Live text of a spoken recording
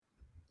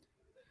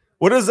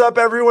What is up,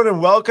 everyone, and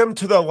welcome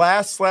to the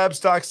last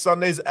SlabStox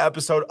Sundays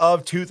episode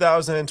of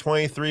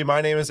 2023.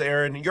 My name is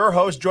Aaron, your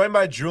host, joined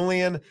by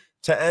Julian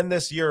to end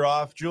this year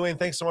off. Julian,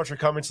 thanks so much for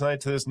coming tonight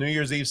to this New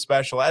Year's Eve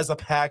special as the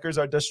Packers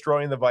are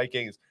destroying the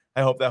Vikings.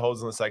 I hope that holds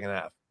in the second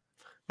half.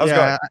 How's it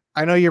going?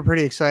 I know you're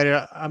pretty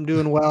excited. I'm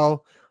doing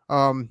well.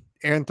 Aaron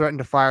threatened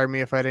to fire me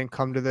if I didn't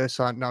come to this.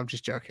 No, I'm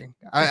just joking.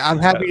 I'm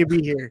happy to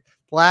be here.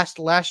 Last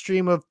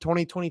stream of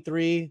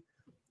 2023,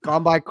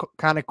 gone by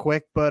kind of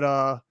quick,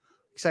 but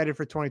excited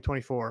for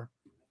 2024.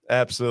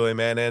 Absolutely,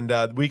 man. And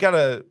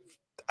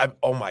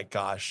oh my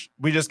gosh,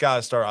 we just got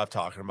to start off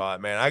talking about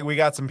it, man. We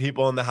got some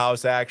people in the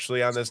house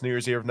actually on this New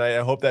Year's Eve night.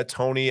 I hope that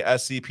Tony,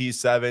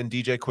 SCP7,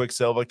 DJ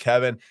Quicksilver,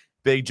 Kevin,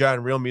 Big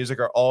John, Real Music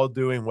are all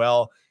doing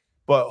well.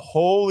 But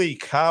holy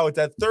cow, it's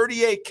at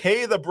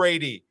 $38K, the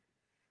Brady.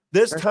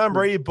 This Tom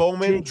Brady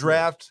Bowman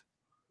draft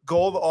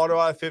gold auto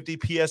out of 50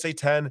 PSA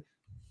 10,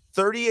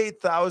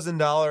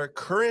 $38,000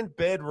 current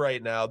bid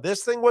right now.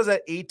 This thing was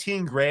at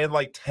 18 grand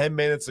like 10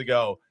 minutes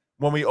ago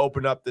when we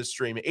opened up this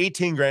stream.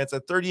 18 grand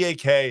at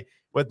 38K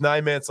with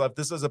 9 minutes left.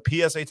 This is a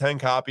PSA 10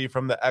 copy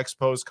from the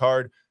Expos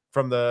card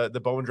from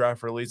the Bowman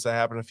draft release that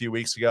happened a few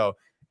weeks ago.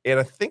 And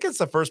I think it's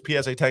the first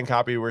PSA 10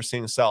 copy we're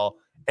seeing sell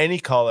any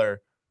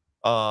color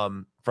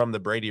from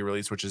the Brady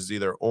release, which is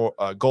either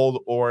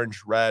gold,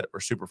 orange, red, or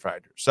super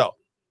factor. So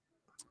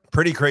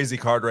pretty crazy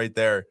card right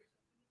there.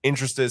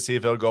 Interested to see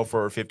if it'll go for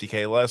over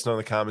 50K. Let us know in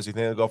the comments. You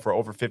think it'll go for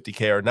over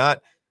 50K or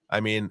not?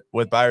 I mean,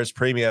 with buyer's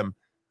premium,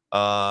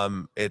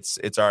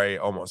 it's already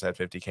almost at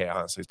 50K.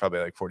 Honestly, it's probably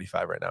like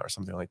 45 right now or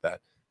something like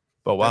that.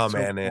 But wow,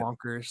 that's man,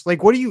 bonkers.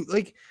 Like, what do you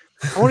like?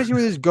 I want to see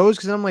where this goes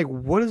because I'm like,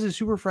 what is a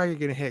super fragger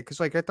gonna hit? Because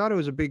like I thought it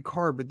was a big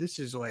card, but this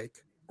is like,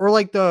 or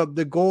like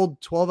the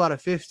gold 12 out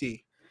of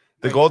 50.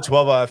 The gold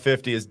 12 out of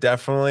 50 is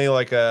definitely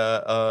like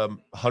a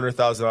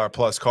 $100,000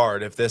 plus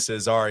card. If this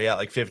is already at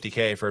like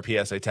 50K for a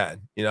PSA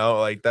 10, you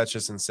know, like that's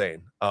just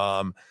insane.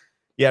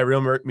 Yeah,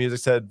 Real Music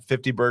said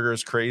 50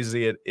 burgers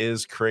crazy. It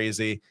is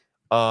crazy.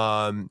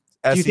 Do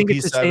you think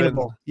it's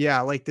sustainable?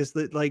 Yeah, like this,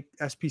 like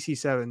SPC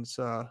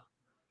 7s.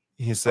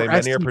 He's saying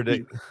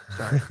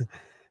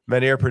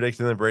many are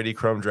predicting the Brady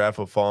Chrome draft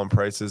will fall in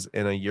prices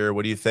in a year.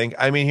 What do you think?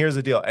 I mean, here's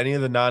the deal. Any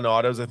of the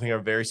non-autos, I think, are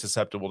very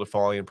susceptible to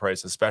falling in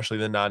price, especially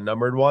the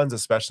non-numbered ones,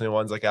 especially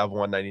ones like Alpha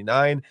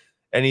 199.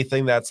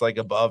 Anything that's like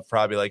above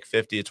probably like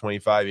 50 to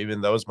 25,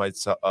 even those might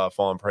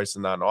fall in price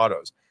in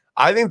non-autos.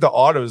 I think the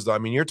autos, though, I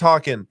mean, you're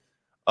talking,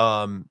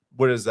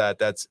 what is that?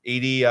 That's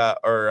 80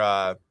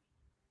 or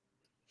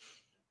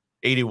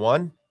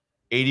 81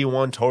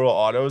 total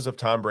autos of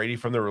Tom Brady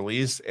from the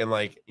release. And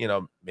like, you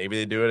know, maybe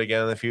they do it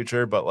again in the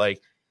future, but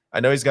like, I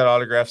know he's got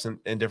autographs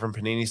in different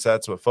Panini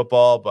sets with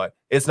football, but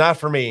it's not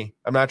for me.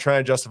 I'm not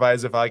trying to justify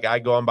as if like I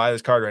go and buy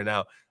this card right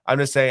now. I'm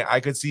just saying I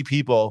could see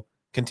people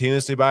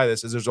continuously buy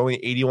this as there's only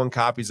 81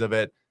 copies of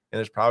it. And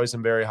there's probably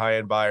some very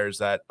high-end buyers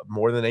that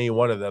more than any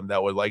one of them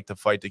that would like to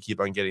fight to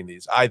keep on getting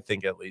these, I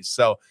think at least.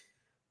 So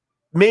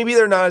maybe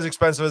they're not as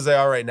expensive as they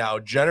are right now.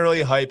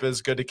 Generally, hype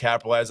is good to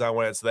capitalize on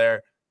when it's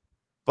there,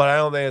 but I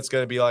don't think it's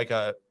going to be like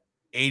a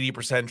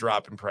 80%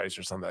 drop in price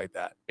or something like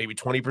that. Maybe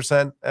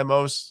 20% at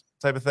most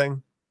type of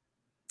thing.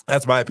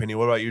 That's my opinion.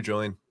 What about you,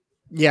 Julian?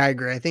 Yeah, I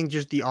agree. I think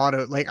just the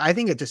auto, like, I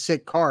think it's a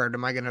sick card.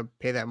 Am I going to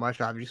pay that much?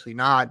 Obviously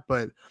not,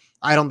 but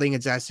I don't think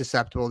it's as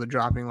susceptible to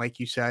dropping, like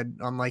you said,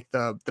 unlike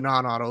the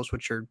non-autos,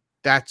 which are,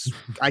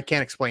 I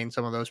can't explain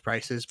some of those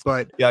prices,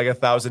 but yeah, like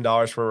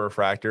 $1,000 for a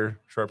refractor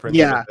short print,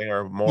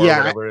 or more, or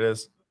whatever it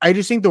is. I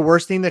just think the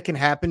worst thing that can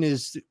happen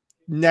is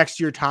next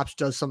year Topps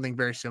does something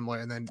very similar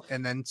and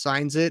then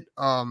signs it.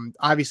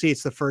 Obviously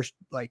it's the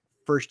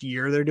first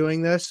year they're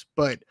doing this,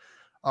 but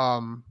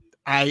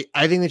I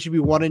think that should be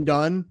one and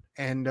done.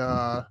 And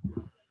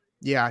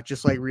yeah,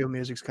 just like Real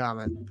Music's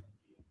comment.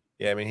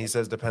 Yeah, I mean, he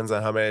says depends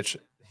on how much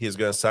he's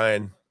going to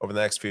sign over the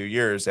next few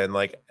years, and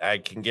like I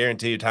can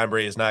guarantee you, Tom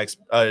Brady is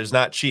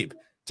not cheap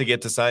to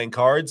get to sign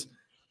cards.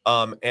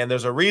 And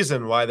there's a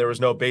reason why there was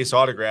no base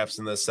autographs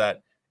in this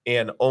set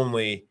and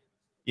only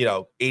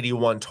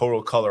 81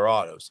 total color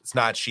autos. It's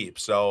not cheap.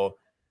 So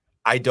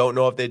I don't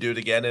know if they do it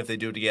again. If they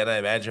do it again, I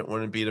imagine it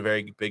wouldn't be at a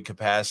very big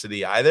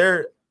capacity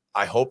either.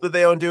 I hope that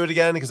they don't do it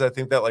again because I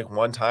think that like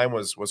one time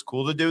was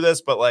cool to do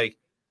this, but like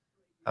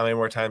how many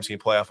more times can you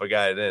play off a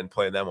guy that didn't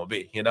play in the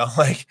MLB?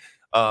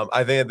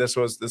 I think this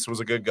was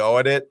a good go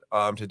at it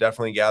to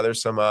definitely gather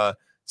some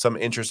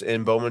interest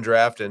in Bowman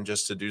draft and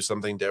just to do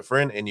something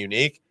different and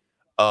unique.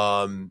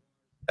 I mean,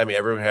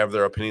 everyone have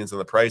their opinions on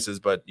the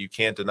prices, but you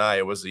can't deny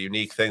it was a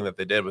unique thing that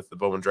they did with the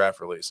Bowman draft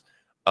release.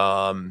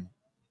 Yeah,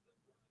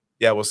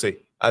 we'll see.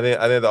 I think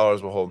the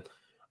autos will hold.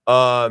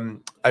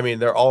 I mean,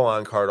 they're all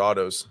on card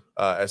autos.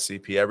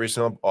 SCP. Every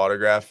single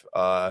autograph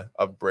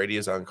of Brady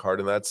is on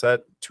card in that set.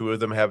 2 of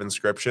them have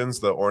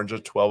inscriptions, the orange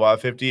 12 out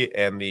of 50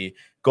 and the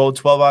gold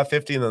 12 out of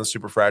 50, and then the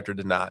Superfractor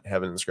did not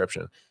have an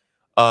inscription.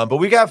 But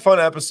we got a fun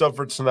episode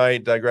for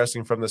tonight,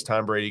 digressing from this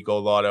Tom Brady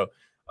gold auto.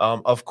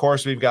 Of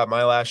course, we've got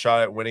my last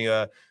shot at winning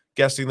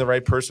guessing the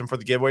right person for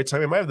the giveaway.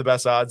 Tell me, might have the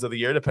best odds of the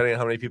year, depending on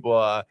how many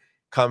people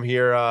come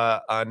here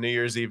on New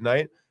Year's Eve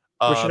night.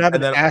 We should have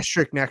an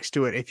asterisk next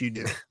to it if you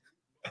do.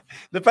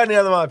 depending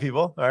on the amount of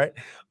people. All right.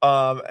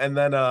 And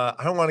then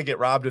I don't want to get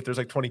robbed if there's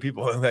like 20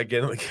 people that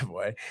get in the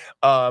giveaway.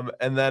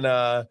 And then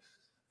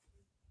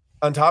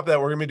on top of that,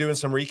 we're going to be doing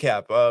some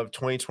recap of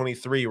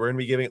 2023. We're going to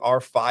be giving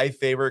our 5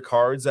 favorite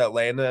cards that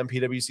landed on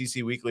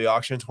PWCC Weekly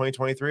Auction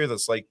 2023.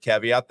 That's like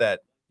caveat that,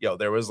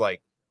 there was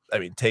like,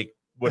 take,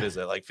 what is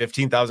it, like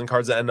 15,000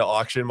 cards at end of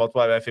auction,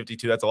 multiplied by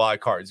 52. That's a lot of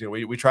cards.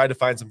 We tried to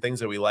find some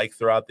things that we like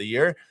throughout the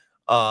year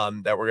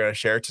that we're going to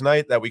share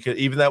tonight that we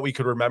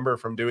could remember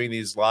from doing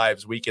these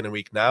lives week in and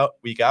week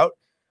out.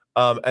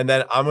 And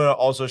then I'm going to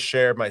also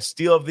share my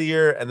steal of the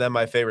year and then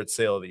my favorite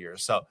sale of the year.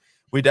 So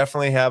we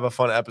definitely have a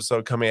fun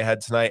episode coming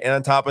ahead tonight. And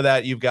on top of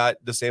that, you've got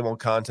the same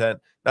old content,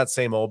 not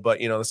same old, but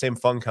the same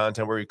fun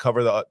content where we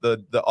cover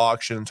the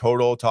auction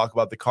total, talk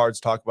about the cards,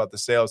 talk about the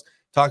sales,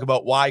 talk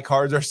about why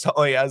cards are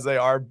selling as they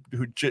are.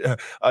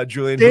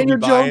 Julian Daniel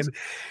buying Jones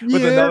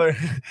with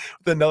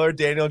another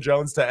Daniel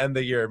Jones to end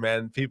the year,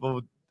 man.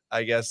 People,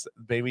 I guess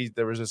maybe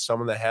there was just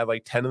someone that had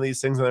like 10 of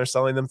these things and they're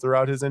selling them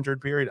throughout his injured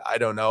period. I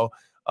don't know.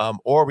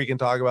 Or we can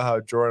talk about how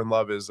Jordan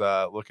Love is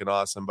looking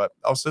awesome. But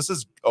also, this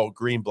is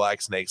green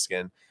black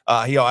snakeskin.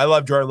 I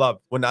love Jordan Love.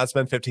 Would not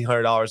spend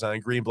 $1,500 on a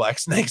green black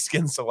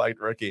snakeskin select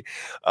rookie.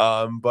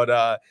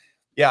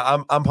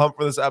 Yeah, I'm pumped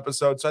for this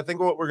episode. So I think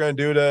what we're going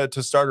to do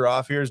to start her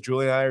off here is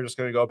Julie and I are just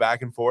going to go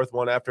back and forth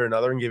one after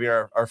another and give you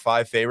our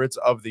 5 favorites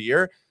of the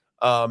year.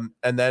 And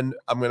then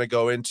I'm going to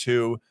go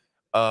into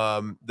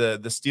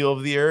the steal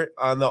of the year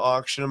on the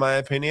auction, in my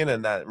opinion.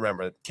 And that,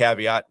 remember,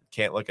 caveat,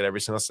 can't look at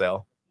every single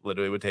sale.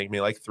 Literally would take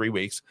me like 3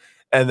 weeks,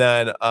 and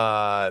then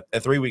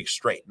 3 weeks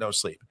straight, no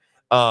sleep.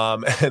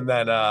 And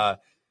then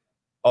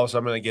also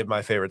I'm going to give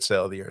my favorite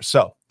sale of the year.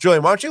 So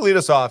Julian, why don't you lead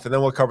us off, and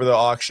then we'll cover the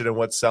auction and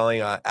what's selling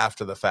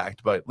after the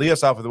fact. But lead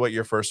us off with what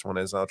your first one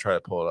is, and I'll try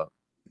to pull it up.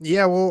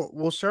 Yeah,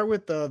 we'll start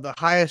with the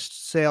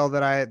highest sale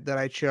that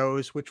I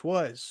chose, which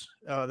was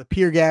the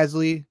Pierre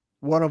Gasly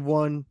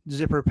 1/1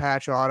 zipper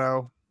patch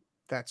auto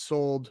that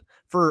sold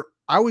for.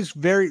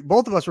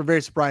 Both of us were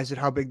very surprised at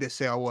how big this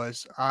sale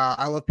was.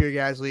 I love Pierre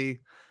Gasly.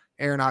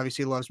 Aaron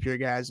obviously loves Pierre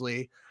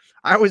Gasly.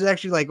 I was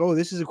actually like, oh,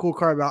 this is a cool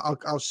card, but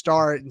I'll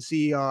start and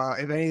see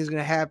if anything's going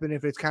to happen,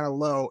 if it's kind of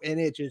low. And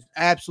it just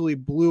absolutely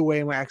blew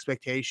away my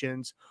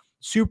expectations.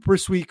 Super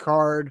sweet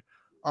card.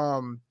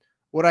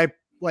 What I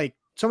like,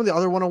 some of the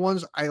other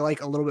 1/1s I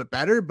like a little bit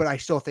better, but I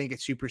still think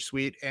it's super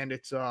sweet. And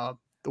it's the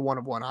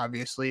 1/1,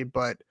 obviously.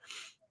 But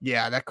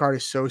yeah, that card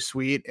is so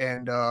sweet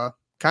and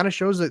kind of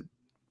shows that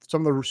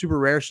some of the super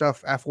rare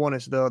stuff, F1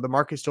 is the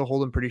market's still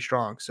holding pretty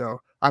strong.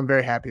 So I'm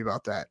very happy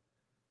about that.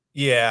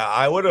 Yeah,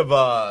 I would have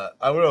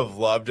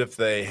loved if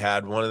they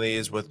had one of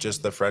these with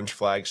just the French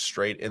flag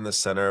straight in the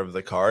center of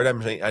the card.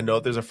 I know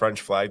if there's a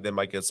French flag that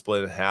might get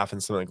split in half in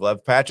some of the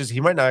glove patches.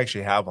 He might not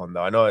actually have one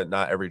though. I know that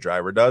not every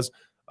driver does.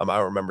 I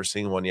don't remember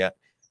seeing one yet.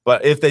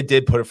 But if they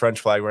did put a French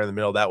flag right in the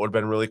middle, that would have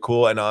been really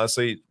cool. And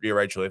honestly, you're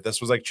right, Julie. If this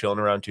was like chilling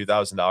around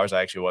 $2,000,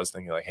 I actually was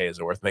thinking like, hey, is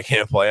it worth making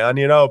a play on?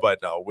 But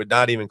no, would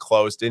not even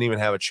close. Didn't even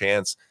have a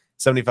chance.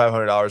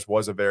 $7,500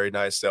 was a very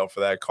nice sale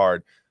for that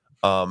card.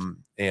 So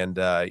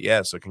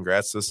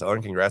congrats to the seller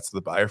and congrats to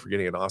the buyer for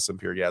getting an awesome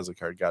Pierre Gasly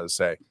card. Got to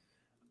say.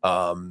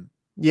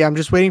 Yeah, I'm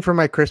just waiting for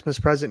my Christmas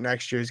present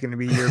next year. Is going to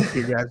be your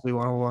Pierre Gasly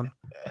 1/1.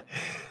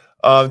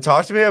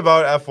 Talk to me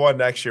about F1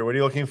 next year. What are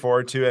you looking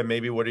forward to? And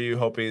maybe what are you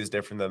hoping is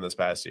different than this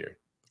past year?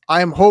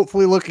 I am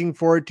hopefully looking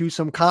forward to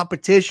some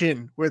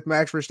competition with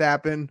Max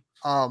Verstappen.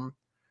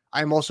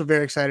 I'm also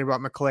very excited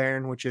about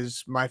McLaren, which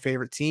is my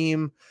favorite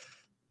team.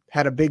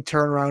 Had a big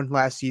turnaround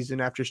last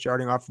season after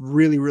starting off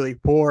really, really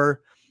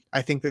poor.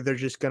 I think that they're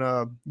just going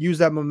to use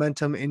that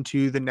momentum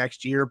into the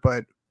next year.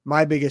 But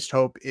my biggest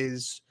hope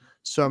is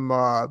some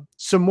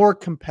more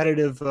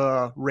competitive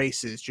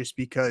races, just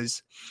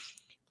because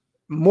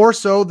more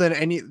so than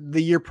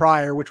the year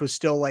prior, which was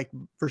still like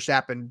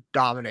Verstappen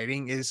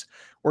dominating, is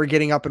we're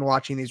getting up and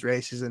watching these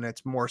races, and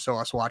it's more so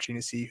us watching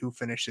to see who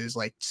finishes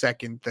like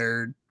second,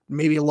 third,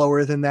 maybe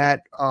lower than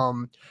that.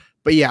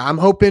 But yeah, I'm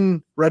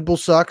hoping Red Bull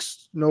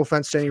sucks. No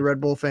offense to any Red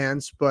Bull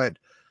fans, but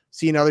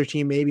see another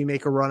team maybe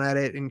make a run at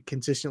it and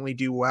consistently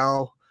do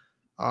well.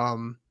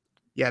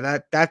 Yeah,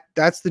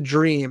 that's the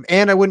dream.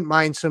 And I wouldn't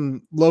mind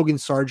some Logan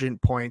Sargent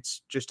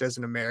points just as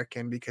an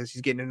American because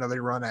he's getting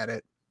another run at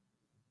it.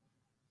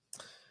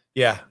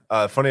 Yeah,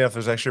 funny enough,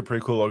 there's actually a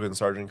pretty cool Logan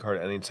Sargent card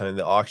anytime in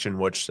the auction,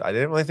 which I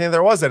didn't really think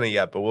there was any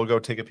yet, but we'll go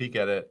take a peek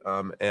at it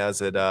as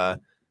the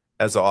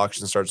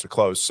auction starts to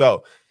close.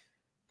 So,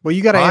 well,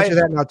 you got to answer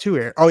that now too,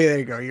 Aaron. Oh yeah, there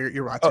you go.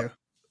 You're right too.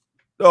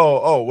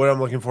 What I'm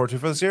looking forward to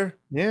for this year?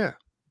 Yeah.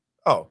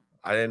 Oh,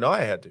 I didn't know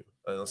I had to.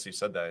 Unless you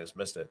said that, I just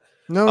missed it.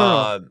 No.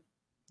 I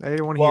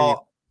didn't want to hear you.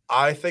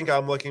 I think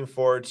I'm looking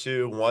forward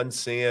to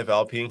seeing if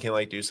Alpine can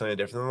like do something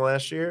different than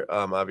last year.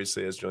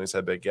 Obviously, as Julian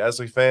said, big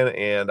Gasly fan,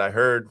 and I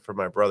heard from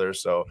my brother,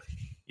 so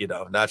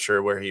not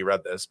sure where he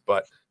read this,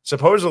 but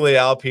supposedly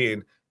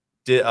Alpine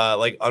did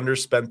like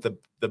underspent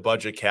the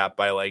budget cap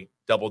by like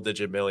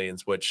double-digit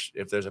millions. Which,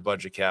 if there's a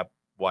budget cap,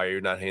 why are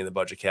you not hitting the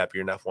budget cap?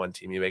 You're an F1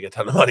 team, you make a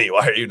ton of money.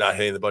 Why are you not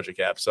hitting the budget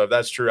cap? So if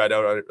that's true, I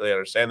don't really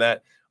understand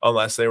that,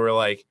 unless they were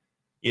like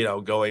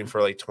going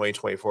for like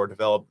 2024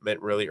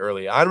 development really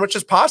early on, which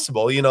is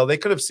possible. They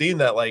could have seen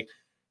that like,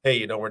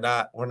 hey, we're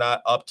not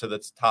up to the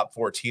top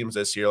 4 teams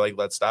this year. Like,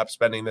 let's stop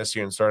spending this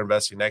year and start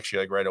investing next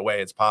year, like right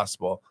away. It's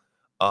possible.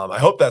 I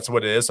hope that's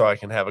what it is, so I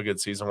can have a good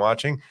season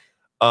watching.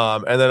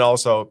 And then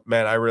also,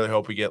 man, I really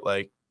hope we get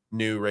like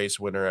new race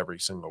winner every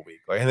single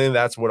week. Like, I think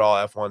that's what all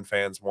F1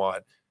 fans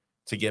want,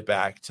 to get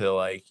back to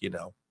like,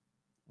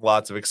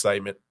 lots of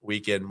excitement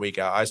week in, week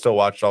out. I still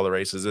watched all the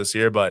races this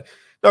year, but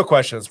no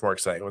question it's more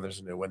exciting when there's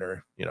a new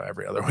winner,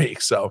 every other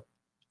week. So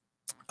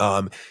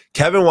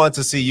Kevin wants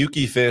to see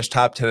Yuki finish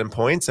top 10 in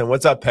points. And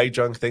what's up, Peg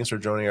Junk? Thanks for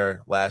joining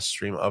our last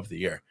stream of the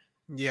year.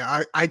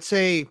 Yeah, I'd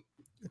say,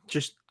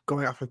 just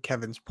going off of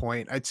Kevin's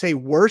point, I'd say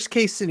worst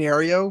case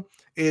scenario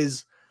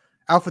is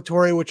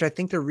AlphaTauri, which I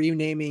think they're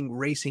renaming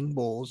Racing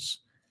Bulls.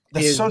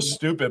 That's so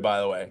stupid,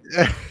 by the way.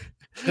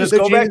 Just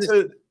go back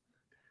to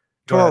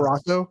Toro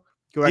Rosso.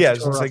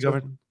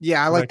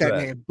 Yeah, I like that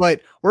name.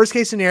 But worst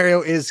case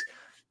scenario is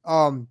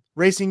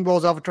Racing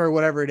Bulls, AlphaTauri,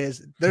 whatever it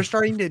is. They're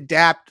starting to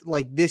adapt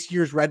like this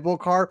year's Red Bull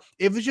car.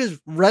 If it's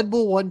just Red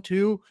Bull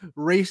 1-2,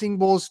 Racing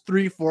Bulls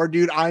 3-4,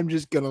 dude, I'm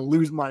just gonna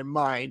lose my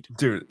mind.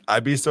 Dude,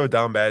 I'd be so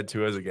down bad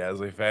too as a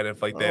Gasly fan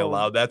if like they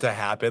allowed that to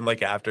happen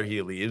like after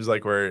he leaves.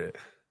 Like we're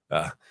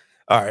all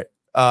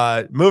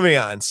right. Moving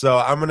on. So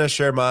I'm gonna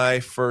share my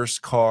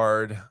first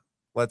card.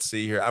 Let's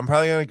see here. I'm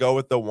probably going to go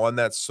with the one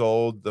that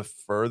sold the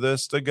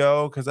furthest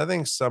ago, because I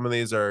think some of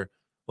these are a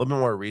little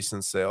bit more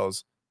recent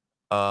sales.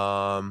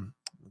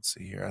 Let's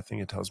see here. I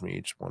think it tells me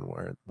each one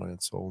when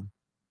it sold.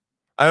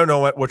 I don't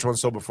know which one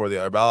sold before the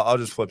other, but I'll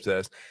just flip to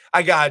this.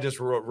 I got to just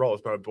roll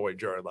with my boy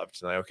Jordan Love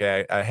tonight,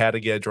 okay? I had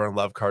to get a Jordan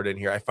Love card in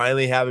here. I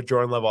finally have a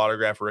Jordan Love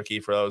autograph rookie,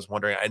 for those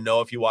wondering. I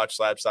know if you watch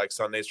SlabStox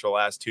Sundays for the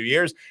last 2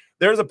 years,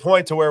 there's a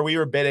point to where we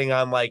were bidding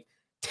on like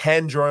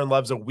 10 Jordan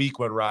Loves a week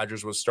when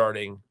Rodgers was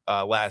starting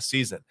last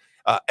season.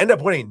 End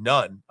up winning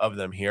none of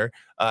them here.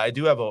 I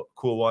do have a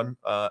cool one,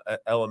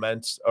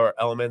 Elements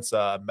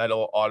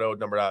Metal Auto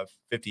number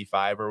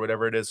 55 or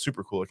whatever it is.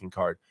 Super cool looking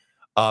card.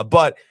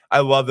 But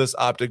I love this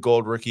Optic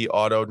Gold Rookie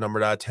Auto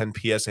number 10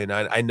 PSA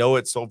 9. I know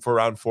it sold for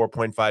around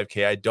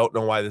 4.5K. I don't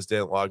know why this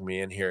didn't log me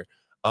in here.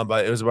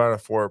 But it was around a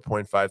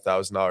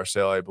 $4,500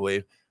 sale, I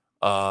believe.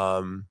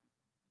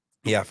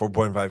 Yeah,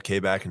 4.5K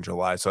back in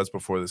July. So that's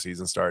before the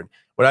season started.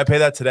 Would I pay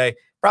that today?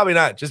 Probably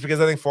not, just because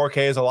I think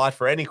 4K is a lot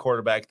for any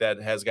quarterback that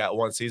has got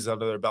one season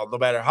under their belt, no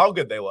matter how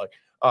good they look.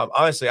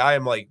 Honestly, I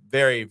am like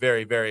very,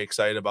 very, very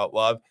excited about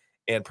Love,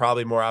 and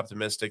probably more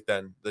optimistic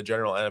than the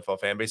general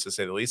NFL fan base, to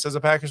say the least, as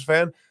a Packers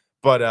fan.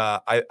 But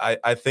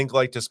I think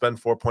like to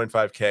spend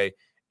 4.5K,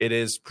 it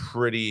is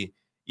pretty.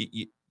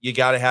 You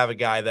got to have a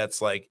guy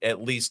that's like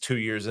at least 2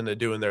 years into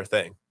doing their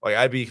thing. Like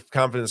I'd be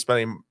confident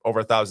spending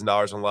over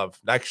 $1,000 on Love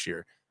next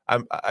year.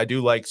 I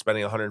do like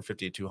spending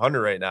 150 to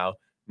 200 right now,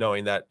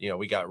 knowing that,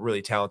 we got a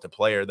really talented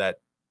player that,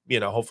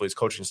 hopefully his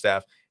coaching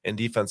staff and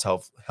defense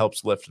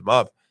helps lift him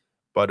up.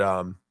 But,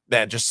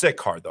 man, just sick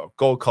card though.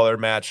 Gold color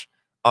match,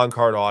 on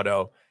card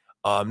auto.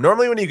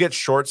 Normally when you get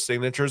short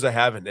signatures that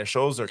have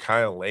initials, they're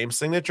kind of lame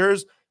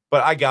signatures,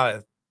 but I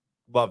gotta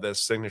love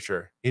this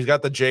signature. He's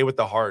got the J with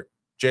the heart,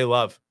 J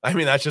Love. I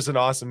mean, that's just an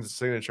awesome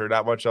signature.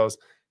 Not much else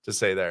to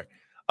say there.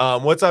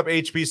 What's up,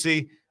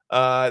 HPC?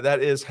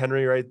 That is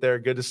Henry right there.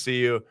 Good to see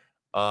you.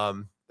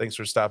 Thanks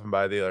for stopping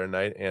by the other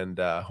night, and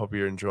hope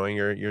you're enjoying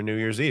your New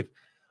Year's Eve.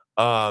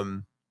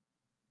 All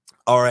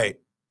right.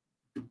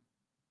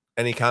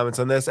 Any comments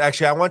on this?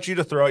 Actually, I want you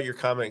to throw out your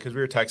comment, because we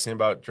were texting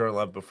about Jordan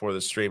Love before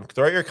the stream.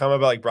 Throw out your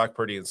comment about like Brock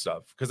Purdy and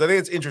stuff, because I think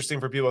it's interesting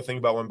for people to think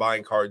about when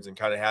buying cards and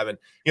kind of having,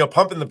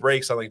 pumping the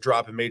brakes on like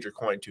dropping major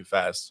coin too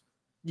fast.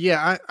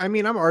 Yeah, I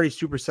mean, I'm already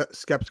super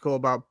skeptical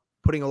about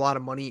putting a lot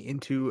of money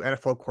into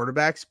NFL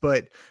quarterbacks,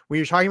 but when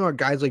you're talking about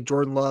guys like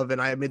Jordan Love,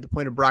 and I made the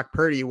point of Brock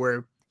Purdy,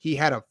 where he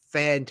had a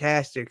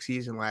fantastic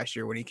season last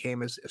year when he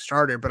came as a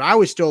starter, but I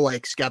was still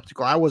like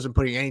skeptical. I wasn't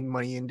putting any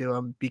money into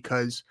him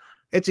because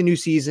it's a new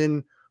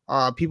season.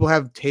 People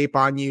have tape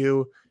on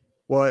you.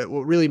 What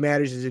really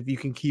matters is if you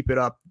can keep it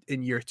up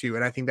in year 2.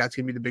 And I think that's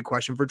going to be the big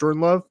question for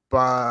Jordan Love.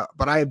 But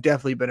I have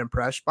definitely been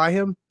impressed by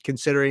him,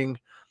 considering,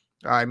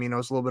 I mean, I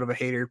was a little bit of a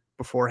hater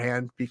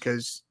beforehand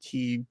because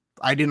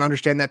I didn't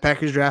understand that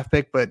Packers draft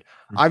pick, but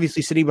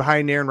obviously sitting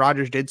behind Aaron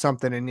Rodgers did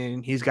something,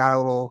 and he's got a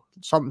little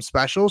something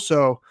special.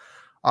 So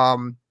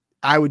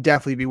I would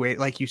definitely be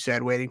like you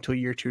said, waiting till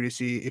year 2 to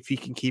see if he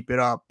can keep it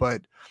up.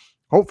 But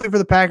hopefully for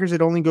the Packers,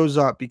 it only goes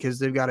up, because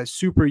they've got a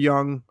super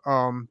young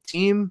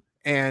team,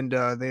 and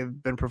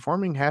they've been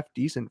performing half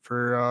decent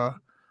for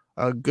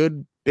a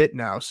good bit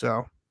now.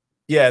 So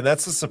yeah,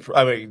 that's a surprise.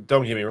 I mean,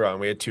 don't get me wrong.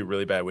 We had 2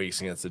 really bad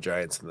weeks against the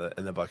Giants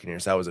and the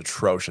Buccaneers. That was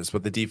atrocious,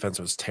 but the defense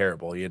was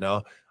terrible.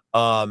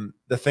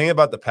 The thing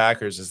about the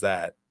Packers is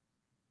that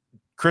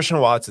Christian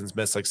Watson's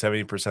missed like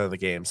 70% of the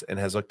games and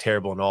has looked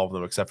terrible in all of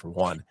them except for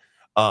one.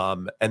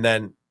 And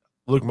then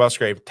Luke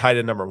Musgrave, tight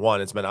end number 1,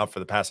 has been out for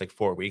the past like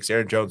 4 weeks.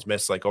 Aaron Jones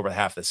missed like over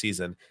half the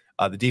season.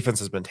 The defense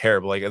has been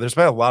terrible. Like, there's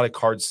been a lot of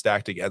cards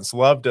stacked against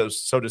Love.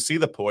 So to see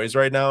the poise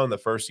right now in the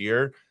first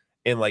year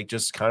and like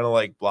just kind of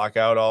like block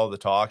out all the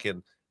talk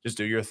and just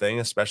do your thing,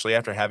 especially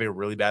after having a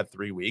really bad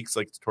 3 weeks,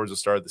 like towards the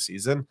start of the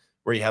season,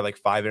 where you had like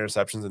 5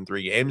 interceptions in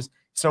 3 games.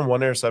 He's done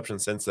 1 interception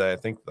since then. I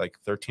think like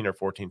 13 or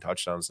 14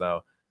 touchdowns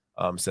now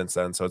since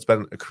then. So it's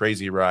been a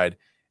crazy ride.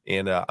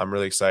 And I'm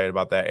really excited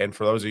about that. And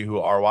for those of you who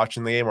are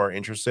watching the game or are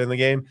interested in the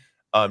game,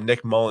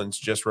 Nick Mullins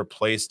just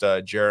replaced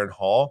Jaron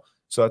Hall.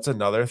 So that's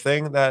another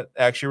thing that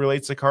actually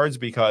relates to cards,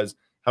 because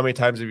how many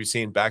times have you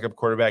seen backup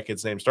quarterback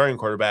gets named starting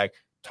quarterback?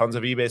 Tons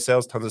of eBay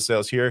sales, tons of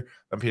sales here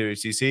on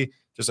PWCC,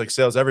 just like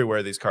sales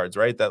everywhere, these cards,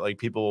 right? That like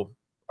people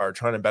are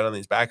trying to bet on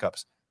these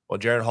backups. Well,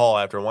 Jaron Hall,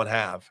 after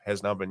 1/2,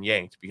 has now been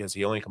yanked because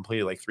he only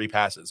completed like 3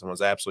 passes and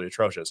was absolutely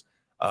atrocious.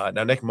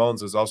 Now, Nick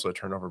Mullins is also a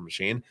turnover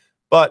machine,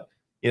 but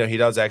he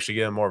does actually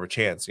give him more of a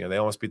chance. They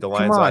almost beat the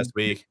Lions last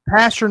week.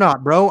 Pass or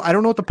not, bro? I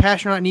don't know what the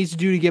pass or not needs to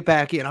do to get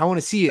back in. I want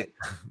to see it.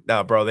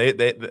 No, bro,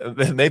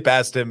 they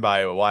passed him by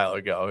a while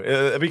ago.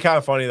 It'd be kind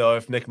of funny though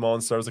if Nick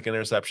Mullins throws like an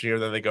interception here,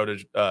 then they go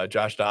to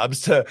Josh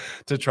Dobbs to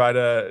try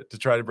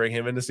to bring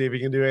him in to see if he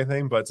can do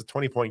anything. But it's a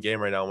 20-point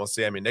game right now, and we'll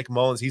see. I mean, Nick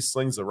Mullins, he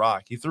slings the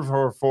rock. He threw for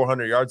over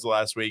 400 yards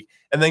last week,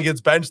 and then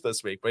gets benched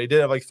this week. But he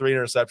did have like 3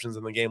 interceptions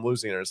in the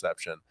game-losing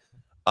interception.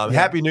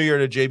 Happy New Year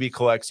to JB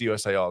Collects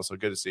USA. Also,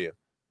 good to see you.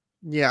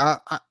 Yeah,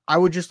 I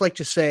would just like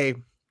to say,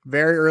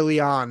 very early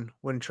on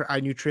when I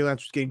knew Trey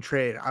Lance was getting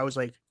traded, I was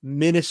like,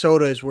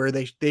 Minnesota is where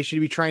they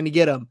should be trying to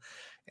get him.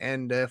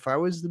 And if I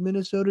was the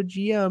Minnesota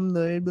GM,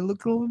 they'd be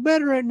looking a little bit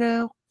better right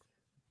now.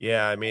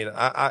 Yeah, I mean,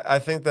 I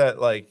think that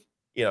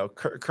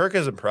Kirk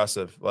is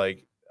impressive.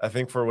 Like, I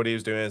think for what he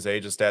was doing, his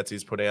age, his stats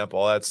he's putting up,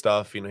 all that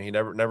stuff. He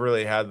never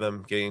really had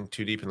them getting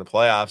too deep in the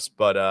playoffs,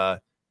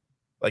 but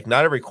like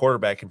not every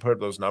quarterback can put up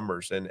those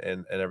numbers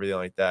and everything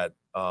like that.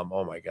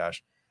 Oh my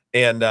gosh.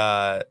 And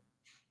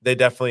they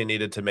definitely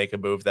needed to make a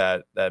move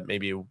that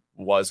maybe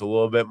was a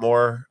little bit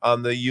more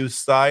on the youth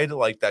side.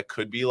 Like that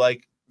could be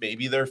like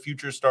maybe their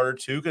future starter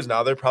too, because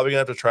now they're probably gonna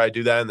have to try to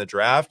do that in the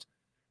draft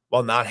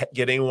while not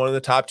getting one of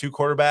the top 2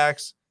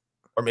 quarterbacks,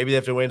 or maybe they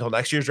have to wait until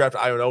next year's draft.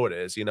 I don't know what it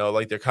is.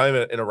 Like they're kind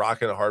of in a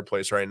rock and a hard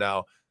place right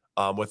now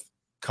with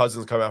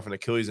Cousins coming off an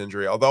Achilles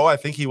injury. Although I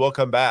think he will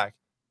come back.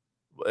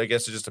 I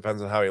guess it just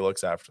depends on how he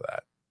looks after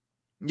that.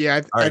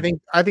 Yeah, I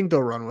think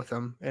they'll run with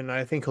him, and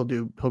I think he'll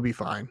be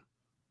fine.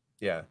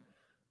 Yeah.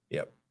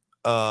 Yep.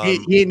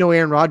 He ain't no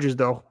Aaron Rodgers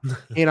though.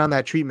 He ain't on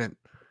that treatment.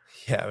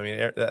 Yeah, I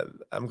mean,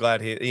 I'm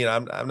glad he.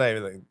 I'm not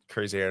even a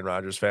crazy Aaron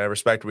Rodgers fan. I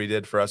respect what he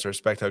did for us. I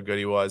respect how good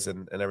he was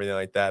and everything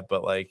like that.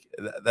 But like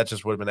that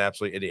just would have been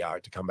absolutely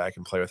idiotic to come back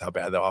and play with how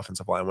bad the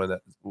offensive line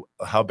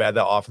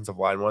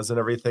was and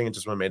everything. It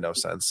just would have made no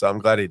sense. So I'm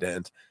glad he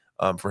didn't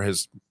for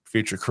his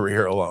future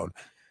career alone.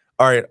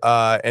 All right.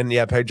 And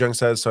yeah, Peg Jung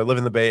says, so I live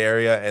in the Bay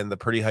Area and the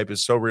pretty hype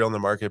is so real and the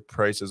market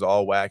price is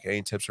all whack.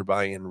 Any tips for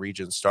buying in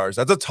region stars?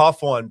 That's a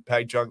tough one,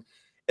 Peg Jung,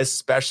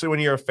 especially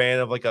when you're a fan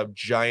of like a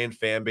giant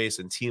fan base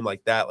and team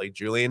like that, like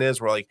Julian is,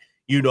 where like,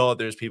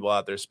 there's people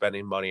out there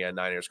spending money on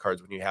Niners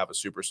cards when you have a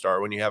superstar,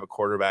 when you have a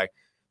quarterback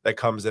that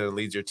comes in and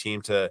leads your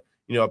team to,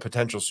 a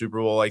potential Super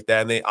Bowl like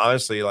that. And they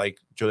honestly, like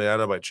Julian, I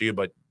don't know about you,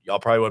 but y'all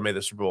probably would have made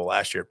the Super Bowl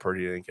last year.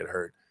 Purdy didn't get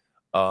hurt.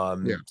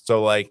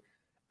 So like,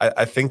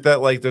 I think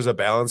that like there's a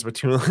balance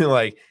between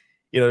like,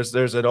 there's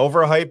an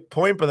overhype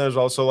point, but there's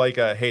also like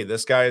hey,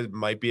 this guy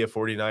might be a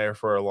 49er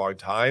for a long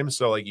time.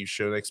 So like you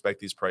shouldn't expect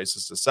these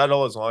prices to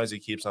settle as long as he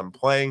keeps on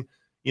playing,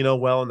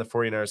 well, and the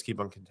 49ers keep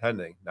on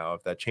contending. Now,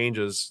 if that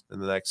changes in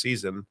the next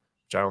season,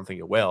 which I don't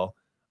think it will,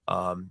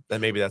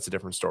 then maybe that's a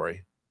different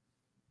story.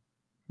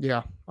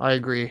 Yeah, I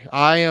agree.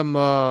 I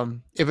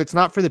am if it's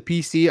not for the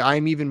PC,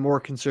 I'm even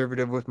more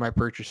conservative with my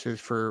purchases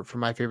for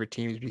my favorite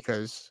teams,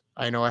 because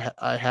I know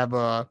I have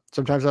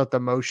sometimes I'll let the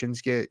emotions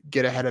get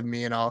ahead of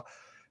me and I'll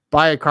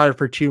buy a card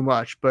for too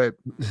much, but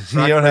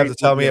you don't have to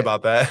tell me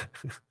about that.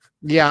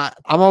 Yeah,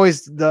 I'm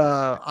always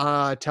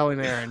the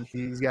telling Aaron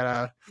he's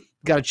gotta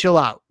chill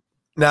out.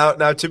 Now,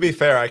 to be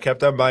fair, I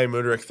kept on buying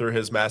Mudryk through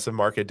his massive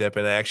market dip,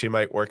 and it actually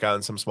might work out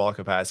in some small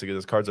capacity because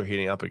his cards are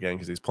heating up again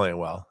because he's playing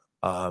well.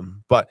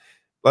 But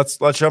let's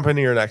jump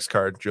into your next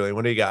card, Julian.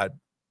 What do you got?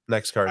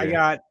 Next card. I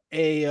got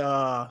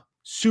a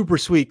super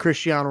sweet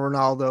Cristiano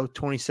Ronaldo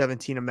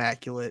 2017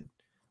 Immaculate.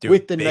 Dude,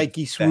 with the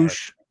Nike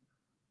swoosh.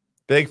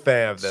 Big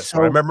fan of this. So,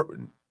 I remember.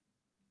 What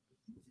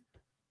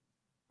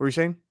were you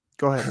saying?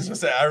 Go ahead. I was gonna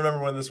say, I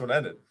remember when this one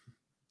ended.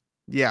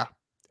 Yeah.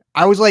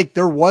 I was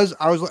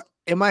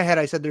in my head,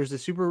 I said there's a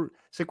super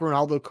sick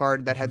Ronaldo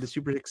card that had the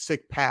super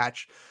sick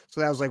patch.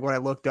 So that was like what I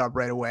looked up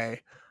right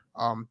away.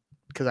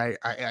 Because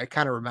I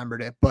kind of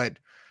remembered it. But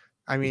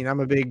I mean, I'm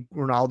a big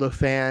Ronaldo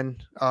fan.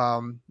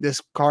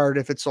 This card,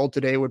 if it sold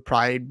today, would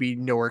probably be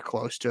nowhere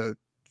close to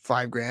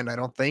 $5,000, I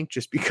don't think,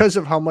 just because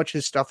of how much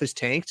his stuff is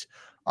tanked.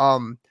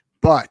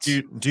 But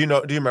do you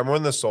remember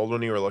when this sold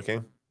when you were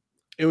looking?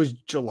 It was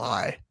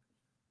July.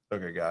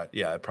 Okay, God.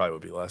 Yeah, it probably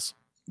would be less.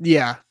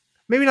 Yeah.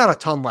 Maybe not a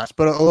ton less,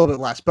 but a little bit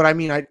less. But I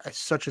mean, I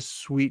such a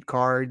sweet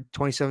card.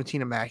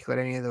 2017 Immaculate,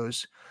 any of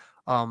those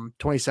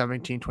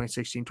 2017,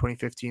 2016,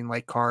 2015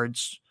 like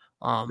cards.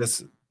 They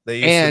used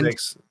to make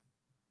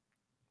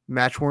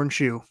match worn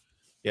shoe.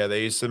 Yeah,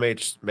 they used to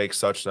make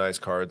such nice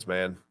cards,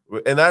 man.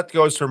 And that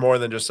goes for more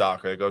than just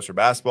soccer. It goes for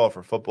basketball,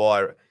 for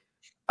football.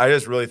 I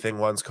just really think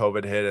once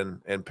COVID hit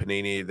and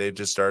Panini, they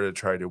just started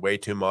trying to do way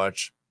too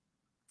much,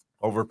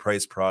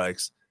 overpriced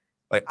products.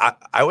 Like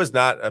I was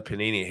not a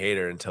Panini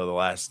hater until the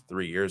last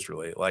 3 years,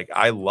 really. Like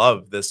I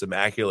love this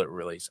immaculate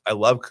release.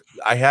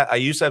 I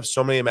used to have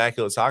so many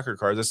immaculate soccer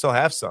cards. I still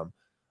have some.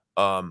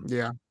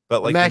 Yeah.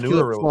 But like Immaculate,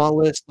 the newer,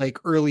 flawless, like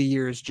early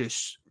years,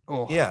 just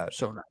yeah,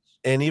 so nice.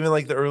 and even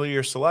like the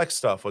earlier select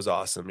stuff was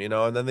awesome,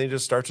 and then they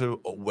just start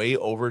to way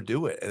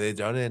overdo it, and they've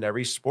done it in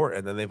every sport,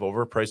 and then they've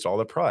overpriced all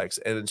the products,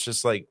 and it's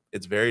just like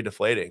it's very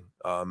deflating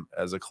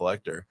as a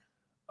collector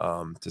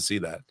to see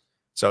that.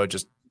 So it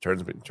just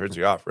turns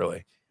you off,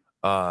 really.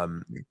 All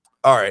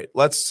right,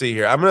 let's see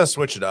here. I'm gonna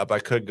switch it up. I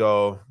could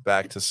go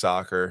back to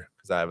soccer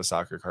because I have a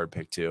soccer card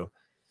pick too.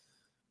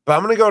 But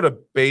I'm going to go to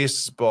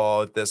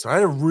baseball at this. I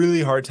had a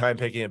really hard time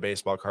picking a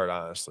baseball card,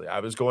 honestly.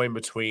 I was going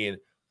between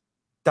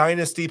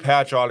Dynasty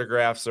patch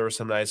autographs. There were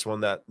some nice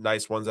ones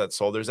that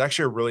sold. There's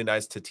actually a really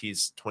nice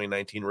Tatis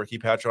 2019 rookie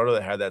patch auto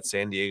that had that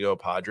San Diego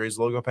Padres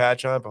logo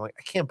patch on it. But I'm like,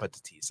 I can't put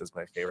Tatis as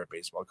my favorite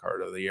baseball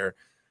card of the year.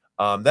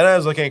 Then I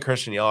was looking at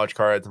Christian Yelich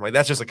cards. I'm like,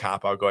 that's just a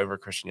cop-out going for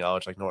Christian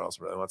Yelich. Like, no one else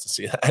really wants to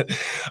see that.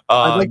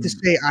 I'd like to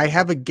say I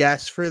have a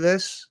guess for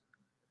this,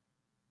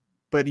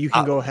 but you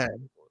can go ahead.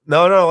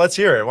 No, let's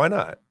hear it. Why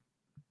not?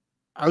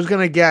 I was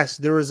going to guess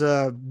there was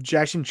a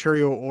Jackson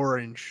Churio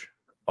orange.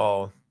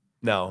 Oh,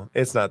 no,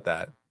 it's not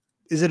that.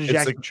 Is it a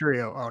Jackson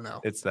Churio? Oh, no.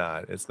 It's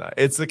not.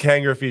 It's the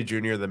Ken Griffey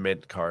Jr., the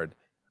mint card.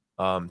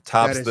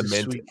 Tops the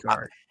mint. Sweet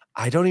card.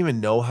 I don't even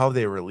know how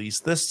they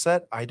released this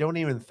set. I don't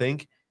even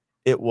think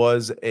it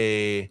was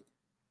a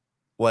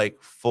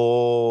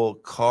full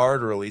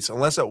card release,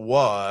 unless it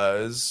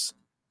was.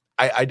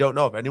 I don't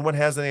know. If anyone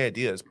has any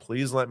ideas,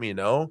 please let me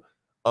know.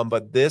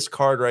 But this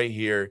card right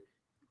here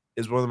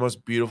is one of the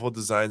most beautiful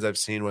designs I've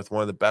seen, with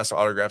one of the best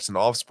autographs in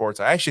all of sports.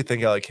 I actually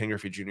think I like Ken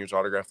Griffey Jr.'s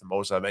autograph the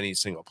most of any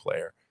single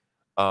player.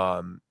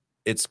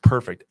 It's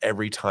perfect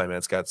every time. And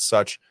it's got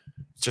such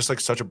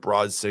a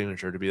broad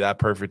signature. To be that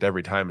perfect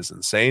every time is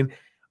insane.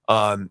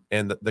 And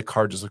the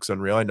card just looks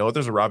unreal. I know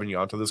there's a Robin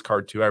Yount to this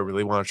card too. I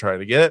really want to try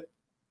to get it.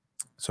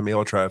 So maybe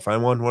I'll try to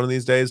find one of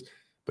these days.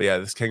 But yeah,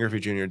 this Ken Griffey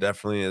Jr.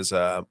 definitely is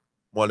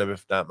one of,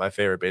 if not my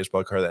favorite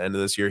baseball card at the end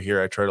of this year here.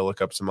 I try to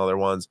look up some other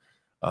ones.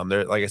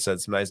 There, like I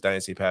said, some nice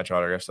Dynasty patch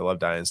autographs. I love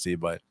Dynasty,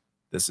 but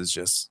this is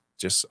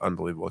just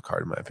unbelievable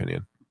card in my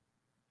opinion.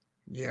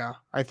 Yeah,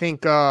 I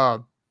think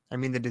the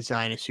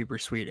design is super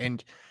sweet,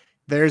 and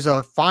there's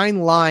a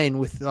fine line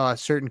with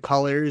certain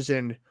colors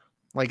and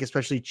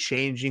especially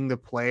changing the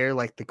player,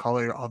 like the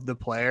color of the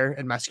player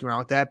and messing around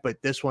with that.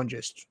 But this one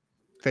just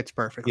fits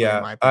perfectly. Yeah,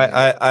 in my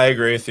opinion. I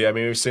agree with you. I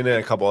mean, we've seen it in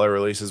a couple other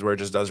releases where it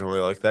just doesn't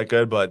really look that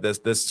good, but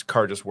this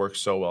card just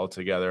works so well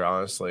together,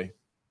 honestly.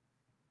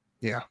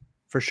 Yeah,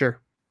 for sure.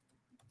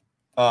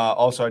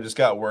 Also, I just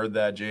got word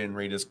that Jaden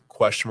Reed is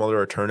questionable to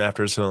return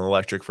after an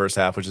electric first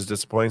half, which is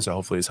disappointing. So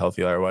hopefully he's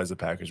healthy. Otherwise, the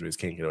Packers just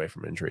can't get away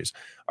from injuries.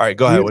 All right,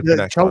 go ahead. What's the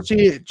next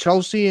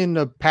Chelsea and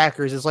the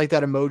Packers is like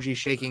that emoji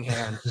shaking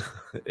hands.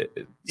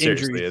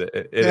 Seriously,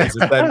 it is.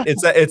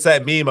 It's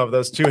that meme of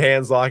those two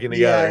hands locking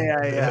together.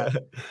 Yeah.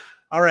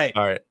 All right.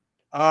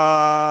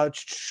 I'm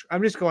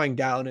just going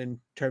down in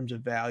terms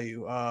of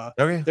value.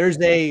 Okay. There's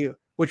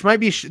this might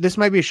be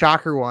a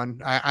shocker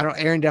one. I don't.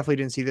 Aaron definitely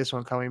didn't see this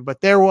one coming,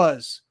 but there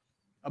was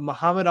a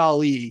Muhammad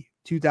Ali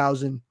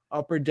 2000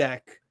 Upper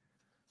Deck,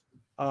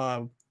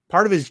 part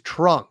of his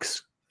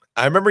trunks.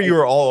 I remember you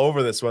were all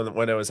over this one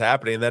when it was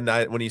happening. And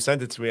then when you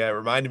sent it to me, it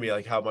reminded me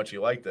how much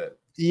you liked it.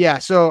 Yeah,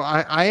 so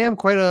I am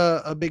quite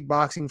a big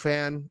boxing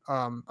fan.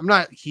 I'm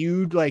not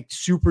huge,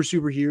 super,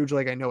 super huge,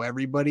 I know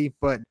everybody,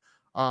 but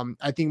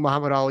I think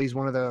Muhammad Ali is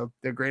one of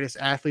the greatest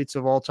athletes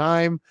of all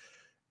time.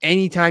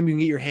 Anytime you can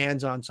get your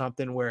hands on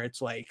something where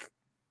it's like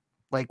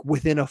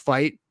within a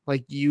fight,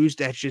 used,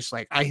 that's just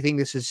I think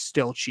this is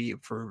still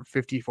cheap for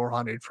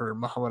 $5,400 for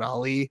Muhammad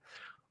Ali.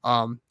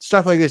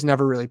 Stuff like this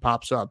never really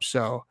pops up.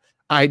 So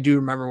I do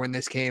remember when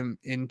this came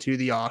into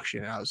the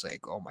auction, and I was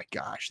like, oh my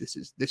gosh, this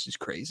is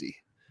crazy.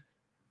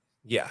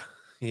 Yeah,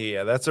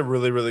 that's a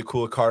really, really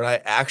cool card.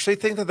 I actually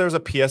think that there's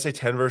a PSA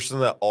 10 version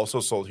that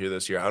also sold here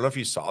this year. I don't know if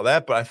you saw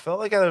that, but I felt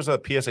like there's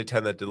a PSA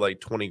 10 that did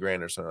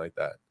 $20,000 or something like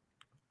that.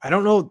 I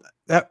don't know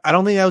that. I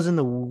don't think that was in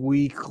the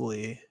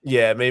weekly.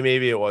 Yeah,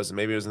 maybe it was.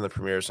 Maybe it was in the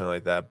premiere or something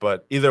like that.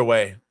 But either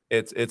way,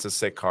 it's a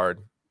sick card.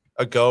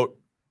 A GOAT.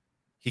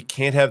 He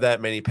can't have that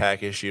many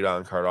pack issued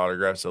on card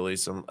autographs, at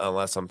least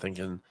unless I'm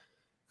thinking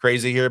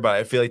crazy here. But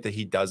I feel like that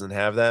he doesn't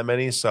have that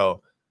many.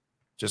 So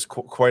just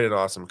quite an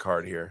awesome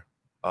card here.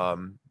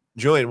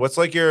 Julian, what's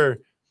do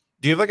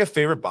you have a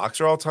favorite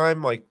boxer all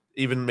time?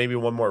 Even maybe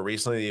one more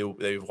recently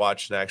that you've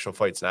watched in actual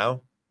fights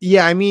now?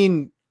 Yeah, I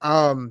mean,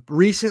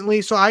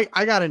 recently, so I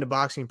got into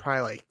boxing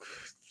probably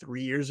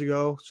 3 years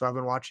ago. So I've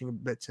been watching a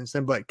bit since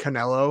then, but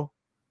Canelo,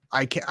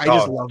 I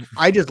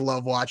just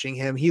love watching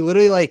him. He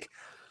literally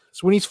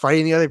so when he's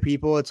fighting the other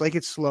people,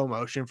 it's slow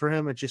motion for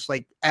him. It's just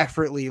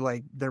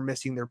effortlessly, they're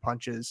missing their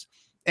punches.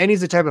 And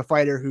he's the type of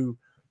fighter who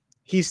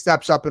he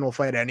steps up and will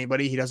fight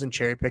anybody. He doesn't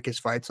cherry pick his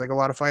fights like a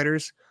lot of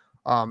fighters.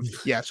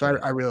 Yeah, so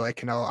I really like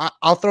Canelo.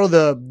 I'll throw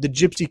the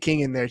Gypsy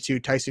King in there too,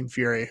 Tyson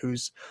Fury,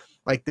 who's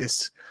like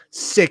this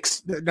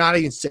not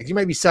even 6, he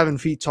might be 7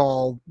 feet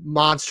tall,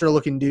 monster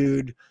looking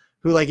dude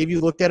who, like, if you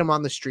looked at him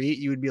on the street,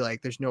 you would be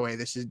like, there's no way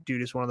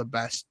dude is one of the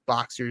best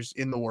boxers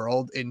in the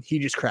world, and he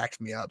just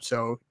cracks me up.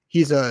 So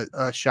he's a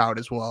shout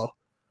as well.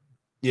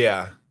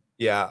 Yeah.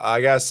 Yeah,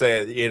 I gotta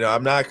say,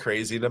 I'm not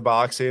crazy into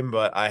boxing,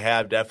 but I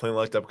have definitely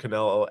looked up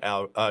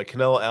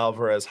Canelo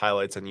Alvarez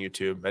highlights on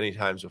YouTube many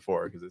times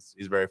before because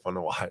he's very fun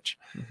to watch.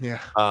 Yeah.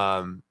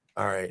 All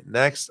right,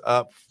 next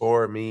up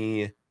for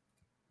me.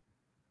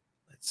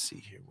 Let's see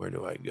here. Where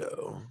do I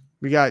go?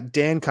 We got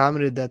Dan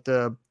commented that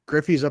the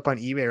Griffey's up on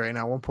eBay right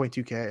now,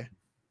 1.2K.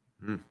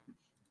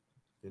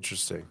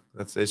 Interesting.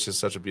 It's just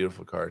such a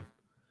beautiful card.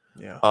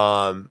 Yeah.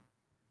 All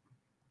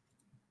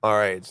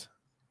right.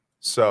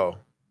 So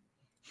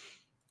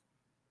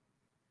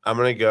I'm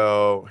gonna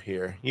go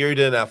here. You already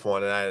did an F1,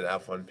 and I had an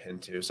F1 pin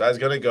too. So I was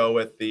gonna go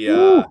with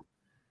the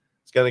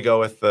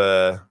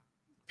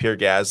Pierre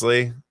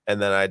Gasly,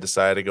 and then I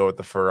decided to go with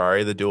the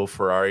Ferrari, the dual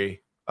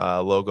Ferrari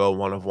logo,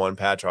 1-of-1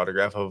 patch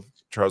autograph of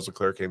Charles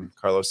Leclerc and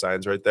Carlos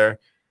Sainz right there.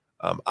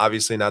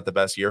 Obviously not the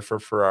best year for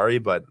Ferrari,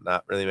 but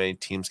not really many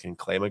teams can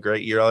claim a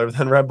great year other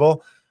than Red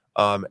Bull.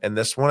 And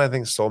this one I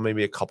think sold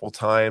maybe a couple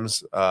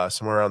times,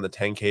 somewhere around the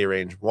 10K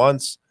range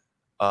once.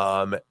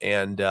 And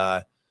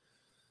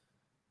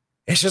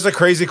it's just a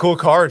crazy cool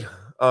card.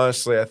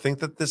 Honestly, I think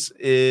that this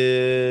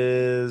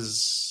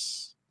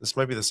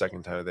might be the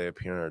second time they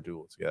appear in our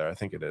duel together. I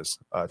think it is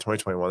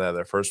 2021. They had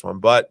their first one,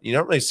 but you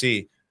don't really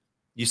see.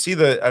 I've seen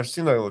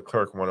the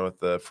Leclerc one with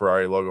the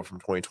Ferrari logo from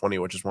 2020,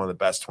 which is one of the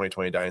best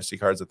 2020 Dynasty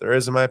cards that there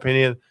is, in my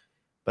opinion.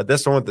 But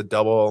this one with the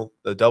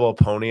double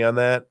pony on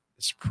that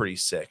is pretty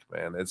sick,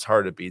 man. It's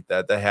hard to beat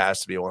that. That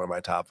has to be one of my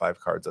top 5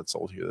 cards that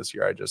sold here this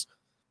year.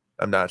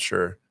 I'm not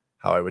sure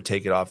how I would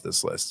take it off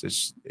this list.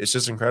 It's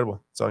just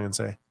incredible. That's all I can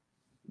say.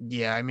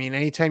 Yeah, I mean,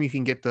 anytime you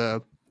can get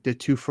the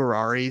 2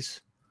 Ferraris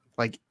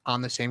like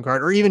on the same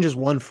card, or even just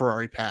one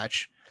Ferrari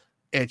patch,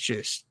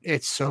 it's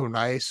so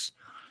nice.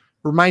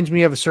 Reminds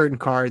me of a certain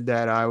card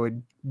that I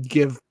would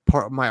give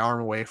part of my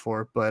arm away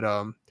for, but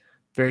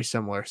very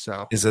similar.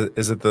 So is it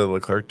the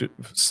Leclerc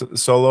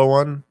solo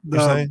one?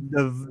 The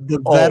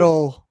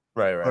Vettel,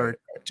 right.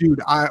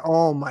 Dude,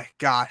 oh my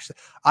gosh,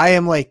 I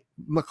am like,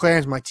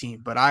 McLaren's my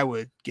team, but I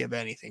would give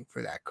anything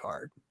for that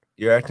card.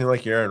 You're acting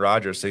like you're Aaron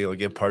Rodgers, so you'll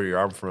give part of your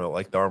arm from it,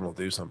 like the arm will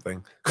do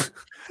something.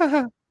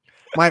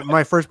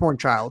 my firstborn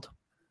child.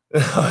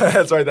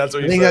 That's right. That's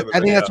what you said. I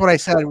think that's what I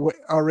said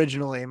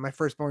originally. My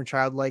firstborn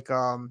child, like,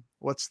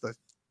 what's the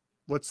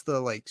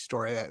like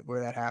story where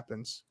that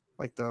happens?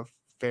 Like the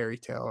fairy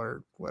tale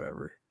or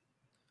whatever.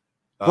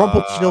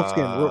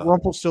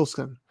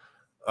 Rumpelstiltskin.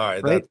 All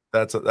right?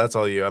 That's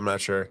all you. I'm not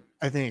sure.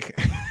 I think.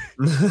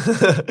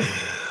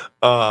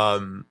 All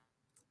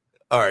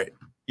right.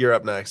 You're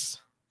up next.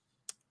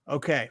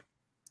 Okay.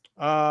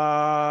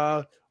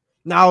 Now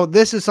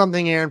this is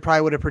something Aaron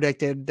probably would have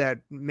predicted that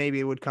maybe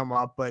it would come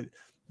up, but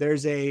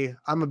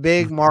I'm a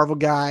big Marvel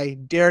guy.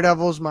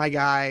 Daredevil's my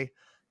guy.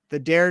 The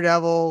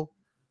Daredevil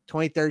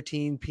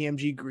 2013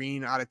 PMG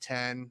green out of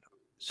 10.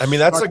 I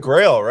mean, that's a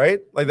Grail, right?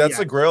 Like that's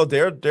a Grail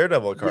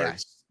Daredevil card.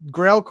 Yes.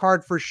 Grail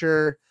card for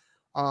sure.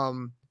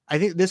 I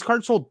think this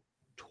card sold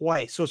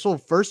twice. So it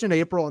sold first in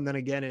April and then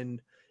again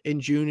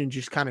in June, and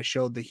just kind of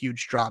showed the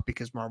huge drop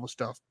because Marvel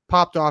stuff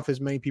popped off, as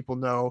many people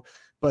know.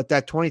 But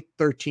that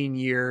 2013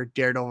 year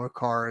Daredevil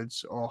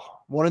cards,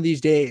 one of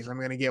these days I'm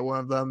going to get one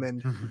of them,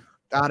 and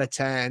out of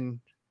 10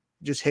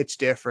 just hits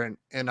different.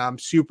 And I'm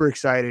super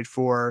excited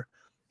for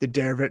the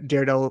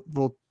Daredevil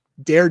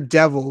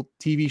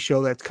TV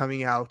show that's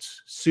coming out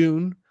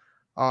soon.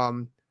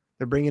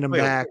 They're bringing him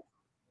back.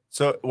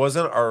 So it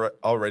wasn't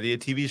already a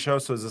TV show.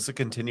 So is this a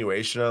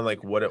continuation on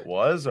like what it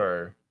was,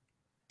 or?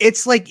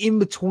 It's like in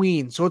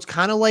between. So it's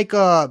kind of like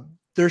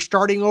they're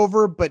starting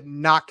over, but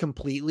not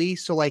completely.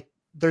 So like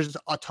there's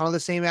a ton of the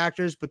same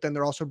actors, but then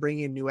they're also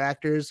bringing in new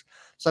actors.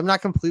 So I'm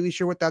not completely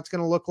sure what that's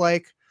going to look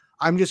like.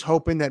 I'm just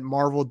hoping that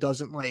Marvel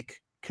doesn't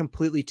like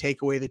completely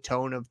take away the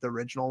tone of the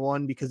original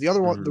one, because the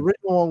other one, the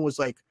original one, was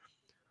like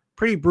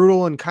pretty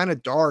brutal and kind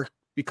of dark,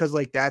 because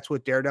like that's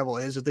what Daredevil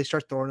is. If they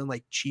start throwing in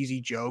like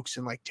cheesy jokes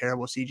and like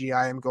terrible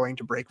CGI, I'm going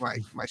to break my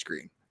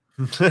screen.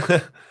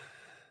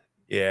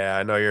 Yeah,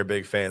 I know you're a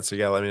big fan, so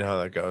you gotta let me know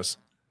how that goes.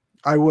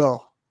 I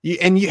will.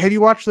 Have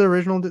you watched the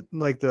original,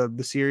 like the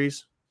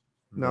series?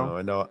 No,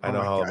 I know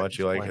how much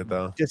you like it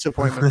though.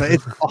 Disappointment, but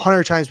it's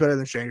 100 times better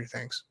than Stranger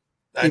Things.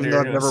 Even though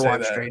I've never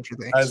watched Stranger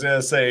Things. I was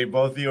gonna say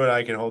both you and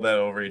I can hold that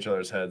over each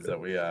other's heads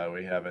that we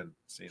haven't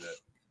seen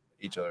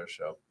each other's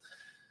show.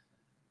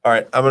 All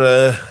right, I'm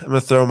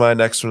gonna throw my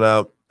next one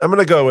out. I'm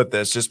gonna go with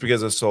this just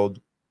because it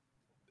sold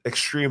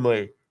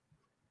extremely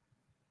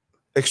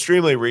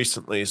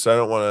recently, so I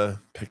don't want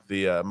to pick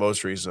the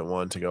most recent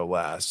one to go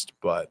last.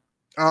 But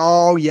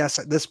oh yes,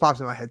 this pops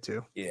in my head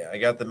too. Yeah, I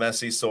got the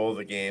Messi soul of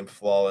the game,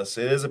 flawless.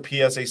 It is a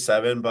PSA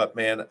 7, but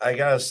man, I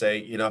gotta say,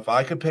 if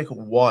I could pick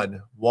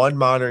one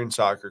modern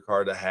soccer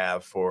card to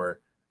have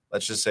for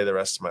let's just say the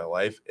rest of my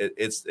life,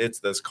 it's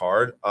this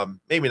card.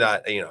 Maybe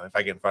not, if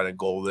I can find a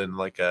golden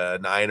like a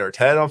 9 or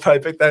 10, I'll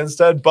probably pick that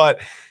instead.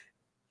 But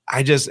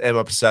I just am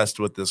obsessed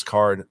with this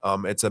card.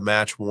 It's a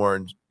match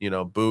worn,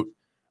 boot.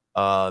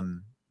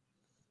 And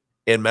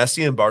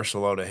Messi in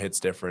Barcelona hits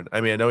different.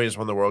 I mean, I know he just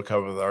won the World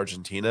Cup with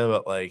Argentina,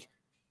 but like,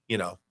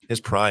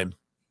 his prime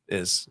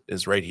is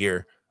right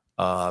here.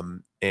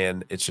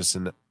 And it's just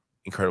an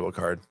incredible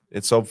card.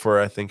 It sold for,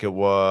 I think it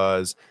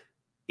was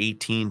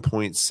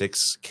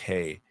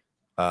 18.6K.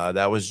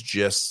 That was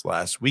just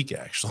last week,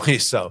 actually.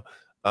 So,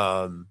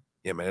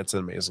 yeah, man, it's an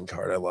amazing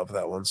card. I love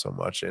that one so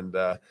much. And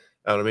I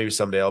don't know, maybe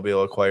someday I'll be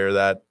able to acquire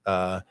that.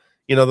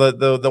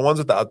 The ones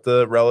without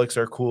the relics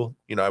are cool.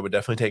 I would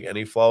definitely take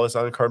any flawless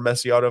on card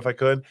Messi auto if I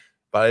could.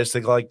 But I just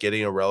think like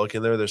getting a relic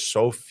in there. There's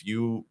so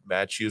few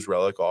match used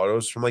relic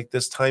autos from like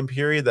this time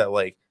period that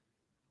like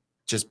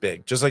just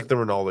big, just like the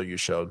Ronaldo you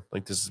showed.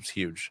 Like this is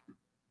huge.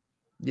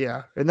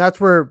 Yeah, and that's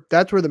where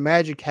the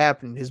magic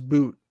happened. His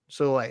boot.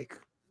 So like,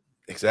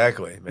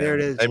 exactly, man. There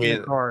it is. I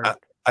mean,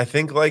 I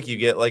think like you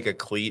get like a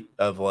cleat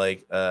of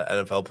like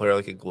NFL player,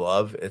 like a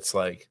glove. It's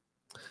like,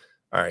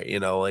 all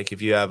right, like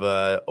if you have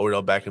a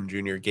Odell Beckham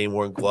Jr. game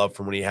worn glove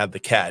from when he had the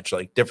catch,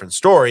 like different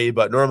story,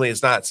 but normally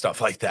it's not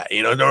stuff like that.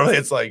 Normally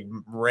it's like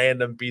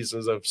random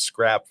pieces of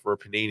scrap for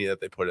Panini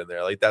that they put in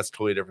there. Like that's a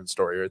totally different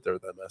story right there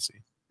with that Messi.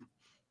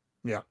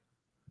 Yeah.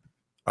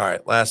 All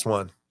right, last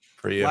one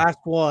for you. Last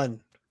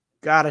one.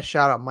 Gotta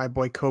shout out my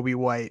boy Kobe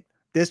White.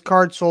 This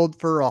card sold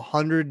for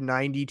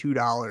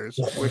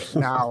 $192, which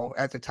now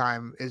at the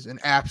time is an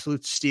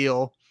absolute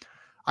steal.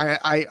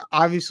 I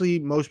obviously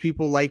most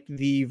people like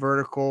the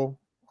vertical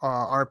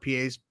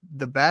RPAs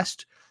the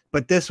best,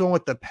 but this one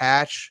with the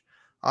patch,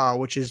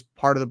 which is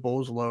part of the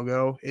Bulls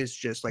logo, is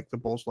just like the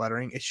Bulls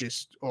lettering. It's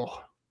just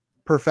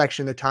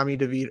perfection. The Tommy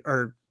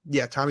DeVito,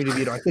 Tommy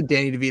DeVito. I said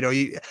Danny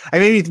DeVito. I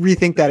made me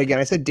rethink that again.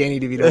 I said Danny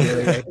DeVito the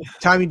other day.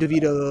 Tommy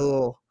DeVito, the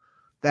little.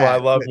 I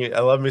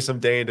love me some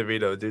Danny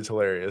DeVito. Dude's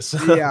hilarious.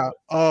 Yeah.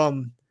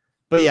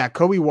 But yeah,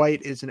 Kobe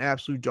White is an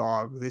absolute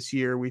dog this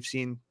year. We've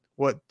seen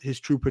what his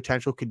true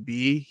potential could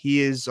be.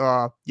 He is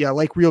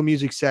like Real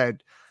Music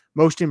said,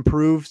 most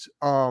improved.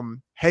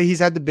 He's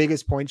had the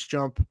biggest points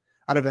jump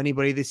out of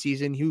anybody this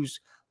season.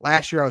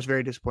 Last year I was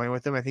very disappointed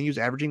with him. I think he was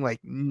averaging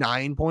like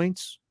 9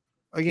 points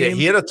a game. Yeah,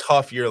 he had a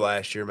tough year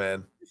last year,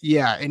 man.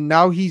 Yeah, and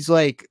now he's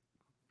like,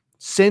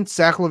 since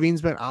Zach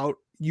LaVine's been out,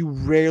 you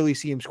rarely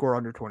see him score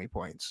under 20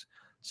 points.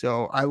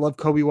 So I love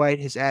Kobe White,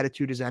 his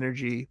attitude, his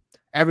energy,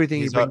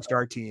 everything he brings to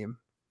our team.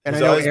 And I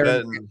know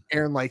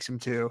Aaron likes him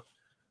too.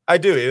 I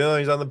do, even though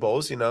he's on the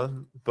Bulls,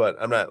 but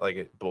I'm not like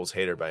a Bulls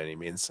hater by any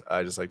means.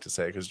 I just like to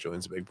say because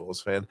Julian's a big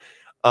Bulls fan.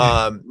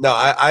 No,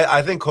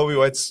 I think Kobe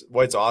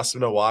White's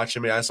awesome to watch. I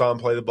mean, I saw him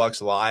play the Bucks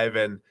live,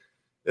 and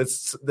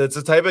it's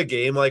a type of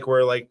game like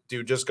where like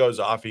dude just goes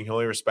off. You can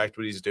only respect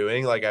what he's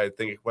doing. Like I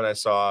think when I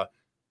saw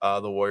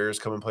the Warriors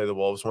come and play the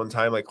Wolves one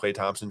time, like Klay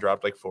Thompson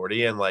dropped like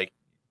 40, and like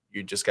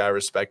you just gotta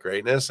respect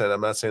greatness. And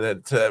I'm not saying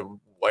that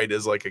White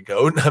is like a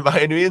goat by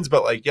any means,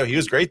 but like he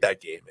was great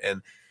that game,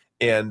 and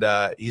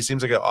he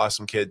seems like an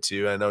awesome kid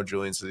too. I know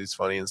Julian says he's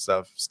funny and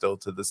stuff still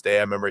to this day.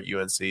 I remember at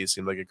UNC, he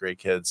seemed like a great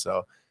kid.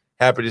 So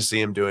happy to see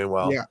him doing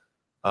well. Yeah.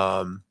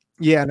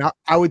 And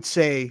I would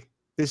say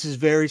this is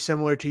very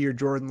similar to your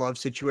Jordan Love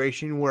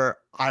situation where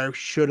I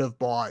should have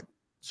bought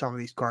some of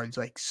these cards.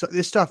 Like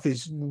this stuff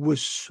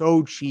was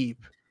so cheap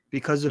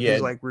because of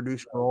his like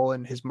reduced role,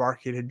 and his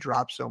market had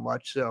dropped so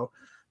much. So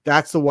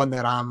that's the one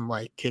that I'm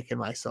like kicking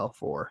myself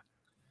for.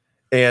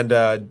 And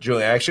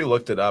Julian, I actually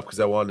looked it up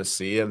because I wanted to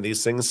see, and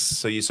these things.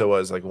 So you said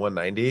was like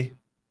 190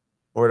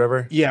 or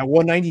whatever. Yeah,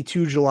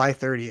 192 July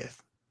 30th.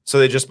 So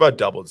they just about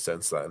doubled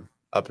since then,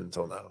 up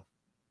until now.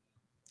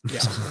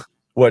 Yeah,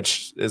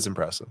 which is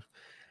impressive.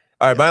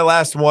 All right, my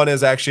last one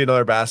is actually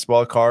another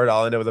basketball card.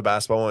 I'll end it with a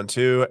basketball one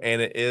too,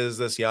 and it is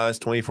this Giannis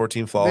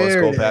 2014 Flawless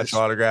Gold Patch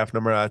autograph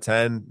number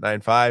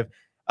 1095.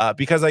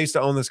 Because I used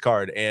to own this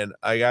card, and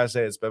I gotta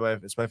say it's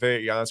my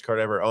favorite Giannis card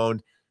I ever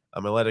owned.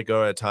 I'm gonna let it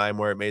go at a time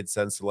where it made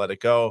sense to let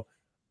it go.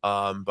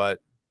 But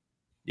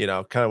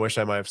kind of wish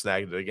I might have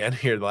snagged it again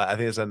here. I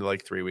think it's ended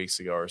like 3 weeks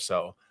ago or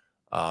so.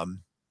 I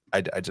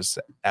just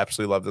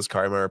absolutely love this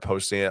card. I remember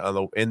posting it on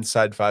the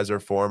Inside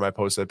Pfizer forum. I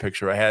posted a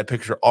picture. I had a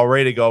picture all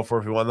ready to go for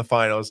if we won the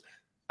finals.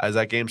 I was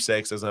at game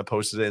 6. I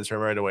posted it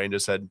Instagram right away and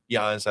just said,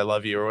 Giannis, I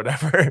love you or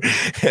whatever.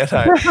 And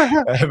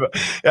I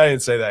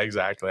didn't say that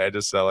exactly. I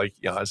just said like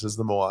Giannis is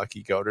the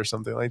Milwaukee GOAT or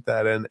something like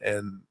that.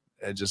 And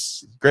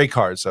just great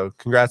card. So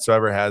congrats to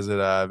whoever has it.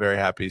 Very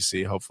happy to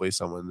see. Hopefully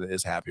someone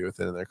is happy with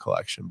it in their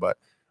collection. But,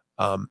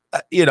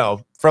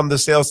 from the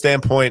sales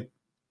standpoint,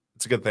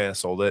 it's a good thing I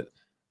sold it.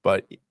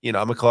 But,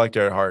 I'm a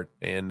collector at heart.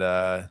 And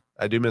I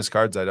do miss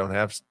cards I don't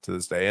have to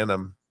this day. And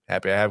I'm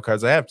happy I have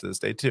cards I have to this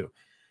day too.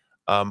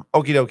 Okie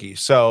dokie.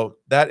 So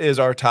that is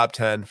our top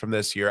 10 from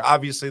this year.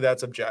 Obviously,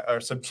 that's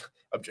objective.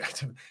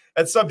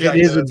 That's subjective.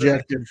 It is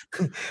objective.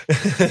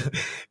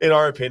 In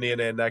our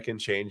opinion, and that can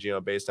change,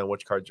 based on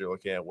which cards you're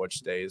looking at,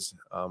 which days,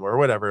 or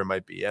whatever it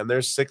might be. And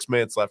there's 6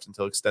 minutes left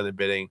until extended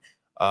bidding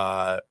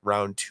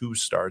round 2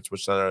 starts,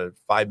 which is on a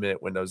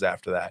 5-minute windows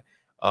after that.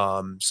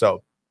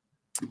 So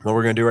what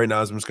we're going to do right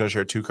now is I'm just going to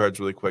share 2 cards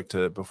really quick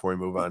before we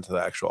move on to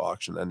the actual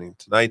auction ending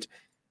tonight.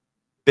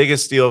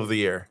 Biggest steal of the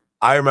year.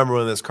 I remember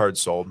when this card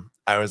sold,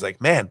 I was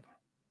like, man,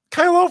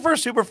 kind of low for a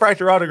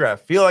Superfractor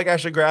autograph. Feel like I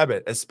should grab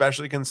it,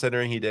 especially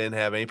considering he didn't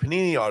have any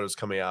Panini autos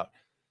coming out.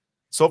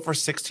 Sold for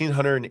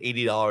 $1,680, a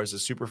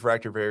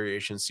Superfractor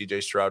variation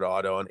CJ Stroud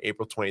auto on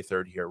April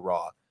 23rd here,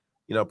 raw.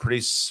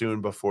 Pretty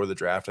soon before the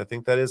draft. I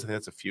think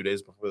that's a few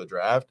days before the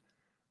draft.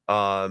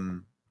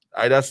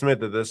 I'd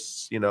estimate that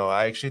this,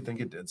 I actually think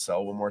it did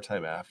sell one more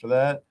time after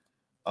that.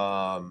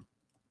 I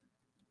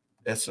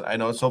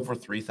know it sold for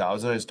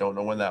 $3,000. I just don't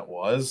know when that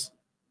was.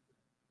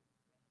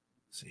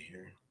 Let's see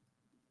here.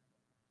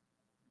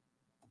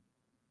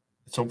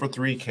 It sold for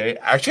 $3K.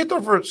 Actually,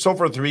 it sold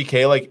for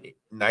 $3K like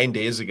 9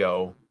 days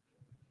ago.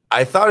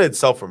 I thought it'd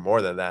sell for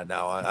more than that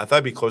now. I thought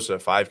it'd be closer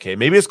to $5K.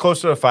 Maybe it's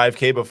closer to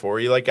 $5K before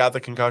he got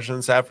the concussion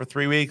and sat for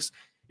 3 weeks.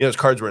 His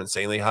cards were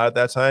insanely hot at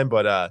that time.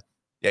 But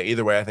yeah,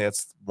 either way, I think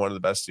that's one of the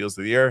best deals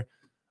of the year.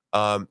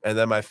 And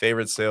then my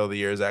favorite sale of the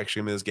year is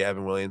actually Ms.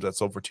 Gavin Williams that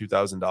sold for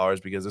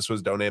 $2,000 because this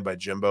was donated by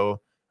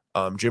Jimbo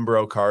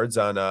Cards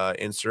on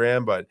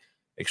Instagram, but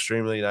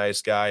extremely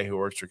nice guy who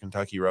works for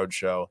Kentucky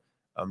Roadshow.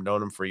 I've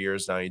known him for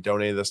years now. He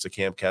donated this to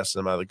Camp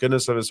Keston out of the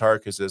goodness of his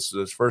heart because this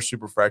was his first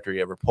Superfractor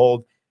he ever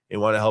pulled. He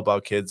wanted to help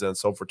out kids and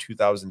sold for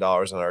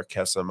 $2,000 on our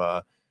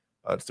Kesem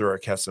through our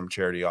Kesem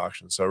charity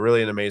auction. So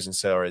really an amazing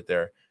sale right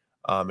there.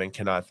 And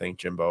cannot thank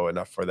Jimbo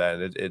enough for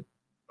that. And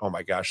oh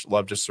my gosh,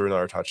 Love just threw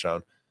another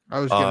touchdown. I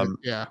was gonna,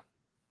 yeah.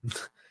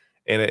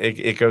 And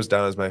it goes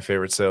down as my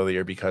favorite sale of the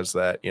year because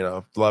that,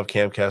 love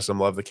Camp Kesem,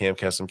 love the Camp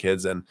Kesem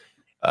kids, and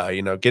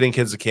getting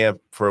kids to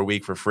camp for a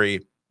week for free.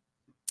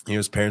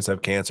 His parents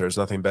have cancer. There's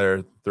nothing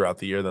better throughout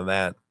the year than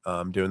that.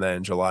 Doing that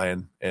in July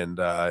and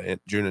in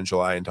June and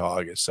July into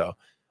August. So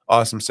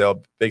awesome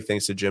sale. Big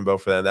thanks to Jimbo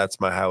for that. That's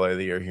my highlight of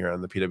the year here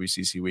on the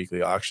PWCC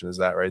weekly auction. Is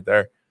that right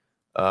there?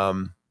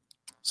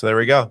 So there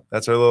we go.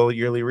 That's our little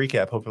yearly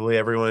recap. Hopefully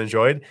everyone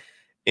enjoyed.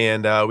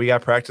 And we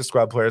got practice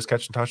squad players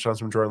catching touchdowns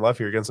from Jordan Love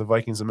here against the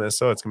Vikings in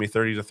Minnesota. It's gonna be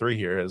 30-3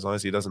 here as long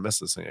as he doesn't miss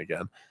this thing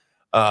again.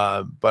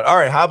 But all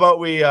right, how about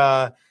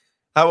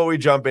we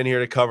jump in here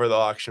to cover the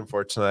auction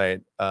for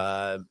tonight?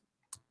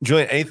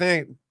 Julian,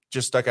 anything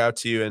just stuck out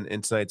to you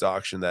in tonight's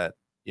auction that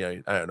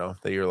I don't know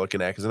that you're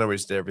looking at? Because I know we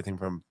just did everything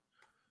from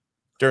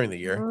during the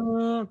year.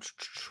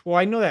 Well,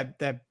 I know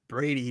that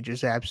Brady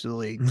just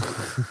absolutely.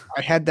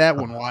 I had that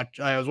one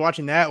I was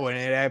watching that one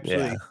and it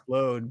absolutely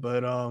exploded.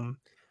 But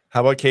how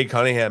about Cade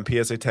Cunningham,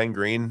 PSA 10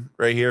 green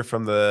right here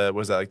from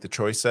was that like the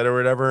choice set or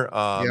whatever?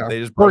 They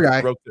just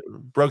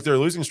broke their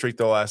losing streak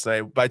though last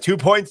night by 2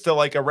 points to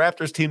like a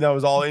Raptors team that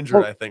was all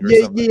injured, I think.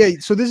 Yeah.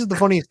 So this is the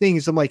funniest thing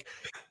is I'm like,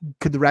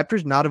 could the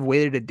Raptors not have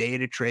waited a day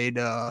to trade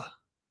OG?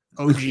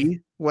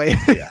 Like,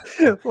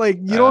 like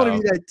you don't want to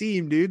be that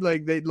team, dude.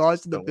 Like they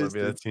lost to the Pistons.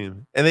 Be that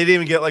team, and they didn't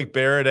even get like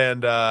Barrett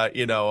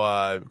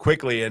and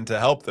quickly in to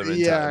help them.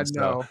 Time,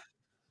 no. So,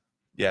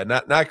 yeah,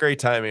 not great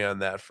timing on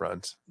that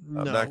front.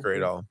 No, not great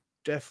at all.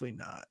 Definitely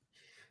not.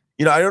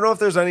 I don't know if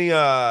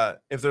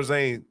there's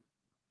any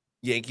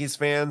Yankees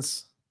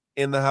fans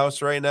in the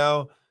house right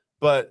now,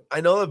 but I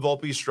know that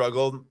Volpe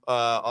struggled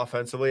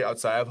offensively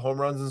outside of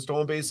home runs and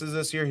stolen bases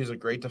this year. He's a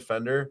great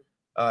defender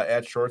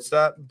at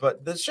shortstop,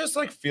 but this just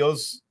like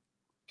feels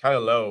kind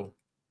of low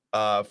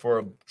for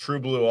a true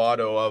blue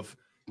auto of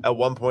at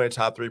one point a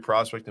top 3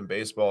 prospect in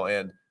baseball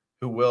and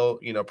who will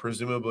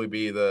presumably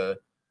be the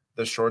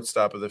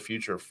shortstop of the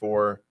future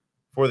for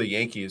the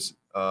Yankees.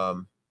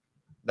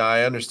 Now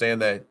I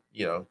understand that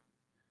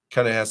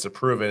kind of has to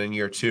prove it in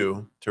year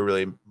 2 to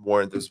really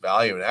warrant this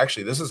value, and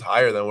actually this is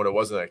higher than what it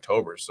was in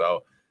October,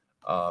 so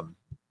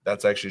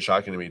that's actually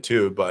shocking to me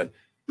too. But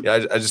I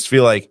just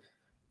feel like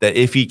that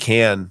if he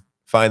can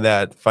find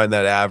that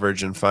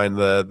average and find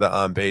the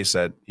on base,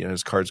 that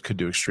his cards could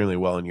do extremely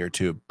well in year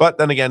 2. But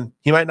then again,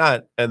 he might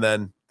not, and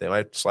then they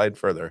might slide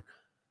further.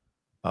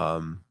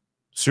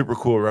 Super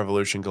cool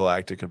Revolution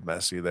Galactic of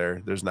Messi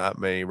there. There's not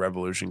many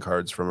Revolution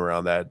cards from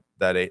around that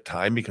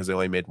time because they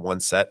only made one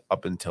set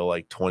up until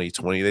like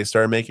 2020. They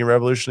started making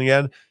Revolution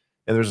again.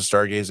 And there's a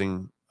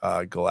Stargazing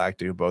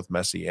Galactic of both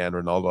Messi and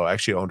Ronaldo. I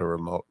actually owned a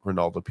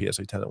Ronaldo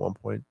PSA 10 at one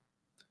point.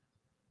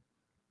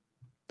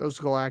 Those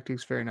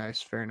Galactics, very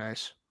nice. Very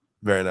nice.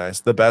 Very nice.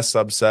 The best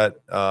subset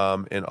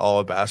in all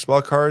of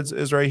basketball cards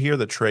is right here,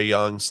 the Trae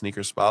Young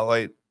Sneaker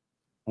Spotlight,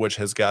 which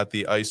has got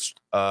the ice,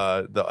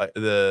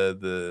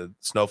 the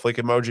snowflake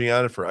emoji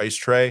on it for Ice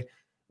Tray,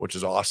 which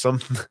is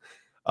awesome.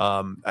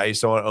 I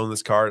used to want to own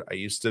this card. I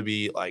used to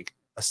be like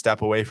a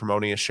step away from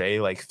owning a Shea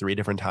like 3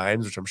 different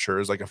times, which I'm sure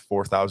is like a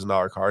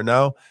 $4,000 card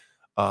now,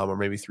 or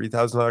maybe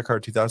 $3,000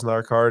 card,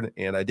 $2,000 card.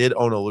 And I did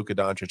own a Luka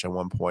Doncic at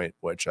one point,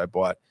 which I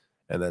bought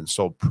and then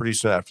sold pretty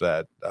soon after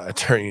that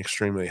during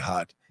extremely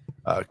hot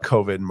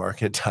COVID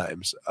market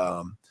times.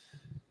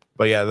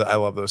 But yeah, I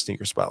love those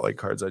Sneaker Spotlight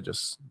cards. I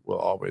just will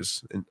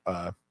always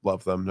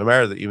love them, no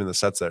matter even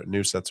the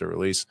new sets are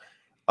released.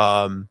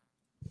 Have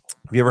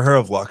you ever heard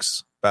of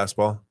Lux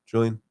basketball,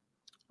 Julian?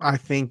 I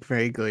think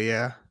vaguely,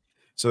 yeah.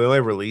 So they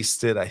only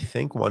released it, I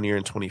think, 1 year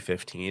in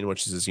 2015,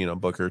 which is,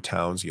 Booker,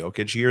 Towns,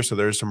 Jokic year. So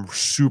there's some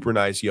super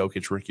nice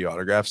Jokic rookie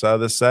autographs out of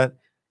this set.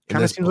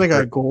 Kind of seems like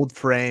a gold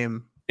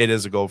frame. It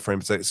is a gold frame.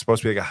 It's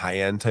supposed to be like a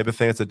high-end type of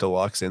thing. It's a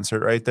deluxe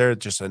insert right there.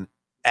 Just an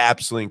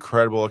absolutely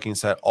incredible looking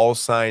set, all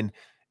signed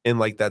in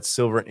like that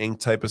silver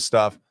ink type of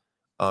stuff.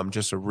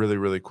 Just a really,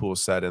 really cool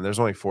set. And there's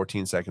only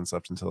 14 seconds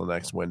left until the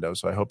next window.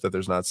 So I hope that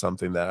there's not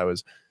something that I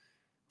was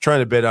trying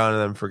to bid on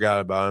and then forgot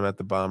about. I'm at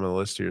the bottom of the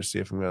list here to see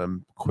if I'm going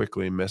to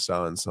quickly miss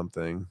out on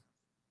something.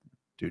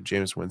 Dude,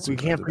 James Winston. We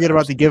can't forget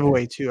about the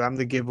giveaway, too. I'm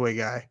the giveaway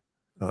guy.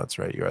 Oh, that's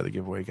right. You are the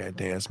giveaway guy.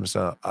 Dang, I just missed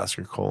out on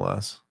Oscar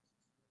Colas.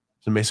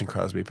 There's a Mason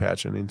Crosby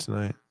patch ending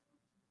tonight.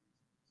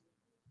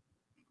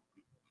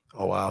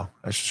 Oh, wow.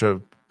 I should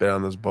have bid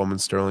on those Bowman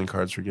Sterling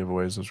cards for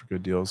giveaways. Those were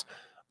good deals.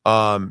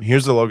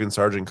 Here's the Logan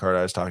Sargent card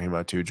I was talking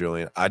about too,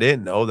 Julian. I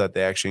didn't know that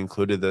they actually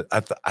included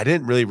I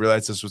didn't really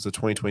realize this was the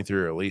 2023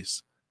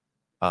 release.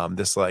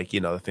 This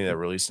the thing that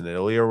released in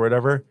Italy or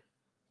whatever.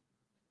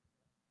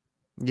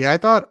 Yeah, I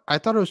thought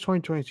it was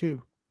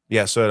 2022.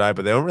 Yeah, so did I,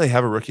 but they don't really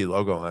have a rookie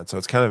logo on it, so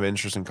it's kind of an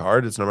interesting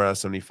card. It's numbered out of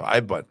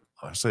 75, but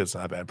honestly, it's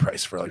not a bad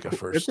price for like a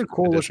first. It's a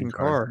cool looking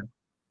card.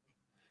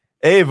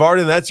 Hey,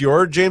 Varden, that's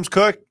your James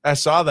Cook. I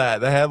saw that.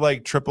 They had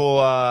like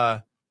triple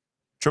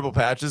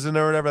patches in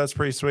there or whatever. That's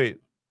pretty sweet.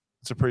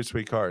 It's a pretty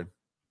sweet card.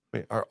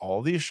 Wait, are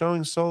all these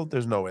showing sold?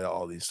 There's no way that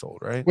all these sold,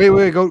 right?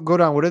 Wait, go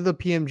down. What did the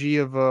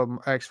PMG of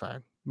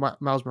X-Fan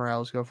Miles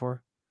Morales go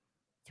for?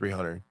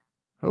 300.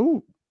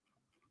 Oh,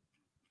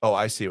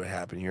 I see what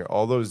happened here.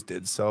 All those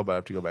did sell, but I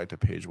have to go back to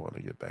page 1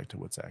 to get back to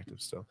what's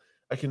active still.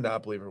 I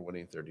cannot believe we're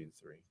winning 30-3.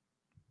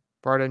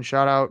 Barden,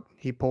 shout out.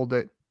 He pulled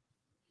it.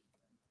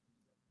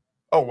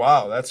 Oh,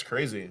 wow. That's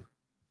crazy.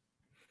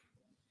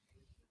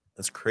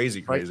 That's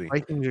crazy.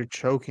 Vikings are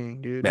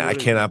choking, dude. Man, I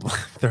cannot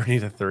believe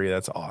 30-3.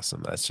 That's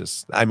awesome. That's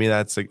just,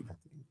 that's like.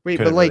 Wait,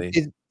 but like,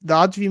 the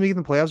odds of you making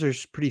the playoffs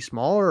are pretty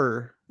small,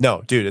 or?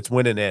 No, dude, it's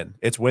winning in.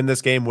 It's win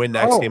this game, win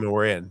next game, and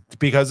we're in.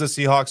 Because the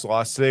Seahawks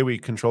lost today, we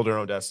controlled our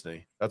own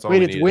destiny. That's all.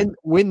 Wait, it's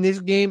win this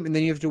game, and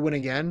then you have to win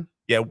again.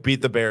 Yeah,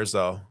 beat the Bears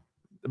though.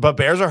 But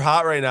Bears are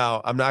hot right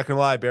now. I'm not gonna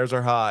lie, Bears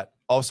are hot.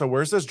 Also,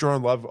 where's this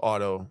Jordan Love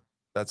auto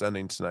that's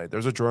ending tonight?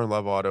 There's a Jordan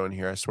Love auto in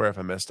here. I swear, if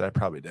I missed it, I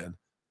probably did.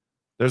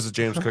 There's a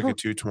James Cook at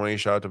 220.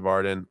 Shout out to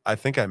Varden. I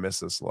think I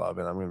missed this Love,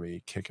 and I'm gonna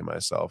be kicking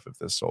myself if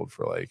this sold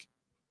for like.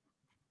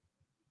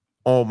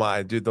 Oh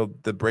my, dude!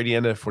 The Brady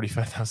ended at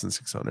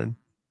 45,600.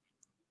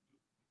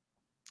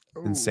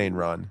 Insane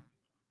run,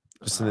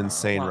 just an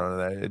insane run of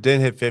that. It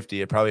didn't hit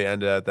 50. It probably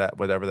ended at that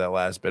whatever that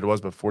last bid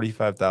was, but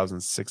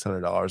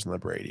 $45,600 in the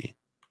Brady.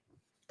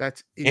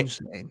 That's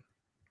insane.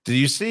 Did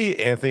you see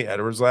Anthony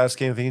Edwards' last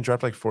game? I think he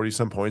dropped like 40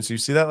 some points. You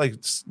see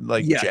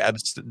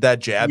that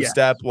jab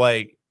step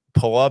like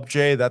pull up,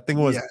 Jay? That thing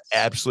was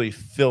absolutely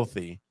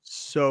filthy.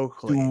 So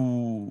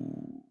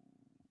clean.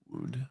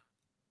 Dude.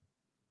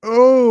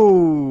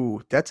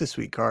 Oh, that's a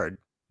sweet card.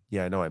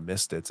 Yeah, I know I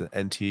missed it. It's an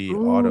NT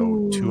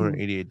auto,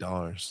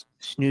 $288.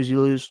 Snooze, you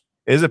lose.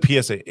 It is a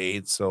PSA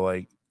 8, so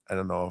like I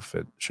don't know if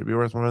it should be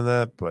worth more than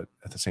that, but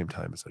at the same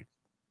time, it's like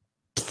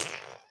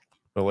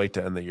we're late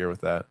to end the year with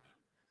that.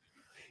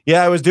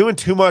 Yeah, I was doing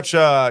too much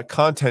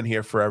content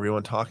here for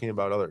everyone talking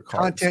about other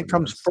cards. Content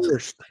comes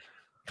first.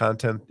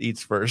 Content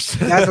eats first.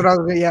 That's what I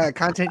was. Yeah,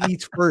 content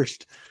eats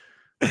first.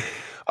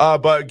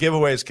 But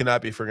giveaways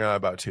cannot be forgotten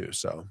about too.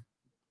 So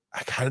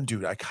I kind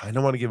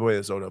of want to give away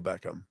this Odell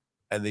Beckham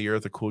and the year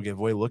of the cool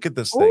giveaway. Look at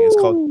this thing. It's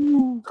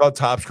called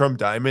Topps Chrome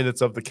Diamond.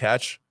 It's of the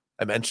catch.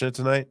 I mentioned it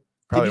tonight.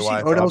 Probably Did you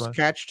see Odell's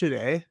catch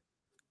today?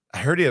 I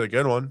heard he had a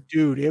good one.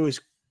 Dude, it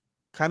was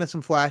kind of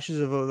some flashes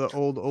of the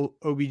old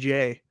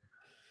OBJ.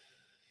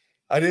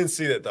 I didn't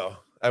see that though.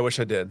 I wish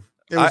I did.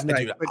 It was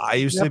nice. Dude, I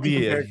used to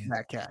be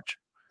that catch.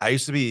 I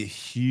used to be a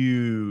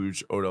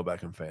huge Odell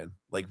Beckham fan,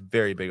 like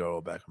very big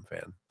Odell Beckham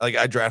fan. Like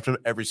I drafted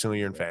him every single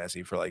year in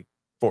fantasy for like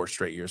 4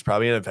 straight years,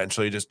 probably, and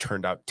eventually just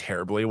turned out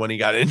terribly when he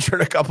got injured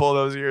a couple of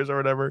those years or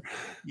whatever.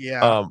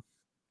 Yeah.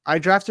 I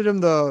drafted him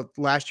the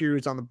last year he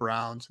was on the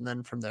Browns, and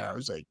then from there I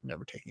was like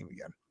never taking him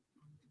again.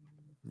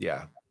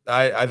 Yeah.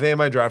 I think I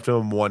might draft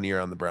him 1 year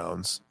on the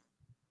Browns.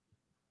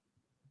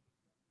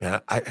 Yeah,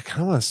 I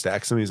kind of want to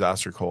stack some of these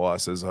Oscar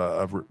Colases.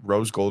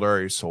 Rose Gold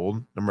already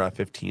sold, number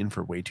 15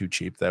 for way too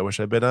cheap that I wish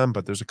I bid on,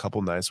 but there's a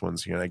couple nice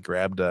ones here. And I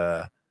grabbed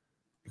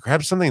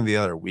something the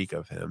other week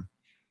of him.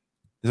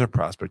 These are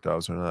prospect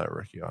autos, they're not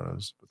rookie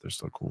autos, but they're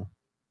still cool.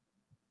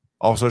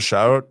 Also,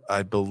 shout out,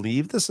 I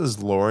believe this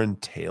is Lauren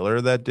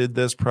Taylor that did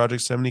this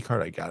Project 70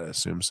 card. I gotta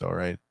assume so,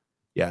 right?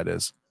 Yeah, it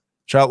is.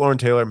 Shout out Lauren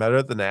Taylor, met her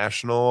at the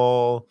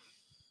National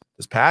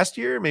this past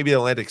year, maybe the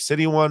Atlantic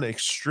City one.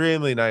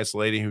 Extremely nice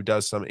lady who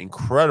does some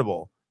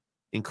incredible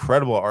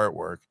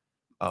artwork.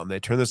 They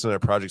turned this into a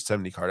Project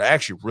 70 card. I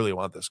actually really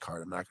want this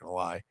card. I'm not gonna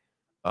lie.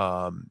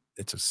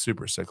 It's a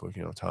super sick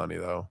looking Otani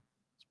though.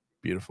 It's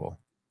beautiful.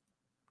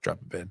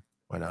 Drop a bid.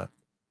 Why not?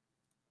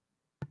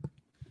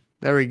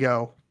 There we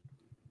go.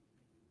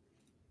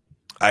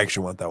 I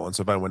actually want that one.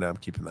 So if I win, I'm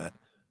keeping that.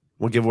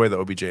 We'll give away the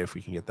OBJ if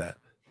we can get that.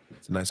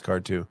 It's a nice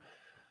card too.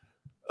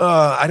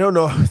 I don't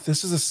know.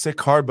 This is a sick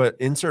card, but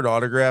insert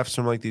autographs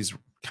from like these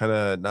kind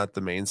of not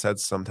the main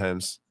sets.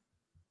 Sometimes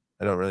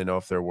I don't really know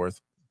if they're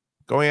worth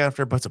going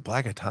after, but it's a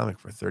black atomic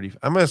for 30.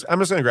 I'm just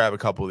gonna grab a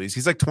couple of these.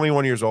 He's like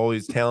 21 years old.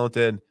 He's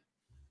talented.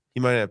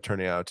 He might end up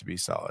turning out to be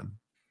solid.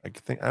 I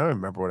don't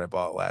remember what I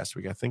bought last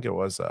week. I think it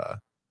was maybe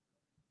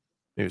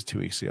it was 2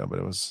 weeks ago, but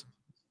it was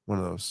one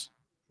of those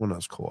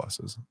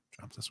colossus.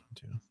 Drop this one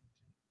too.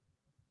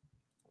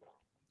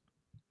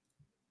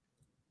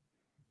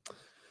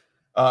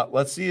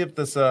 Let's see if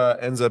this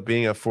ends up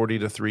being a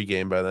 40-3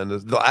 game by then.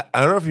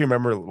 I don't know if you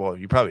remember. Well,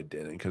 you probably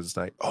didn't because it's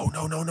like, oh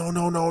no.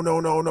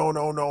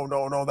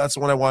 That's the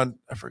one I want.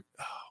 I forgot.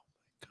 Oh,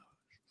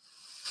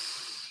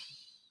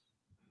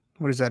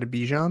 What is that, a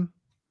Bijan?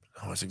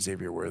 oh, it's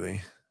Xavier Worthy.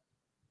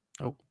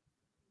 Oh.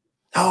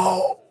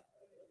 Oh.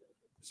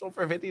 Sold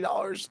for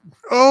 $50.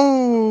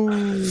 Oh.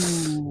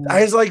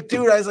 I was like,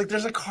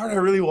 there's a card I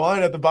really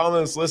want at the bottom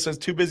of this list. I was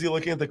too busy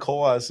looking at the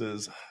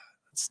colossus. That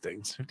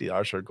stings.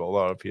 $50 for a gold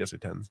out of PSA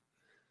 10s.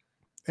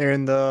 They're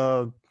in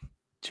the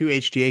 2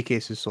 HTA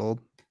cases sold.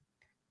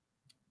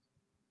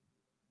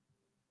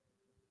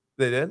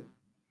 They did?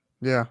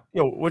 Yeah.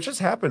 Yo, what just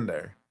happened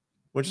there?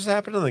 What just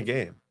happened in the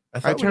game? I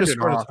thought turned it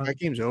off. That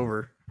game's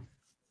over.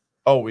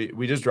 Oh,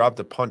 we just dropped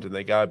a punt and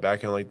they got it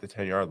back in like the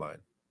 10-yard line.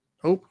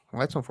 Oh, well,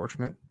 that's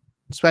unfortunate.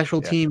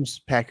 Special teams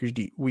Packers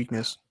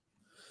weakness.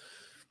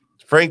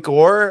 Frank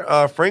Gore,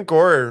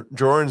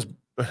 Julian's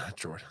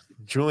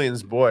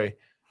boy.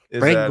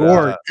 Frank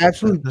Gore,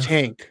 absolute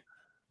tank.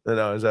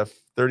 No, is that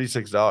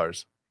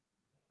 $36?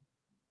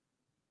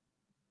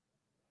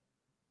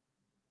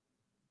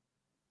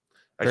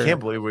 I can't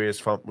believe we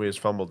just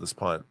fumbled this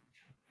punt.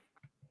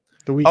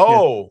 The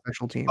weakness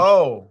special teams.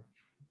 Oh,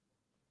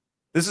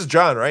 this is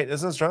John, right?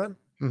 Isn't this John?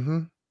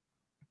 Mm-hmm.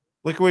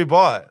 Look what we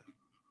bought.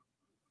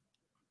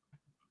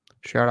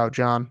 Shout out,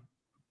 John.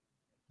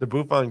 The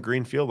Buffon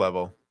green field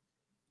level.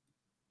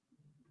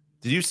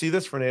 Did you see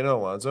this, Fernando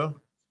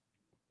Alonso?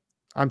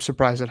 I'm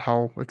surprised at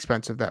how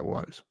expensive that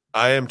was.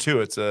 I am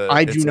too.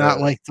 I do not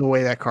like the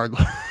way that card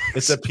looks.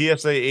 It's a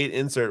PSA 8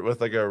 insert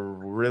with like a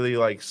really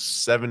like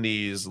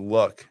 70s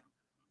look.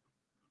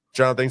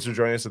 John, thanks for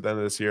joining us at the end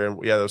of this year.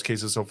 And yeah, those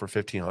cases sold for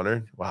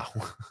 $1,500. Wow.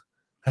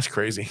 That's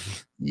crazy.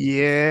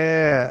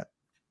 Yeah.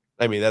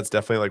 I mean, that's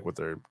definitely like what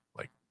they're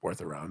like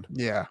worth around.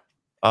 Yeah.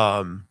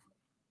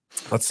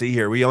 Let's see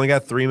here. We only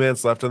got 3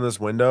 minutes left on this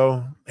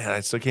window. Man,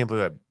 I still can't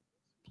believe I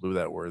blew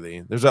that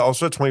Worthy. There's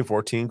also a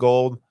 2014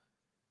 gold.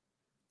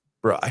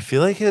 Bro, I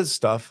feel like his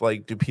stuff,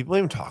 like, do people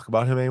even talk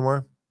about him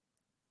anymore?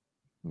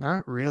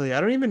 Not really.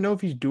 I don't even know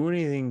if he's doing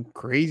anything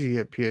crazy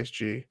at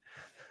PSG.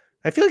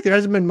 I feel like there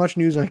hasn't been much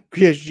news on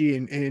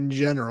PSG in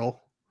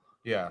general.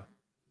 Yeah.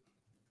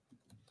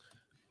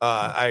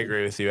 I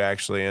agree with you,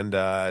 actually. And,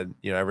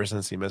 ever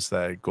since he missed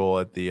that goal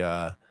at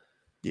the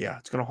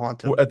it's going to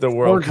haunt him. At the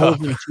World Cup.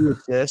 2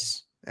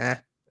 assists.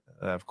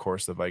 Of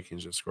course, the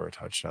Vikings just score a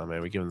touchdown,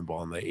 man. We give them the ball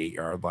on the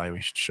 8-yard line.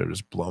 We should have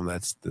just blown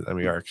that.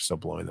 We are still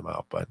blowing them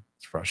out, but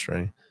it's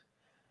frustrating.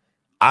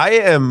 I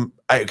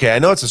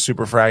know it's a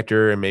super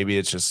fractor, and maybe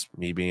it's just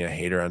me being a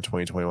hater on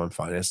 2021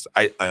 Finest.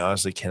 I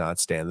honestly cannot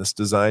stand this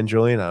design,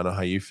 Julian. I don't know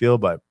how you feel,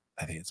 but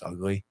I think it's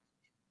ugly.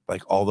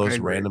 Like all the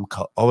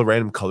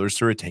random colors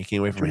through it, taking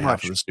away from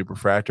half of the super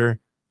fractor.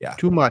 Yeah,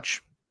 too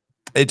much.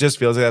 It just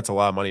feels like that's a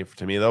lot of money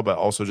to me, though. But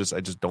also, I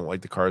just don't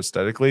like the cards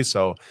aesthetically.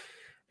 So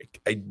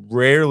I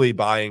rarely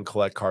buy and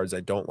collect cards.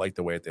 I don't like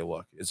the way that they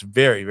look. It's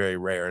very, very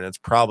rare, and it's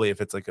probably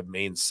if it's like a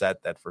main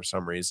set that for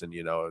some reason,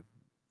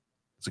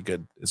 it's a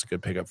good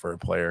pickup for a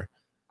player.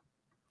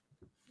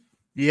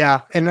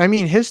 Yeah, and I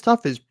mean his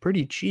stuff is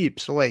pretty cheap,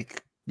 so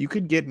like you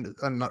could get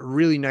a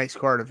really nice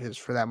card of his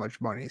for that much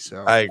money.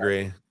 So I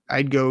agree.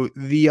 I'd go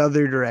the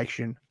other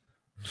direction.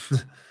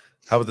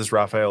 How about this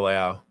Rafael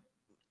Leao?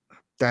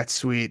 That's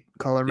sweet.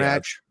 Color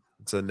match.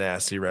 It's a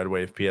nasty red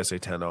wave PSA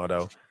 10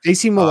 auto.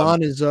 AC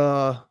Milan is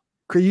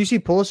you see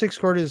Pulisic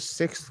scored his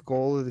 6th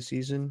goal of the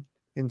season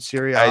in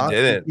Serie A. I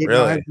didn't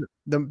really.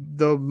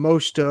 The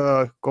most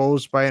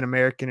goals by an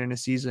American in a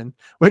season,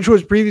 which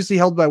was previously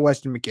held by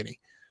Weston McKennie.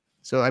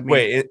 So I mean,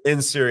 wait,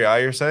 in Serie A,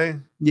 you're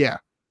saying? Yeah.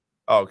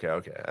 Oh,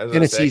 okay.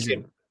 In a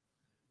season.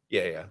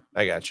 Yeah,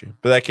 I got you.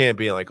 But that can't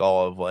be in like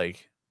all of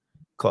like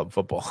club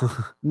football.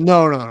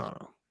 No.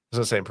 I was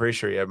gonna say, I'm pretty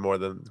sure he had more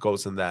than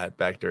goals than that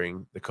back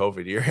during the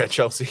COVID year at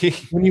Chelsea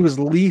when he was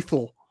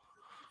lethal.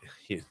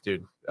 Do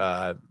you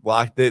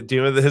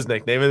know his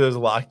nickname? It was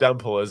Lockdown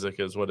Pulisic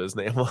is what his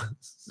name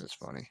was. That's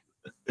funny.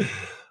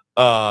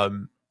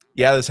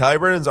 This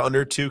Halliburton's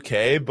under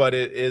 2K, but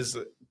it is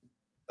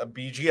a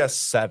BGS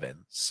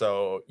 7,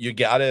 so you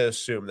gotta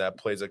assume that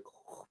plays a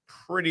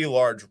pretty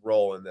large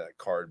role in that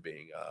card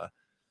being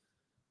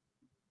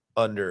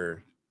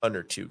under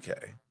 2K.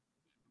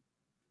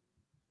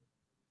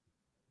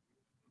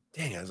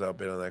 Dang, I was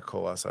outbid on that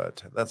Colas out of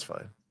 10. That's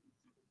fine.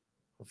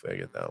 Hopefully I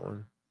get that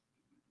one.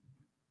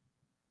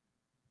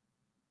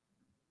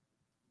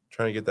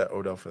 Trying to get that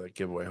Odell for that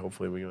giveaway.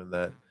 Hopefully we win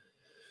that.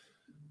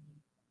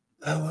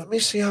 Let me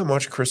see how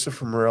much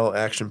Christopher Morel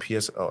action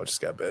PS. Oh, I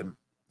just got bid.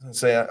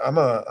 Say I'm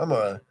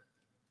a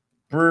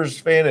Brewers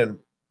fan and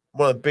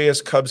one of the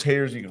biggest Cubs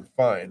haters you can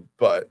find,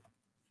 but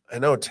I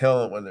know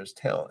talent when there's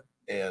talent,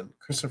 and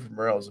Christopher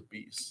Morel is a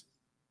beast.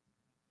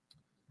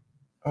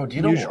 Oh, do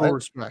you know Mutual what?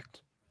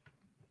 respect.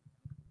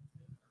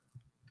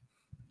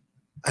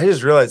 I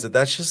just realized that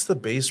that's just the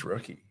base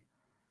rookie.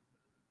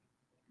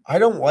 I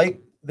don't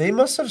like. They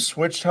must have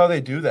switched how they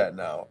do that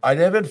now. I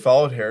haven't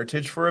followed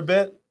Heritage for a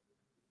bit.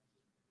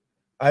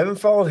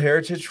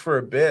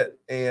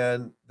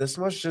 And this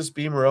must just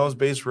be Morel's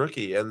base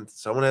rookie, and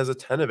someone has a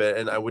 10 of it.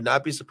 And I would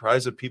not be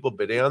surprised if people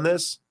bidding on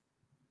this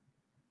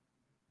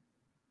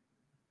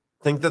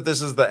think that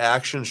this is the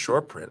action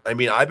short print. I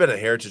mean, I've been a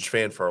Heritage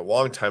fan for a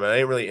long time, and I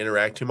didn't really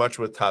interact too much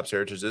with Topps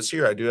Heritage this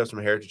year. I do have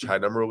some Heritage high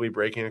number. We'll be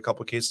breaking a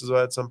couple cases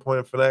at some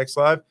point for the next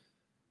live.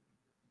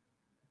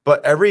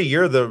 But every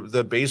year,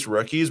 the base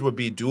rookies would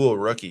be dual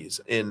rookies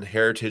in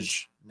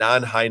Heritage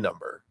non-high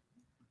number.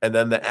 And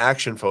then the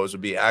action foes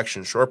would be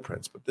action short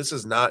prints. But this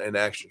is not an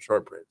action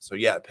short print. So,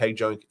 yeah, Peg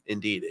Junk,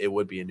 indeed, it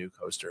would be a new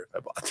coaster if I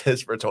bought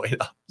this for $20.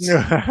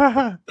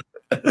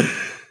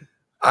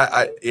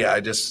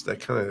 That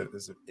kind of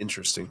is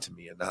interesting to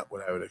me and not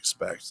what I would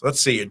expect. So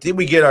let's see. Did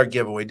we get our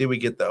giveaway? Did we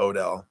get the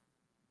Odell?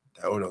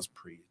 The Odell's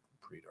pretty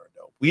darn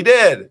dope. We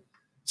did.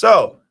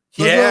 So,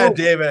 yeah,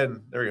 David.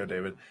 There we go,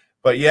 David.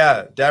 But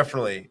yeah,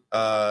 definitely.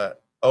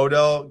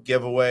 Odell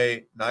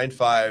giveaway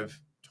 9/5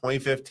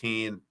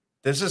 2015.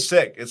 This is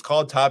sick. It's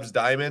called Topps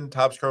Diamond,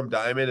 Topps Chrome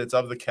Diamond. It's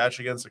of the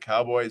catch against the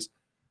Cowboys.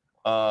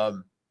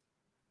 Honestly,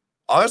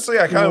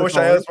 I kind of wish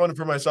I had this one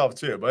for myself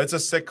too, but it's a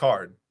sick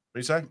card. What do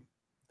you say?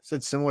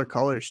 Said similar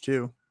colors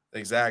too.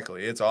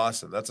 Exactly. It's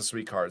awesome. That's a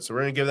sweet card. So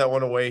we're going to give that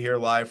one away here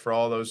live for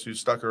all those who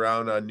stuck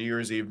around on New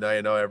Year's Eve night.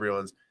 I know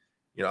everyone's,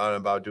 on and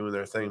about doing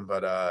their thing,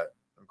 but I'm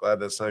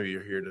glad that some of you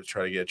are here to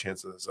try to get a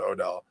chance of this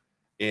Odell.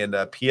 And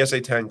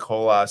PSA 10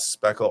 Colas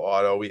Speckle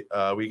Auto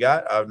we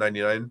got out of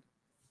 99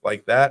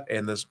 like that.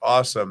 And this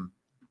awesome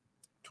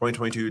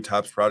 2022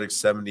 Topps Project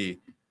 70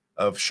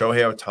 of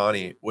Shohei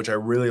Ohtani, which I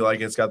really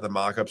like. It's got the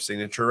mock-up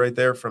signature right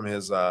there from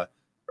his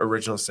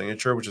original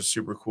signature, which is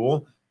super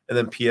cool. And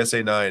then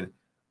PSA 9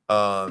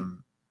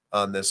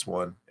 on this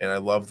one. And I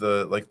love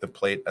the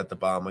plate at the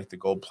bottom, like the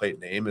gold plate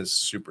name is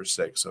super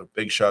sick. So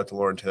big shout out to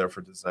Lauren Taylor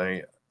for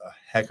designing a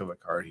heck of a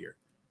card here.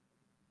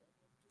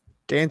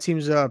 Dan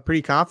seems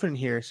pretty confident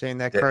here, saying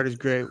that card is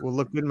great. Will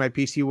look good in my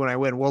PC when I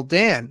win. Well,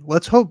 Dan,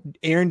 let's hope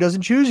Aaron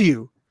doesn't choose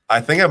you. I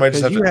think I might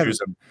just have to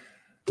choose him.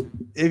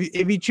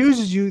 If he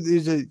chooses you,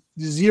 there's a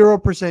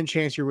 0%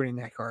 chance you're winning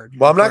that card.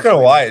 Well, I'm not going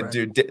to lie,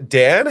 dude.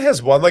 Dan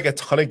has won like a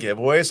ton of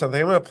giveaways, so I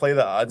think I'm going to play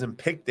the odds and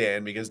pick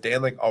Dan because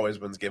Dan like always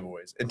wins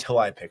giveaways until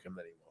I pick him,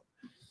 then he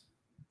won't.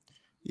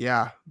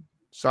 Yeah.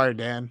 Sorry,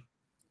 Dan.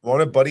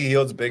 One of Buddy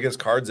Hield's biggest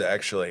cards,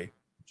 actually.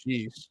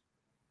 Jeez.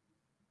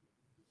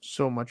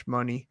 So much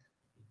money.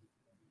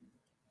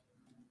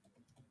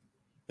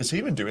 Is he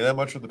even doing that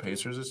much with the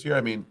Pacers this year?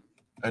 I mean,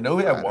 I know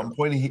at one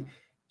point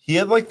he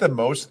had like the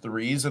most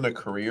threes in a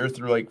career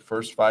through like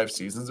first 5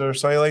 seasons or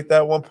something like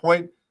that at one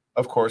point.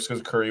 Of course,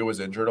 because Curry was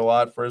injured a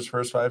lot for his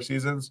first 5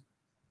 seasons.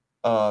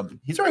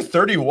 He's already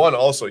 31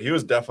 also. He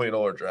was definitely an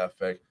older draft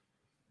pick.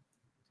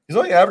 He's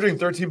only averaging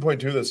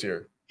 13.2 this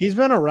year. He's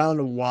been around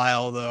a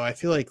while, though. I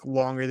feel like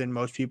longer than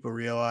most people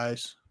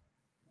realize.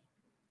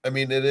 I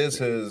mean, it is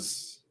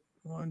his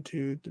 1,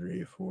 2,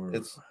 3, 4,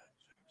 it's 5,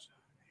 6, 7,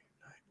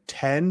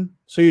 8, 9, 10.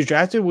 So he was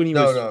drafted when he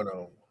was.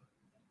 No.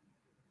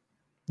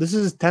 This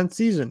is his 10th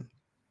season.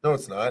 No,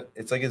 it's not.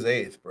 It's like his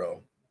 8th,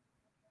 bro.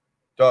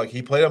 Dog,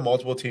 he played on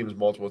multiple teams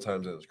multiple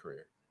times in his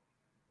career.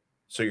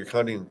 So you're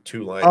counting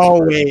 2 lines.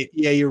 Oh, wait.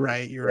 Yeah, you're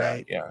right. You're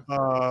right. Yeah.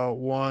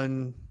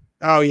 1.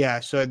 Oh, yeah.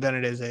 So then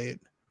it is 8.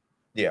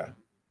 Yeah.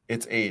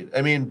 It's 8.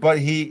 I mean, but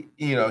he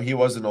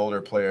was an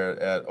older player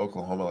at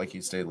Oklahoma. Like he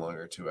stayed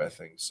longer too, I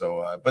think.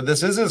 So, but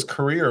this is his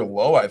career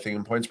low, I think,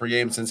 in points per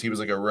game since he was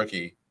like a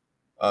rookie.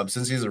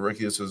 Since he's a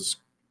rookie, this is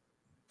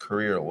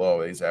career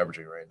low he's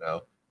averaging right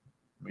now.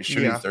 He's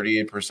shooting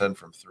 38%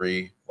 from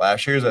 3.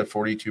 Last year's at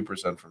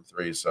 42% from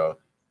 3. So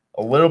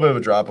a little bit of a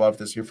drop off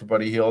this year for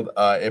Buddy Hield.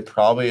 It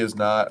probably is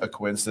not a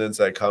coincidence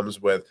that comes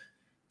with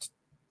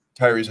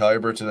Tyrese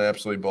Halliburton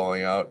absolutely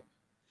balling out.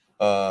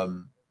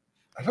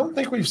 I don't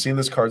think we've seen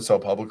this card sell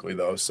publicly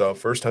though. So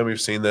first time we've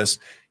seen this,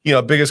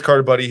 biggest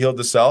card Buddy Hield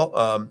to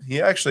sell.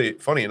 He actually,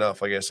 funny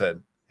enough, like I said,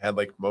 had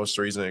like most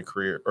threes in a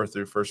career or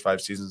through first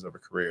 5 seasons of a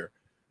career,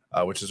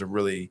 which is a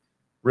really,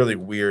 really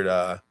weird.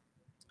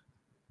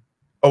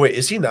 Oh wait,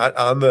 is he not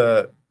on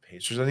the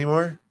Pacers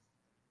anymore?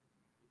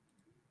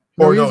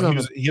 Or no,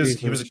 he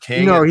was a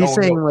King. No, he's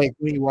saying like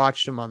we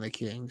watched him on the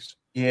Kings.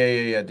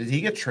 Yeah. Did he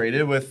get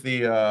traded with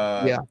the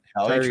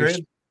Hallie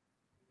trade?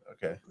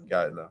 Okay,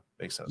 got it. No,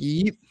 makes sense.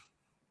 Yep.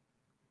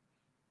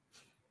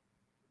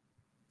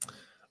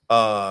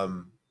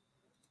 I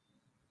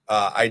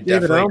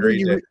definitely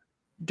agree.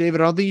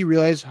 David, I don't think you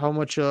realize how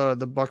much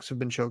the Bucks have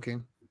been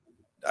choking.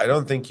 I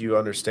don't think you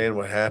understand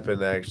what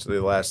happened actually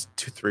the last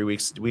 2-3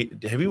 weeks.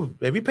 Have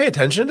you paid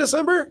attention in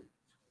December?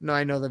 No,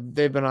 I know that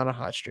they've been on a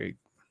hot streak.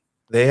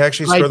 They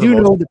actually I scored do the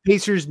most. know the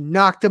Pacers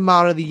knocked them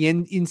out of the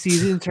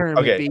in-season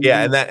tournament. Okay, baby.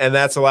 yeah, and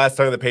that's the last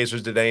time the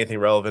Pacers did anything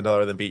relevant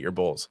other than beat your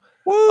Bulls.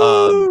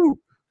 Woo!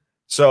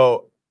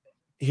 So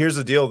here's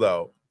the deal,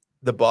 though.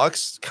 The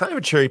Bucks, kind of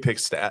a cherry pick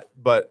stat,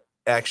 but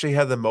actually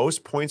had the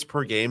most points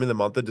per game in the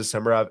month of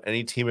December out of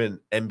any team in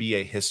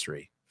NBA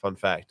history. Fun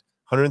fact: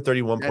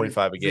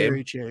 131.5 a game.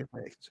 Very cherry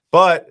picked.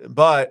 But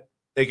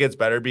it gets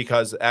better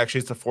because actually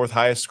it's the fourth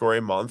highest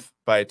scoring month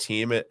by a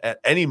team at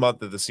any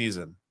month of the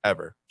season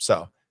ever.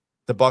 So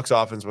the Bucks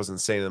offense was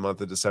insane in the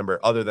month of December,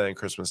 other than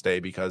Christmas Day,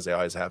 because they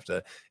always have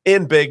to,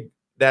 in big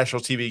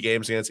national TV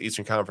games against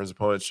Eastern Conference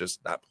opponents,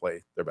 just not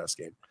play their best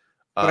game.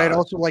 But I'd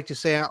also like to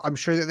say I'm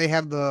sure that they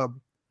have the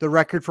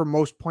record for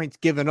most points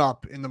given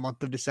up in the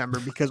month of December,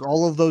 because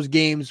all of those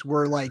games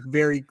were like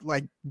very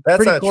that's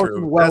pretty not close true.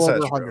 and well That's over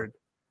not 100. True.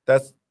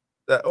 That's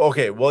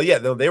okay. Well, yeah,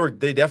 no,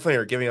 they definitely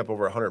are giving up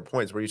over 100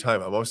 points. What are you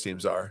talking about? Most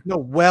teams are. No,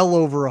 well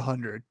over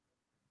 100.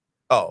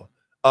 Oh,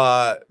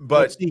 but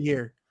let's see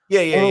here.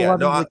 Yeah.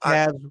 No, the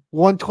Cavs,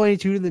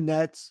 122 to the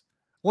Nets,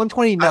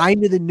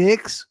 129 to the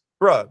Knicks.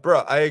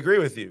 Bruh, I agree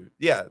with you.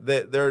 Yeah,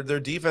 their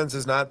defense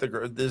is not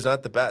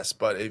the best,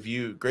 but if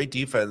you great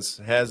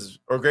defense has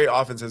or great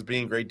offense has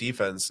been great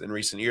defense in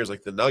recent years,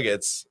 like the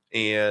Nuggets,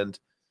 and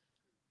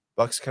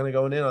Bucks kind of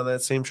going in on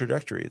that same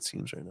trajectory, it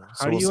seems right now.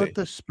 How do you let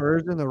the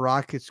Spurs and the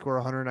Rockets score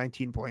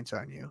 119 points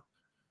on you?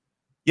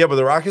 Yeah, but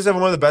the Rockets have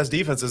one of the best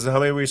defenses, and how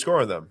many we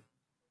score on them?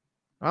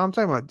 I'm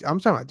talking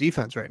about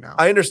defense right now.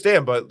 I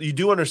understand, but you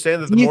do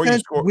understand that the more you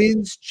score,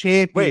 wins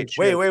championships.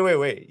 Wait.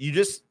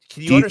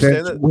 You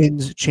understand that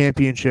wins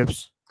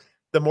championships.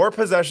 The more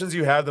possessions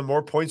you have, the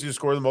more points you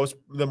score,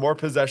 the more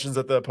possessions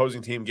that the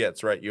opposing team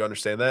gets, right? You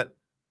understand that?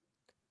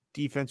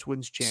 Defense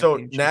wins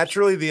championships. So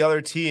naturally, the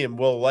other team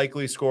will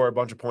likely score a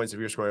bunch of points if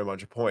you're scoring a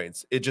bunch of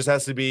points. It just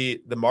has to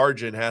be, the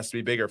margin has to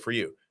be bigger for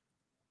you.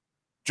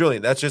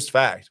 Julian, that's just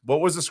fact. What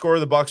was the score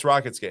of the Bucks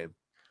Rockets game?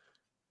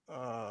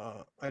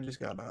 I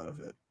just got out of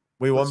it.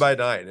 We won by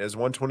 9. It was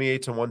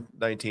 128 to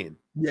 119.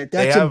 Yeah,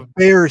 that's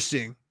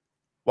embarrassing.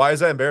 Why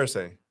is that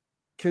embarrassing?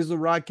 Because the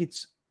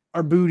Rockets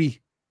are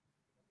booty.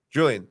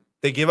 Julian,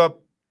 they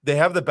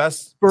have the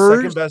best, Spurs,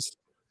 second best.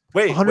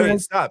 Wait,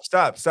 stop.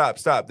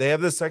 They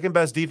have the second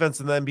best defense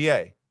in the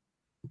NBA.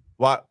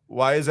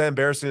 Why is that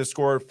embarrassing to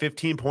score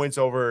 15 points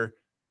over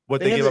what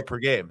they give up per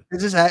game?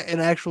 Is this an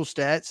actual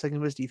stat?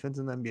 Second best defense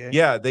in the NBA?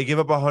 Yeah, they give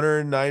up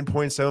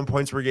 109.7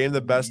 points per game. The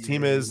best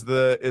team is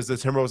the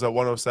Timberwolves at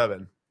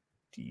 107.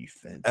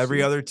 Defense.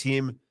 Every other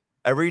team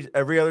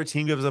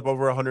gives up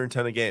over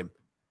 110 a game.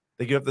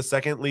 They give up the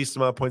second least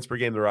amount of points per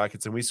game, the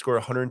Rockets, and we score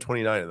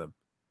 129 of them.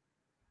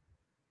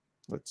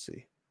 Let's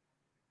see.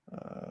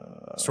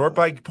 Sort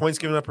by points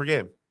given up per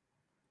game.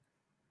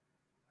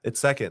 It's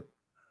second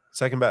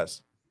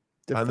best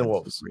behind the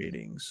Wolves.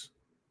 Ratings.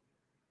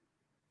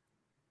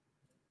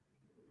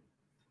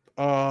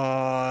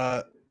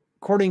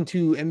 According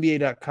to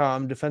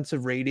NBA.com,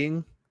 defensive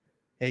rating,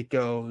 it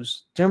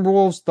goes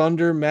Timberwolves,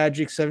 Thunder,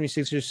 Magic,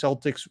 76ers,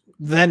 Celtics,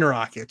 then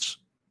Rockets.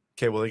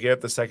 Okay, well, they gave up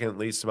the second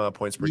least amount of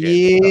points per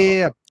game.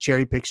 Yeah,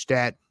 cherry pick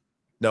stat.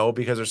 No,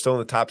 because they're still in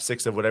the top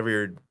 6 of whatever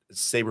your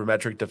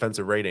sabermetric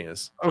defensive rating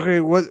is. Okay,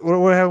 what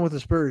happened with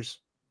the Spurs?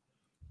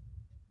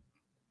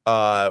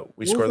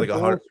 We scored like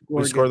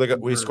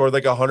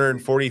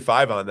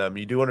 145 on them.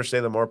 You do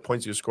understand the more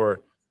points you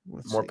score,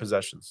 more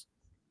possessions.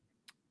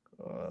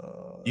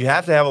 You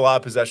have to have a lot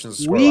of possessions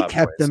to score. We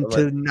kept them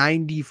to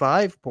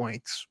 95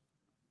 points.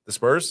 The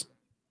Spurs?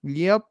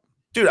 Yep.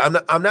 Dude,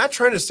 I'm not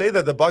trying to say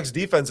that the Bucks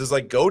defense is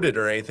like goated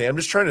or anything. I'm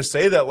just trying to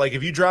say that like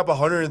if you drop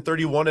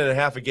 131 and a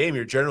half a game,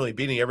 you're generally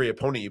beating every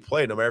opponent you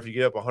play, no matter if you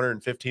get up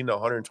 115 to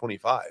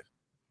 125.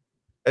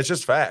 It's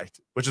just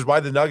fact, which is why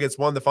the Nuggets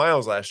won the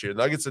finals last year.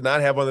 The Nuggets did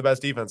not have one of the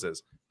best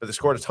defenses, but they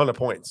scored a ton of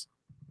points.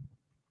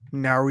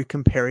 Now are we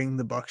comparing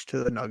the Bucks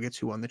to the Nuggets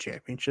who won the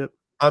championship?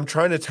 I'm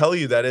trying to tell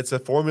you that it's a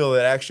formula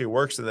that actually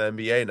works in the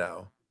NBA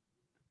now.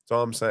 That's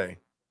all I'm saying.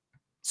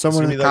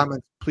 Someone in the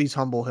comments, please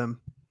humble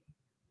him.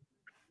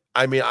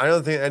 I mean, I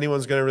don't think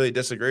anyone's going to really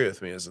disagree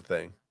with me is the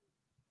thing.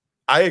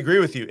 I agree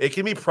with you. It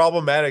can be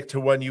problematic to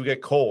when you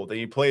get cold and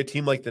you play a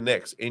team like the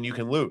Knicks and you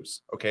can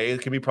lose. Okay,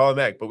 it can be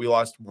problematic, but we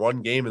lost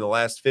one game in the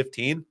last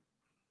 15.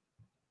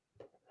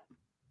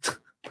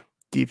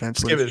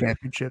 Defense wins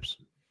championships.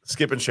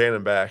 Skipping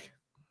Shannon back.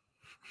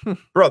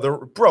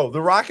 The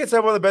Rockets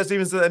have one of the best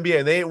defenses in the NBA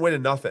and they ain't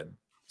winning nothing.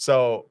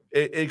 So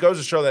it goes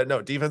to show that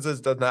no,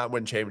 defenses does not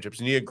win championships.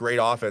 You need a great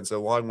offense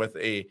along with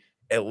a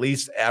at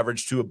least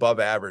average to above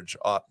average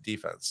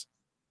defense.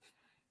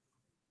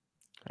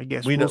 I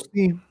guess we'll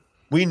see.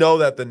 We know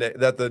that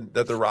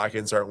the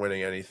Rockets aren't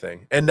winning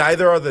anything, and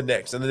neither are the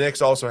Knicks. And the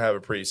Knicks also have a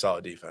pretty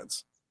solid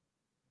defense,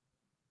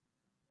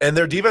 and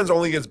their defense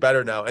only gets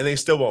better now, and they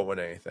still won't win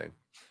anything.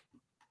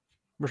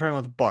 We're talking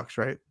about the Bucks,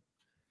 right?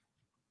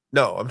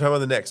 No, I'm talking about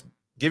the Knicks.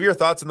 Give your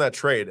thoughts on that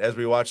trade as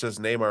we watch this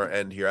Neymar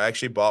end here. I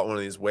actually bought one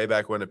of these way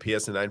back when a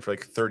PSN9 for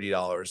like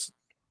 $30.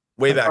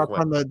 Way back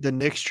when. On the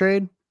Knicks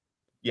trade?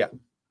 Yeah.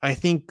 I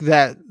think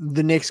that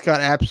the Knicks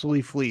got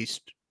absolutely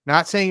fleeced.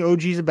 Not saying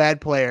OG's a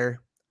bad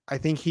player. I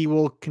think he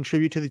will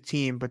contribute to the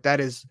team, but that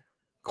is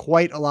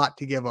quite a lot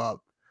to give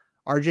up.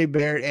 RJ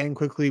Barrett and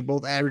Quickly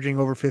both averaging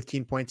over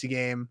 15 points a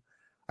game.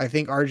 I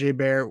think RJ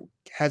Barrett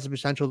has the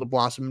potential to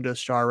blossom into a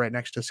star right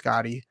next to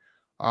Scotty.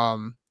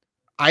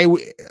 I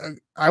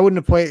wouldn't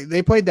have played.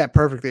 They played that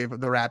perfectly. The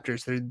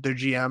Raptors, their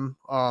GM.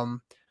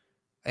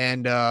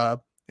 And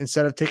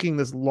instead of taking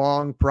this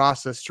long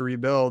process to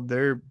rebuild,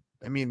 they're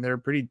a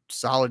pretty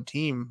solid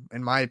team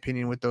in my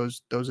opinion with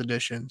those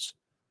additions.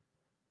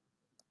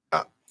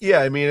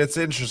 Yeah, I mean, it's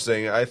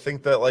interesting. I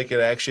think that like it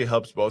actually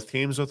helps both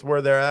teams with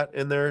where they're at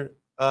in their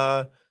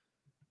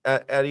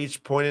at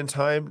each point in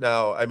time.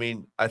 Now, I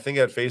mean, I think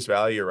at face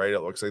value, you're right. It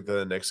looks like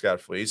the Knicks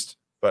got fleeced,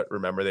 but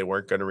remember they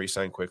weren't going to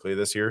re-sign Quickly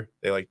this year.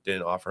 They like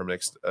didn't offer him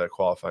a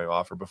qualifying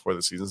offer before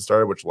the season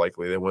started, which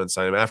likely they wouldn't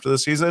sign him after the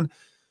season.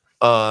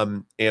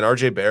 And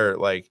RJ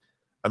Barrett, like,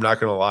 I'm not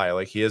going to lie,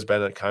 like he has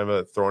been a kind of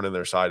a thorn in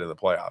their side in the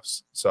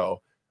playoffs.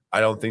 So I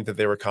don't think that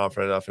they were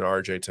confident enough in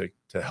RJ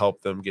to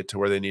help them get to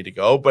where they need to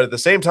go. But at the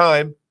same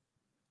time,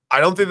 I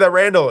don't think that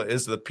Randall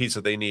is the piece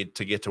that they need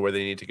to get to where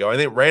they need to go. I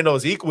think Randall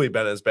has equally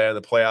been as bad in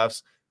the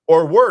playoffs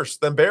or worse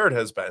than Barrett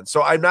has been.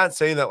 So I'm not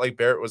saying that like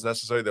Barrett was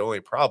necessarily the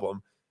only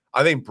problem.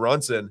 I think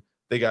Brunson,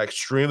 they got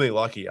extremely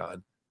lucky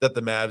on that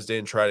the Mavs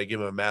didn't try to give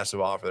him a massive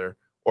offer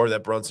or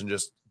that Brunson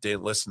just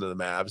didn't listen to the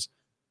Mavs.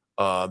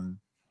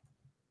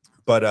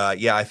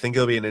 Yeah, I think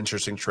it'll be an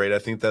interesting trade. I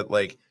think that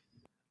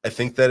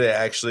it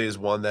actually is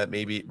one that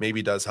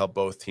maybe does help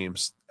both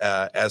teams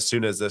as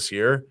soon as this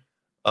year.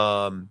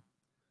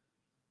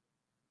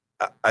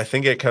 I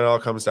think it kind of all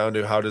comes down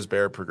to how does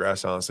Barrett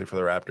progress, honestly, for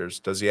the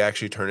Raptors. Does he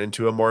actually turn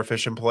into a more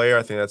efficient player?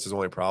 I think that's his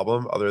only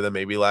problem, other than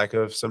maybe lack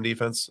of some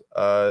defense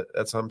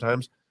at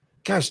sometimes.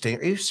 Gosh dang,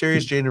 are you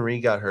serious? Jaden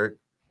Reed got hurt,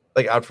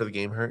 like out for the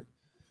game hurt.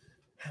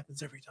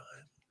 Happens every time.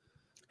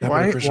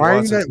 Why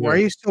are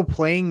you still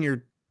playing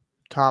your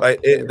top?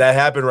 That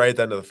happened right at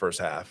the end of the first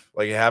half.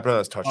 Like it happened on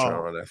his touchdown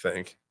run, I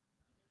think.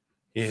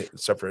 He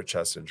suffered a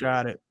chest injury.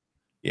 Got it.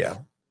 Yeah.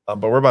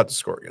 But we're about to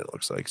score again, it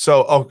looks like.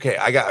 So, okay,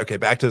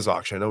 back to this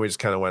auction. I know we just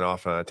kind of went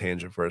off on a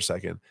tangent for a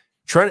second.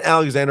 Trent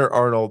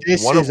Alexander-Arnold,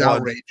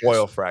 1-of-1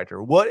 foil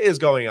fracture. What is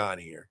going on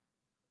here?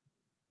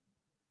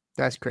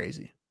 That's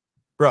crazy.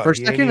 Bro, for a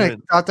second, I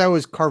thought that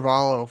was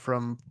Carvalho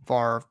from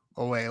far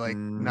away, like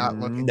not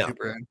looking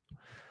super in.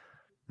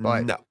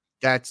 But no,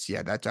 that's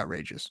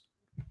outrageous.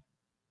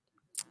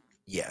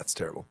 Yeah, it's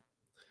terrible.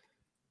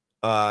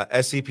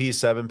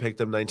 SCP-7 picked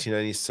up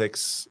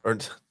 1996 or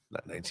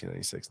not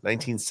 1996,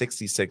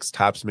 1966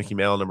 Topps Mickey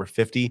Mantle number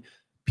 50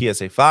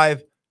 PSA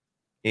 5,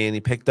 and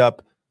he picked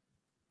up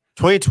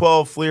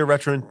 2012 Fleer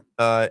Retro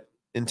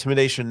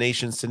Intimidation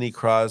Nation Sidney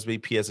Crosby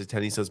PSA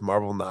 10. He says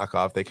Marvel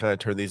knockoff. They kind of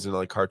turned these into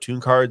like cartoon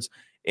cards,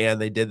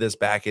 and they did this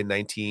back in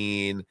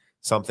 19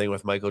 something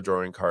with Michael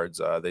Jordan cards.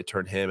 They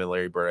turned him and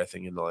Larry Bird, I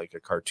think, into like a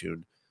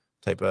cartoon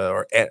type of,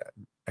 or I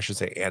should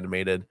say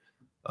animated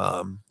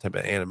type of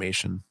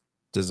animation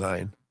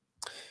design.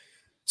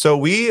 So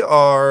we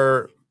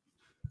are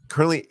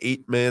currently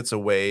 8 minutes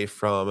away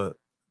from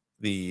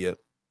the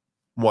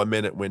 1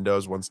 minute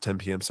windows once 10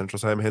 p.m. Central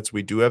Time hits.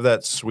 We do have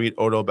that sweet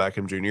Odell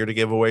Beckham Jr. to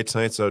give away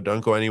tonight, so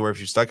don't go anywhere. If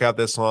you stuck out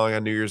this long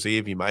on New Year's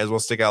Eve, you might as well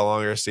stick out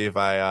longer, see if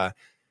I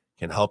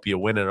can help you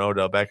win an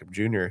Odell Beckham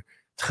Jr.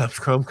 Top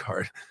Chrome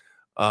card.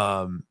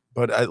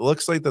 But it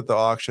looks like that the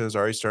auction is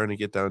already starting to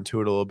get down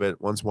to it a little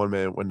bit. Once 1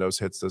 minute windows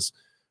hits, this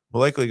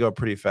will likely go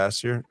pretty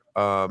fast here.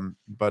 Yeah,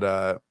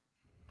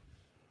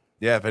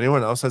 if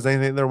anyone else has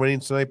anything they're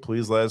winning tonight,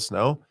 please let us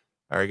know.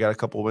 I already got a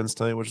couple wins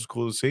tonight, which is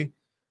cool to see.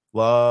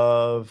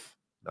 Love,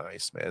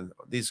 nice, man.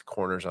 These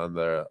corners on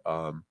the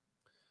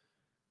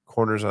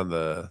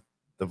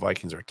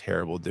Vikings are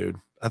terrible, dude.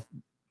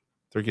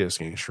 They're just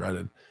getting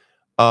shredded.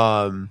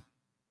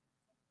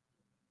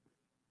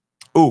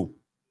 Ooh,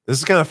 this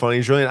is kind of funny,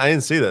 Julian. I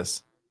didn't see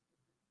this.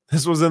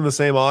 This was in the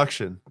same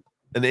auction.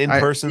 An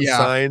in-person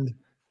signed.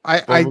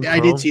 I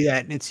did see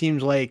that, and it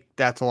seems like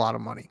that's a lot of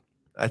money.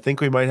 I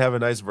think we might have a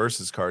nice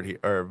versus card here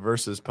or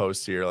versus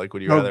post here. Like,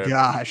 would you rather? Oh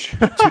gosh,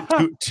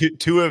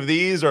 two of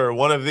these or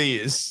one of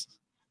these?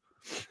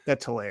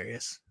 That's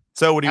hilarious.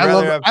 So, would you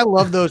rather have? I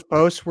love those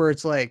posts where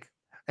it's like,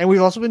 and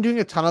we've also been doing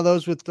a ton of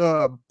those with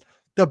the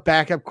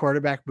backup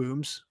quarterback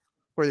booms,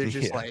 where they're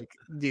just like,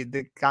 dude,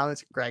 the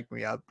comments crack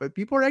me up, but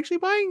people are actually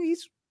buying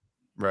these.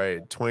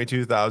 Right,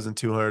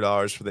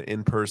 $22,200 for the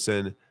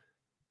in-person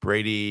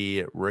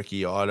Brady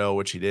rookie auto,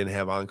 which he didn't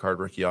have on card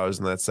rookie autos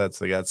in that set,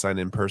 so they got signed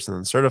in person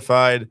and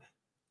certified.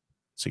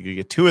 So you could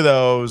get 2 of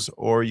those,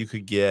 or you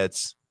could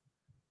get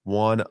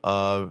one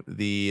of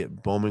the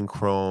Bowman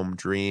Chrome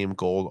Dream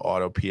Gold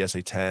Auto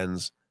PSA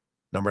 10s,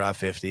 number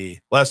 50.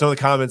 Let us know in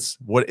the comments,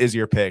 what is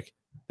your pick,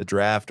 the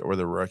draft or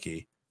the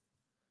rookie?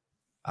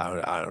 I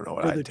don't know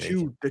what I'd take.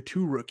 The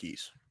two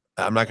rookies.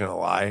 I'm not gonna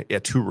lie,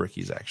 2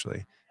 rookies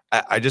actually.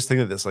 I just think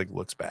that this like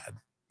looks bad.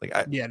 Like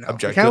it kind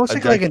of looks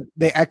like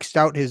they X'd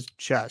out his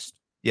chest.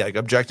 Yeah, like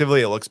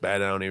objectively it looks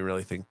bad. I don't even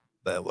really think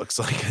that it looks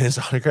like his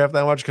autograph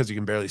that much because you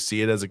can barely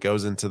see it as it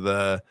goes into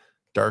the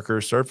darker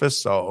surface.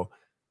 So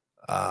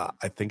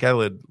I think I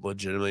would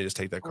legitimately just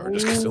take that card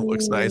just because it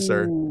looks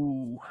nicer.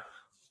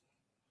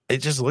 it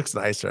just looks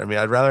nicer. I mean,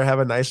 I'd rather have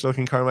a nice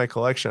looking card in my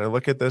collection. I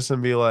look at this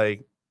and be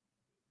like,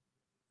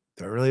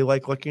 do I really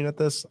like looking at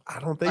this? I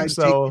don't think I'd take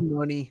the so.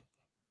 money.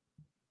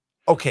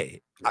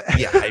 Okay.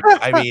 Yeah.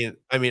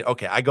 I mean,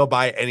 okay. I go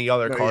buy any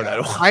other No, card I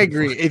yeah, want. I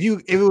agree. If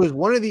it was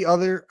one or the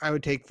other, I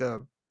would take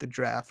the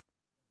draft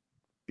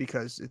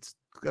because it's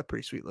a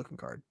pretty sweet looking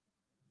card.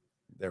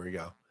 There we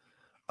go.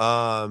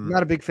 I'm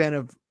not a big fan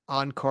of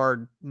on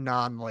card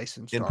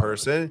non-licensed In autos.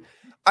 person,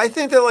 I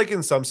think that like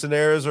in some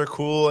scenarios are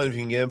cool, and if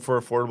you can get them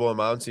for affordable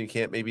amounts, and you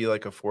can't maybe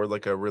like afford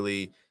like a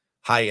really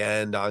high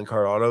end on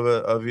card auto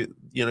of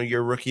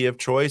your rookie of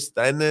choice,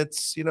 then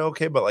it's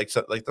okay. But like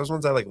like those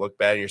ones that like look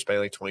bad, and you're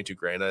spending like 22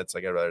 grand, it's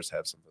like I'd rather just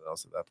have something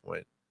else at that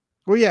point.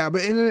 Well, yeah,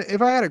 but if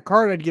I had a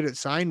card, I'd get it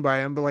signed by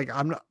him. But like,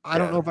 I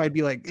don't know if I'd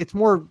be like, it's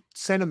more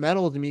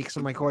sentimental to me because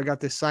I'm like, oh, I got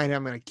this signed,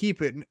 I'm gonna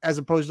keep it, as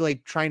opposed to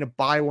like trying to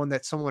buy one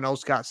that someone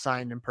else got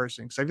signed in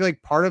person. Because I feel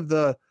like part of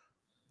the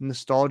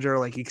nostalgia or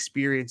like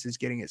experience is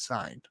getting it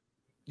signed.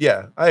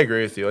 Yeah, I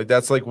agree with you. Like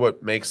that's like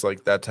what makes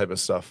like that type of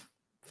stuff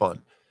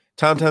fun.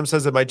 Tom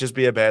says it might just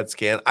be a bad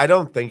scan. I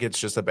don't think it's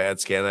just a bad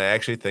scan. I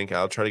actually think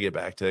I'll try to get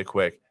back to it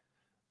quick.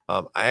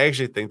 I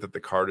actually think that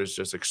the card is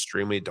just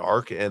extremely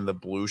dark, and the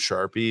blue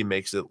Sharpie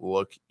makes it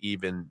look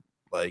even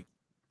like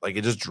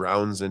it just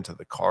drowns into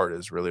the card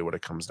is really what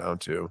it comes down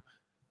to.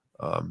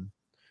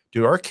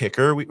 Dude, our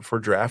kicker for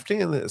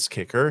drafting in this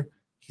kicker,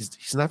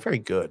 he's not very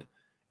good.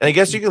 And I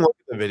guess you can look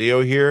at the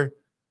video here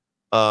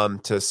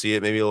to see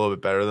it maybe a little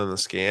bit better than the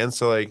scan.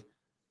 So like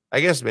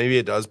I guess maybe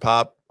it does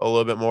pop a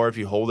little bit more if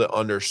you hold it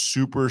under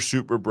super,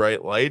 super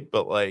bright light,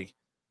 but like,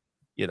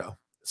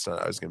 it's not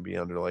always gonna be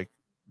under like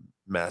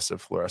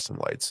massive fluorescent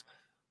lights.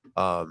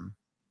 But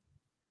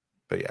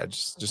yeah,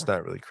 just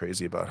not really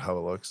crazy about how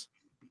it looks.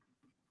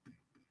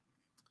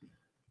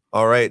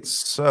 All right,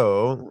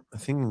 so I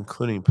think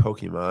including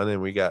Pokemon,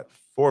 and we got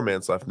 4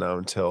 minutes left now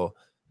until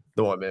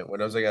the 1 minute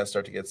windows. I gotta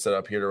start to get set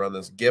up here to run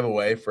this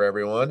giveaway for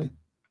everyone.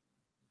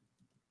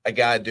 I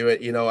gotta do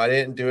it. I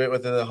didn't do it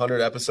within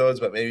 100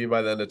 episodes, but maybe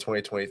by the end of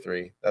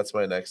 2023. That's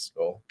my next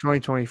goal.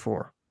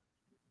 2024.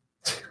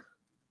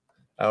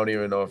 I don't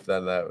even know if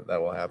then that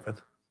will happen.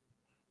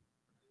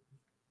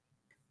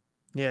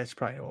 Yeah, it's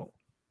probably won't.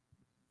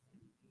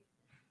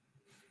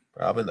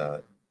 Probably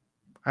not.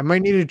 I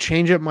might need to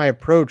change up my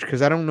approach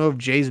because I don't know if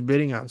Jay's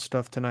bidding on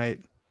stuff tonight.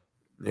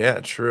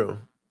 Yeah, true.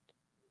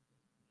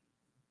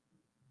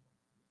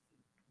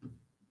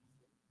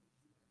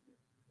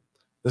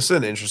 This is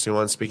an interesting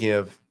one. Speaking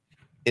of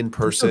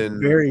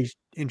in-person, very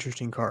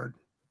interesting card.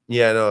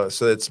 Yeah, no.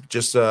 So it's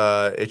just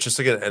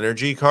like an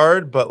energy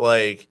card, but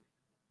like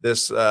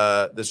this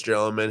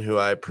gentleman who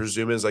I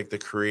presume is like the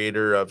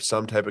creator of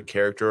some type of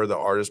character or the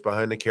artist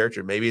behind the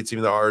character. Maybe it's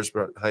even the artist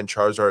behind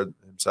Charizard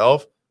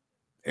himself.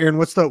 Aaron,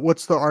 what's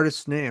the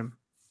artist's name?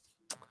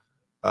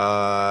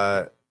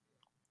 Kagimaru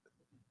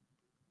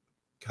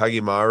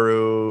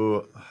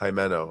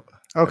Himeno.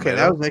 Okay,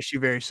 that was actually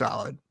very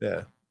solid.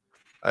 Yeah.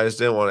 I just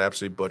didn't want to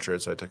absolutely butcher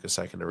it, so I took a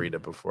second to read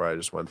it before I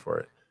just went for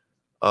it.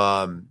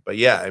 But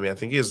yeah, I mean, I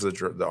think he's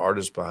the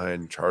artist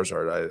behind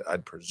Charizard.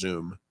 I'd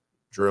presume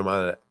drew him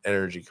on an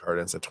energy card,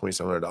 and it's at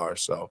 $2,700.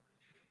 So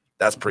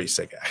that's pretty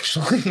sick,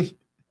 actually.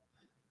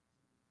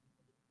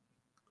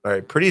 All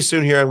right, pretty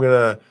soon here, I'm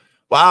gonna.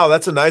 Wow,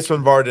 that's a nice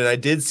one, Varden. I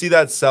did see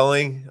that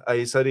selling.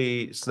 He said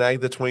he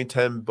snagged the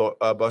 2010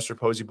 Buster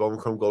Posey Bowman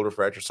Chrome Gold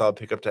Refractor solid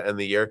pickup to end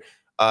the year.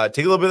 Take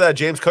a little bit of that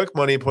James Cook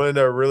money and put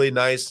into a really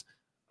nice,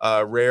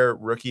 rare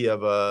rookie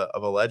of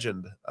a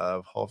legend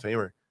of Hall of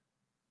Famer.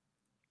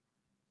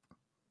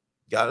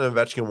 Got an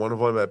Ovechkin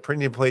 1/1 at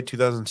printing plate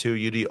 2002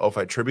 UD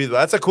O5 tribute.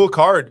 That's a cool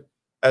card,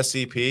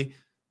 SCP.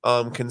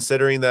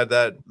 Considering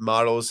that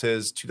models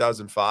his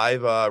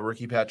 2005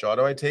 rookie patch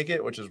auto, I take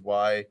it, which is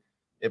why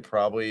it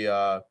probably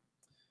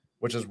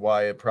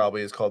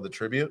is called the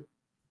tribute.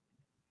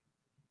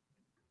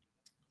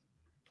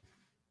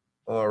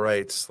 All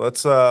right,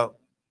 let's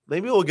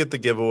maybe we'll get the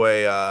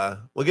giveaway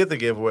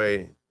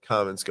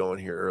comments going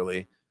here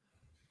early.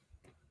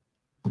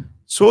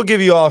 So we'll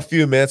give you all a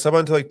few minutes. I'm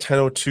until like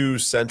 10:02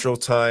 Central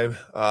Time.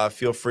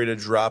 Feel free to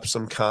drop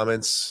some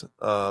comments,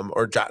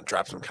 or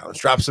drop some comments.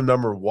 Drop some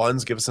number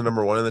ones. Give us a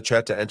number one in the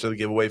chat to enter the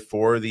giveaway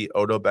for the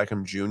Odo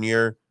Beckham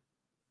Jr.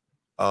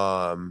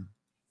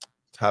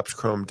 Topps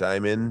Chrome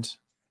Diamond.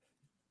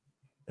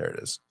 There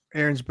it is.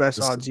 Aaron's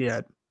best odds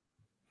yet.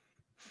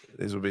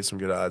 These will be some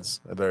good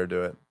odds. I better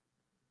do it.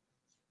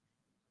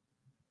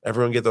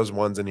 Everyone get those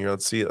ones in here.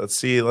 Let's see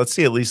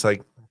at least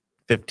like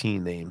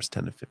 15 names,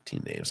 10 to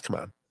 15 names. Come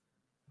on.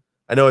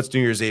 I know it's New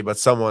Year's Eve, but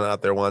someone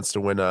out there wants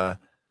to win an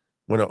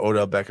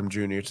Odell Beckham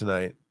Jr.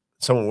 tonight.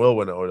 Someone will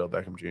win an Odell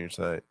Beckham Jr.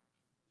 tonight.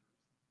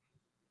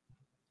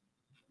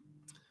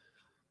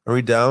 Are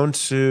we down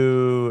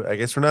to? I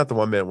guess we're not at the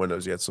 1 minute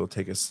windows yet, so it'll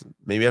take us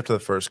maybe after the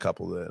first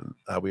couple. Then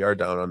we are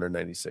down under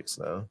 96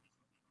 now.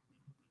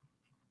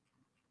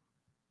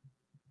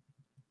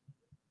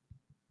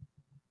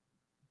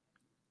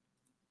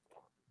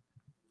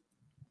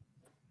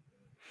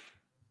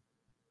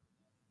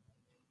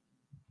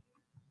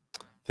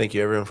 Thank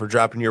you, everyone, for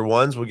dropping your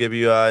ones. We'll give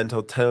you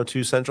until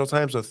 10:02 Central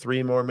Time, so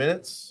 3 more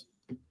minutes.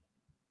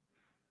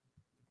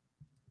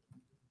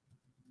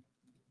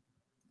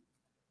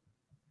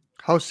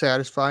 How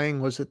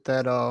satisfying was it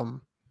that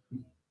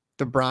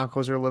the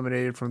Broncos are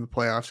eliminated from the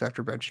playoffs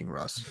after benching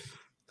Russ?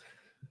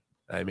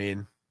 I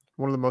mean,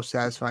 one of the most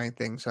satisfying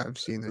things I've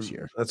seen this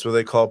year. That's what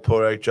they call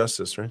poetic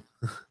justice, right?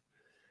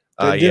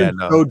 They're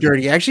so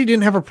dirty. I actually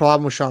didn't have a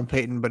problem with Sean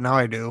Payton, but now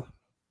I do.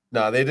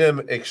 No, they did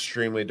him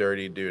extremely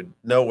dirty, dude.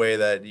 No way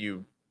that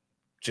you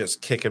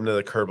just kick him to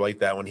the curb like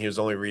that when he was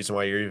the only reason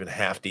why you're even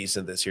half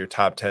decent this year.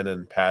 Top 10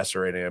 in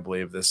passer rating, I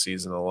believe, this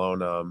season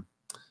alone.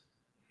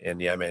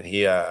 And yeah, man,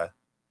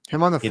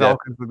 him on the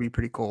Falcons would be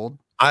pretty cold.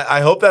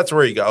 I hope that's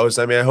where he goes.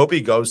 I mean, I hope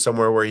he goes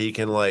somewhere where he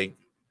can, like,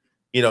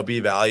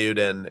 be valued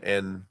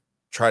and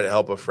try to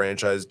help a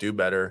franchise do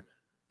better.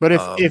 But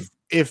if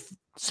it's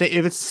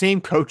the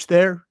same coach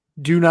there,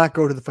 do not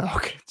go to the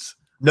Falcons.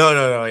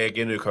 No. Yeah,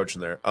 get a new coach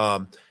in there.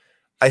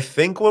 I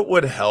think what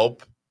would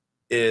help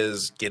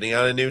is getting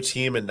on a new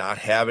team and not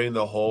having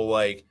the whole,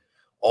 like,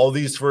 all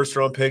these first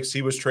round picks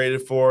he was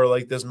traded for,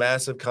 like this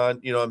massive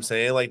you know what I'm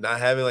saying? Like, not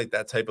having like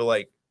that type of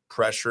like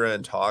pressure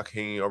and talk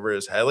hanging over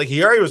his head. Like,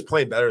 he already was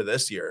playing better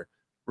this year,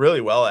 really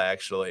well,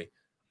 actually.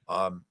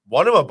 Won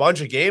him a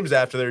bunch of games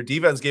after their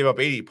defense gave up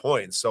 80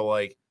 points. So,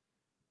 like,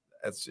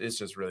 it's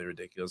just really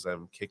ridiculous.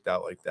 I'm kicked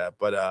out like that.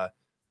 But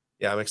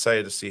yeah, I'm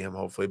excited to see him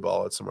hopefully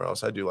ball it somewhere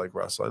else. I do like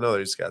Russell. I know that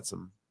he's got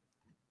some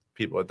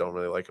people that don't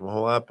really like him a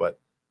whole lot, but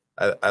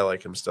I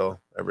like him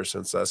still ever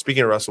since.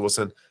 Speaking of Russell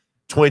Wilson,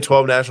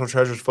 2012 National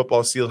Treasures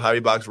Football Sealed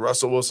Hobby Box,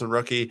 Russell Wilson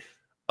rookie.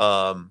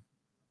 Man,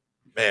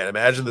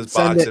 imagine this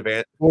box of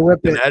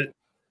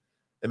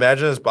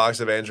imagine this box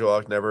of Andrew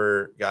Luck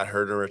never got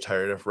hurt and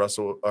retired if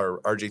Russell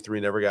or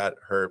RG3 never got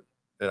hurt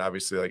and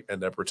obviously like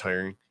end up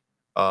retiring.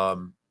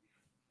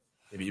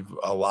 Maybe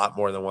a lot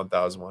more than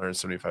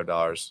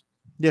 $1,175.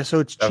 Yeah, so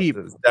it's cheap.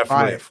 It's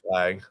definitely a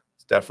flag.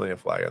 It's definitely a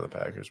flag on the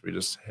Packers. We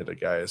just hit a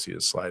guy as he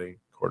is sliding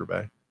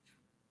quarterback.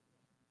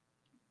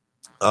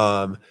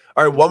 All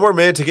right, one more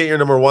minute to get your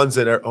number ones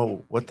in.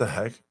 Oh, what the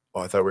heck?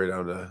 Oh, I thought we were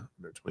down to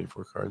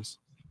 24 cards.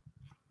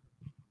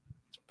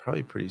 It's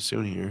probably pretty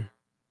soon here.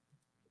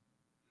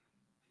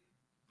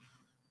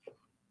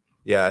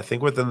 Yeah, I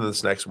think within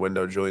this next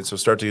window, Julian. So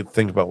start to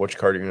think about which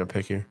card you're going to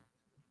pick here.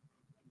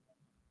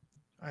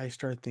 I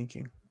started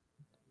thinking.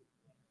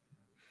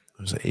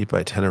 There's an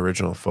 8x10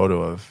 original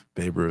photo of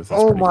Babe Ruth.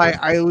 That's my! Cool.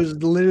 I was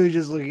literally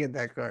just looking at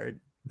that card.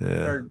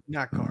 Yeah, or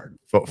not card.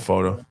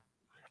 Photo.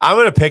 I'm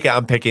gonna pick it.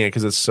 I'm picking it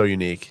because it's so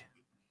unique.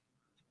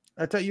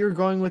 I thought you were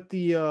going with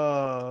the.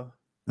 I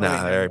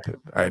already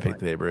picked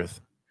the Babe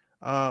Ruth.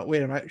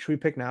 Wait, should we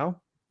pick now?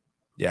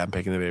 Yeah, I'm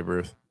picking the Babe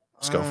Ruth.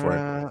 Let's go for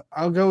it.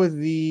 I'll go with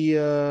the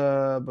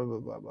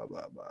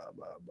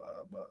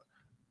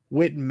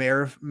Whit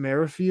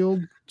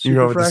Merrifield. You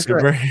know, with the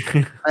super.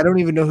 I don't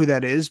even know who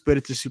that is, but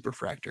it's a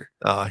superfractor.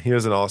 He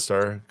was an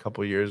all-star a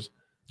couple years.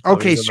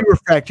 Okay,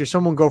 superfractor.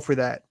 Someone go for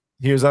that.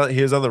 He was on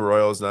the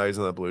Royals. Now he's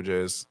on the Blue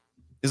Jays.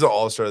 He's an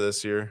all-star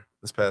this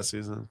past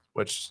season.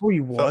 Which he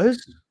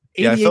was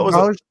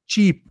 $88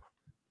 cheap.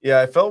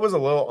 Yeah, I felt it was a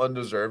little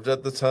undeserved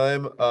at the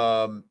time.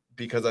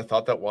 Because I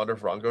thought that Wander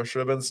Franco should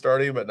have been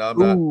starting, but now I'm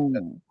not.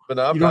 But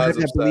now I'm not as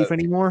upset. That belief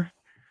anymore.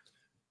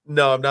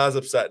 No, I'm not as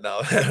upset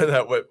now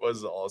that Whit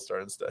was the all-star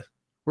instead.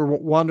 Were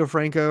Wander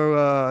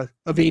Franco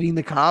evading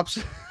the cops?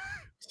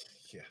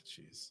 Yeah,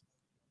 jeez.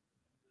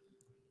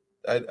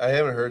 I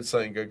haven't heard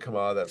something good come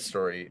out of that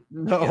story.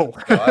 No,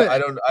 I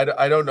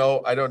don't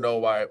know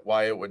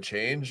why it would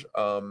change.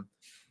 And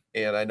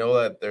I know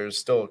that there's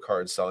still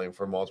cards selling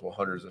for multiple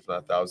hundreds, if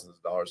not thousands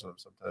of dollars on them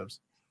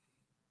sometimes.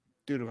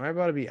 Dude, am I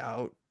about to be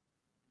out?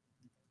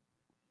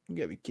 You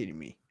gotta be kidding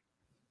me.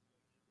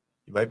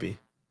 You might be.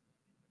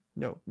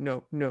 No.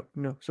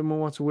 Someone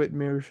wants a Whit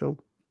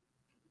Merrifield.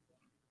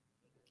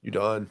 You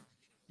done?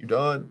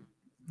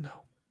 No.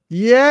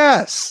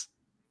 Yes.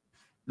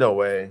 No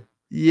way.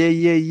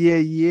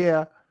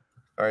 Yeah.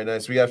 All right,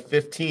 nice. We got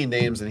 15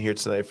 names in here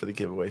tonight for the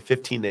giveaway.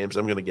 15 names.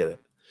 I'm gonna get it.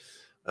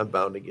 I'm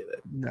bound to get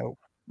it. No.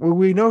 Well,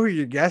 we know who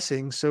you're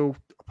guessing, so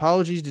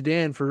apologies to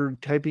Dan for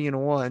typing in a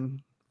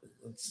 1.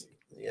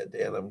 Yeah,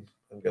 Dan, I'm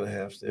gonna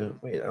have to.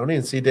 Wait, I don't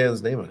even see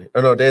Dan's name on here.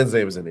 Oh no, Dan's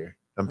name is in here.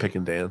 I'm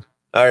picking Dan.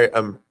 All right,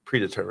 I'm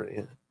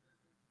predetermining it.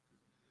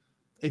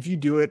 If you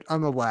do it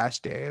on the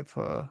last day of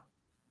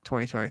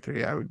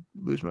 2023, I would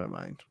lose my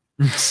mind.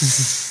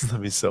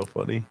 That'd be so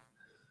funny.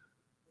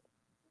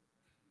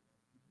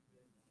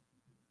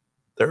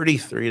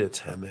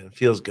 33-10, man.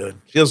 Feels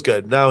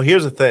good. Now,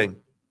 here's the thing.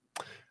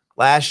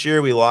 Last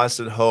year, we lost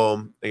at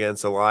home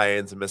against the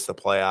Lions and missed the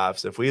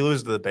playoffs. If we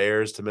lose to the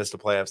Bears to miss the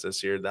playoffs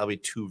this year, that'll be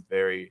two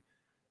very,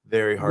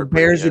 very hard. The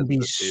Bears would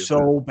be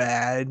so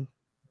bad.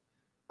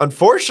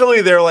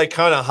 Unfortunately, they're like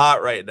kind of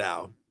hot right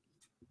now.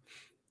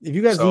 If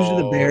you guys lose to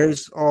the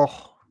Bears,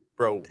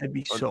 bro, that'd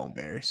be so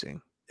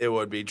embarrassing. It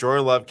would be.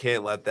 Jordan Love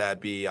can't let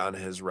that be on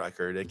his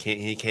record.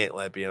 He can't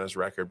let it be on his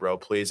record, bro.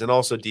 Please, and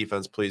also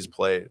defense, please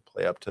play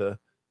up to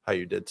how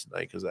you did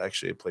tonight because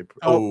actually played.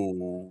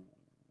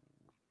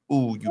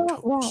 Ooh, you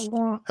toast.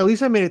 At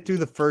least I made it through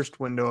the first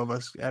window of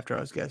us after I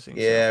was guessing.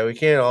 Yeah, we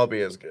can't all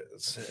be as good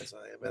as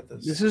I am at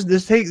this.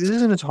 This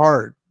isn't as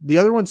hard. The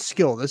other one's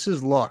skill. This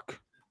is luck.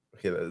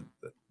 Okay,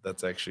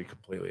 that's actually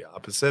completely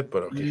opposite,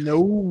 but okay.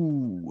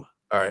 No.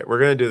 All right, we're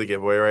gonna do the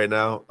giveaway right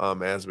now.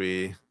 As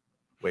we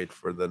wait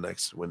for the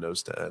next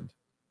windows to end.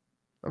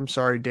 I'm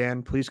sorry,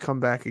 Dan. Please come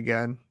back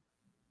again.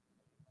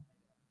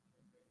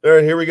 All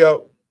right, here we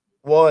go.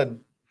 1,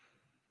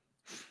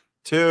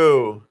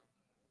 2.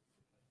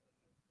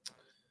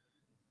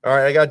 All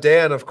right, I got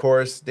Dan, of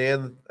course.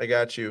 Dan, I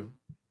got you.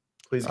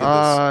 Please get this.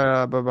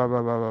 I'm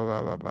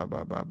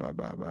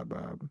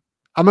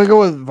gonna go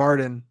with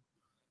Varden.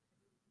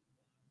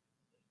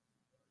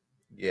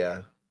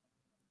 Yeah.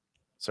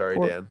 Sorry,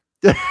 Dan.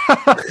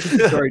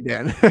 Sorry,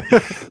 Dan.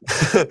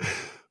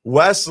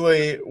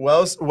 Wesley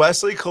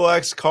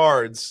collects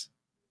cards.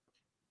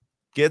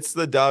 Gets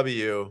the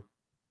W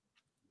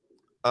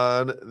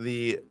on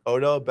the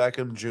Odell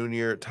Beckham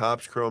Jr.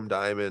 Topps Chrome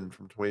Diamond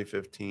from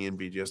 2015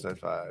 BGS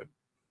 95.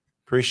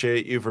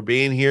 Appreciate you for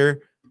being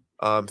here.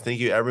 Thank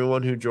you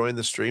everyone who joined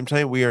the stream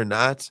tonight. We are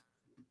not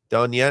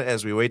done yet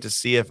as we wait to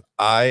see if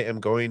I am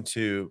going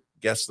to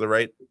guess the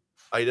right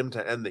item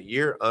to end the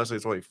year. Honestly,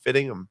 it's only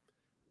fitting. I'm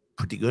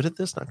pretty good at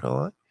this, not gonna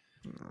lie.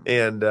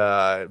 And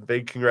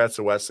big congrats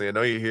to Wesley. I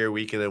know you're here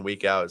week in and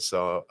week out,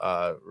 so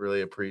really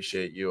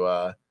appreciate you.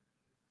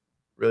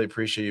 Really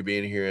appreciate you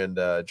being here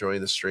and joining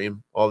the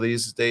stream all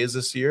these days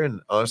this year. And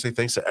honestly,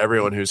 thanks to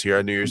everyone who's here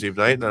on New Year's Eve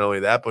night. Not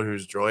only that, but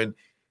who's joined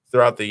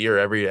throughout the year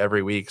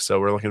every week. So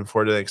we're looking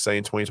forward to an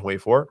exciting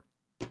 2024.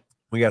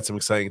 We got some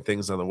exciting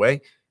things on the way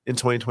in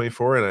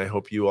 2024, and I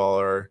hope you all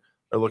are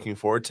looking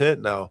forward to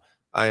it. Now,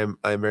 I am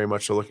very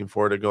much looking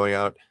forward to going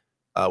out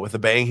with a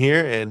bang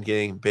here and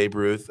getting Babe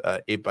Ruth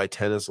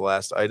 8x10 as the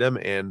last item,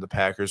 and the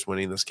Packers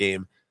winning this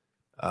game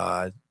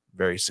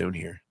very soon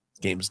here.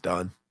 Game's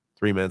done.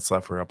 3 minutes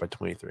left. We're up by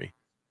 23.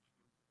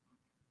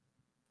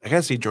 I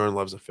gotta see Jordan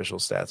Love's official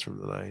stats from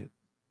the night.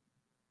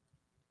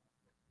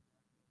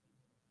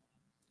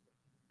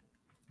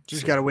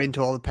 Just gotta wait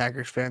until all the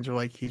Packers fans are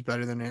like, he's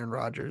better than Aaron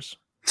Rodgers.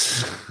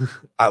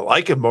 I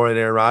like him more than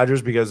Aaron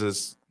Rodgers because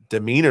his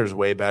demeanor's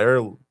way better.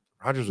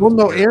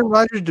 Aaron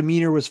Rodgers'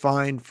 demeanor was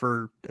fine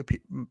for a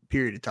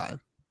period of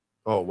time.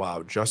 Oh,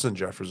 wow. Justin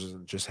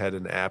Jefferson just had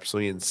an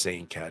absolutely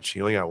insane catch.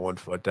 He only got 1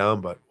 foot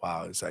down, but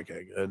wow, is that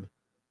guy good?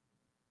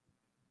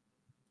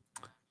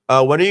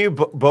 When are you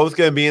both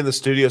going to be in the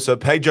studio? So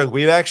Peg Junk,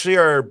 we actually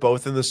are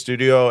both in the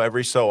studio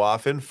every so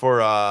often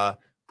for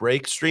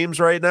break streams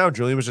right now.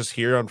 Julian was just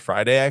here on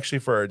Friday actually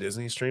for our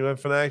Disney stream at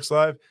Fanatics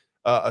Live.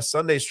 A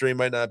Sunday stream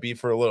might not be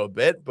for a little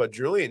bit, but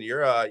Julian,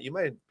 you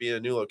might be in a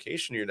new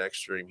location your next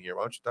stream here.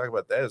 Why don't you talk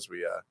about that as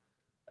we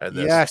end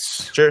this?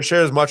 Yes.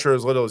 Share as much or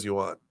as little as you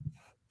want.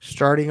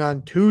 Starting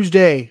on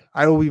Tuesday,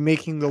 I will be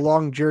making the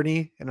long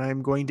journey, and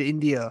I'm going to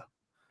India,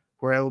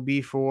 where I will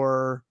be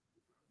for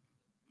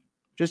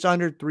just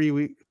under 2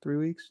 weeks.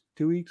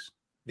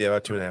 Yeah,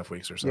 about 2.5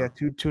 weeks or so. Yeah,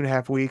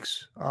 2.5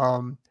 weeks.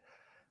 I'm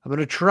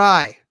gonna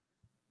try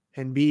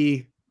and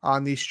be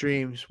on these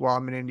streams while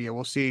I'm in India.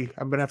 We'll see.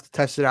 I'm gonna have to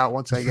test it out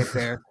once I get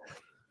there.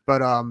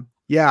 But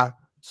yeah,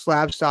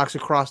 SlabStox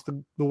across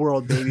the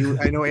world, baby.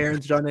 I know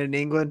Aaron's done it in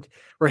England.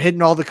 We're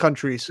hitting all the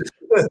countries.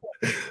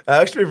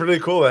 Actually, pretty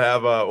cool to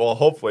have.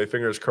 Hopefully,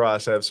 fingers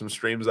crossed, have some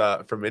streams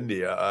from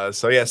India.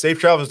 So yeah, safe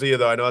travels to you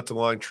though. I know it's a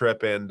long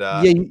trip, and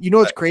yeah, you know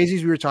what's crazy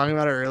is we were talking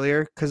about it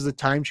earlier because the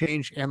time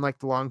change and like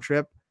the long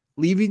trip.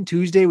 Leaving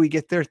Tuesday, we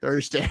get there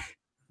Thursday.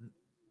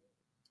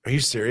 Are you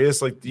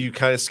serious? Like you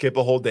kind of skip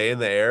a whole day in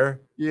the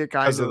air? Yeah,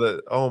 kind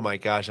of. Oh my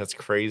gosh, that's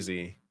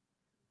crazy.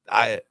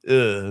 That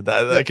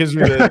gives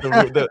me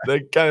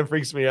that kind of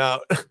freaks me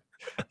out.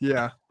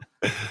 Yeah.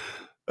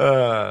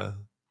 4th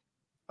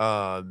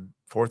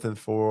and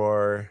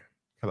 4.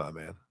 Come on,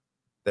 man.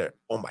 There.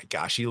 Oh my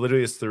gosh, he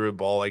literally just threw a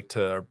ball like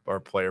to our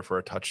player for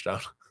a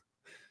touchdown.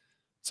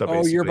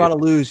 So you're about to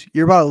lose.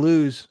 You're about to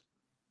lose.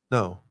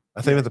 No,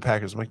 I think with the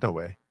Packers. I'm like, no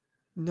way.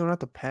 No, not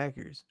the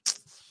Packers.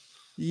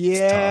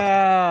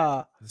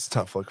 Yeah. It's a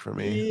tough look for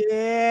me.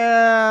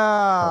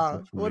 Yeah.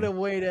 What a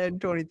way to end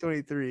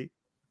 2023.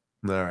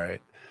 All right.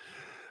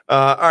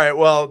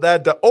 Well,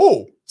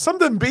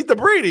 something beat the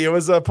Brady. It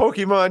was a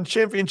Pokemon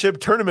Championship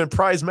Tournament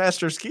prize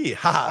master ski.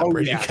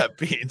 Brady got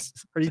beat.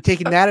 Are you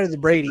taking that or the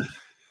Brady?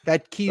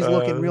 That key's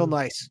looking real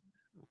nice.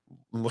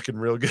 Looking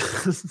real good.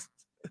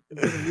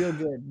 Looking real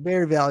good.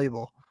 Very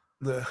valuable.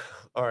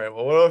 All right.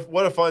 Well,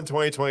 what a fun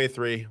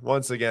 2023.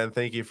 Once again,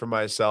 thank you for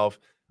myself,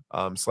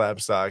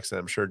 SlabStox, and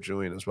I'm sure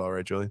Julian as well,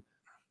 right, Julian?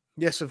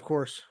 Yes, of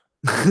course.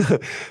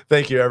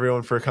 Thank you,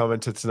 everyone, for coming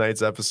to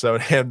tonight's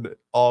episode and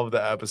all of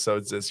the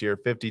episodes this year.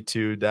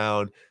 52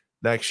 down.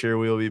 Next year,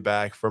 we will be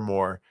back for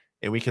more.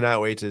 And we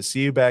cannot wait to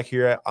see you back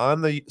here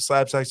on the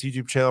SlabStox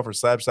YouTube channel for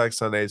SlabStox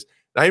Sundays,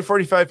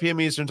 9:45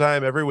 p.m. Eastern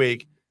time every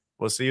week.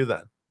 We'll see you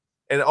then.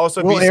 And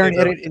also, will Aaron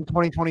hit it in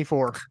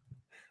 2024?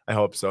 I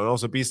hope so. And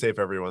also be safe,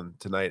 everyone,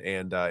 tonight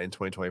and in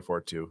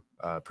 2024 too.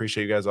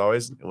 Appreciate you guys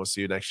always, and we'll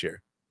see you next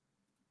year.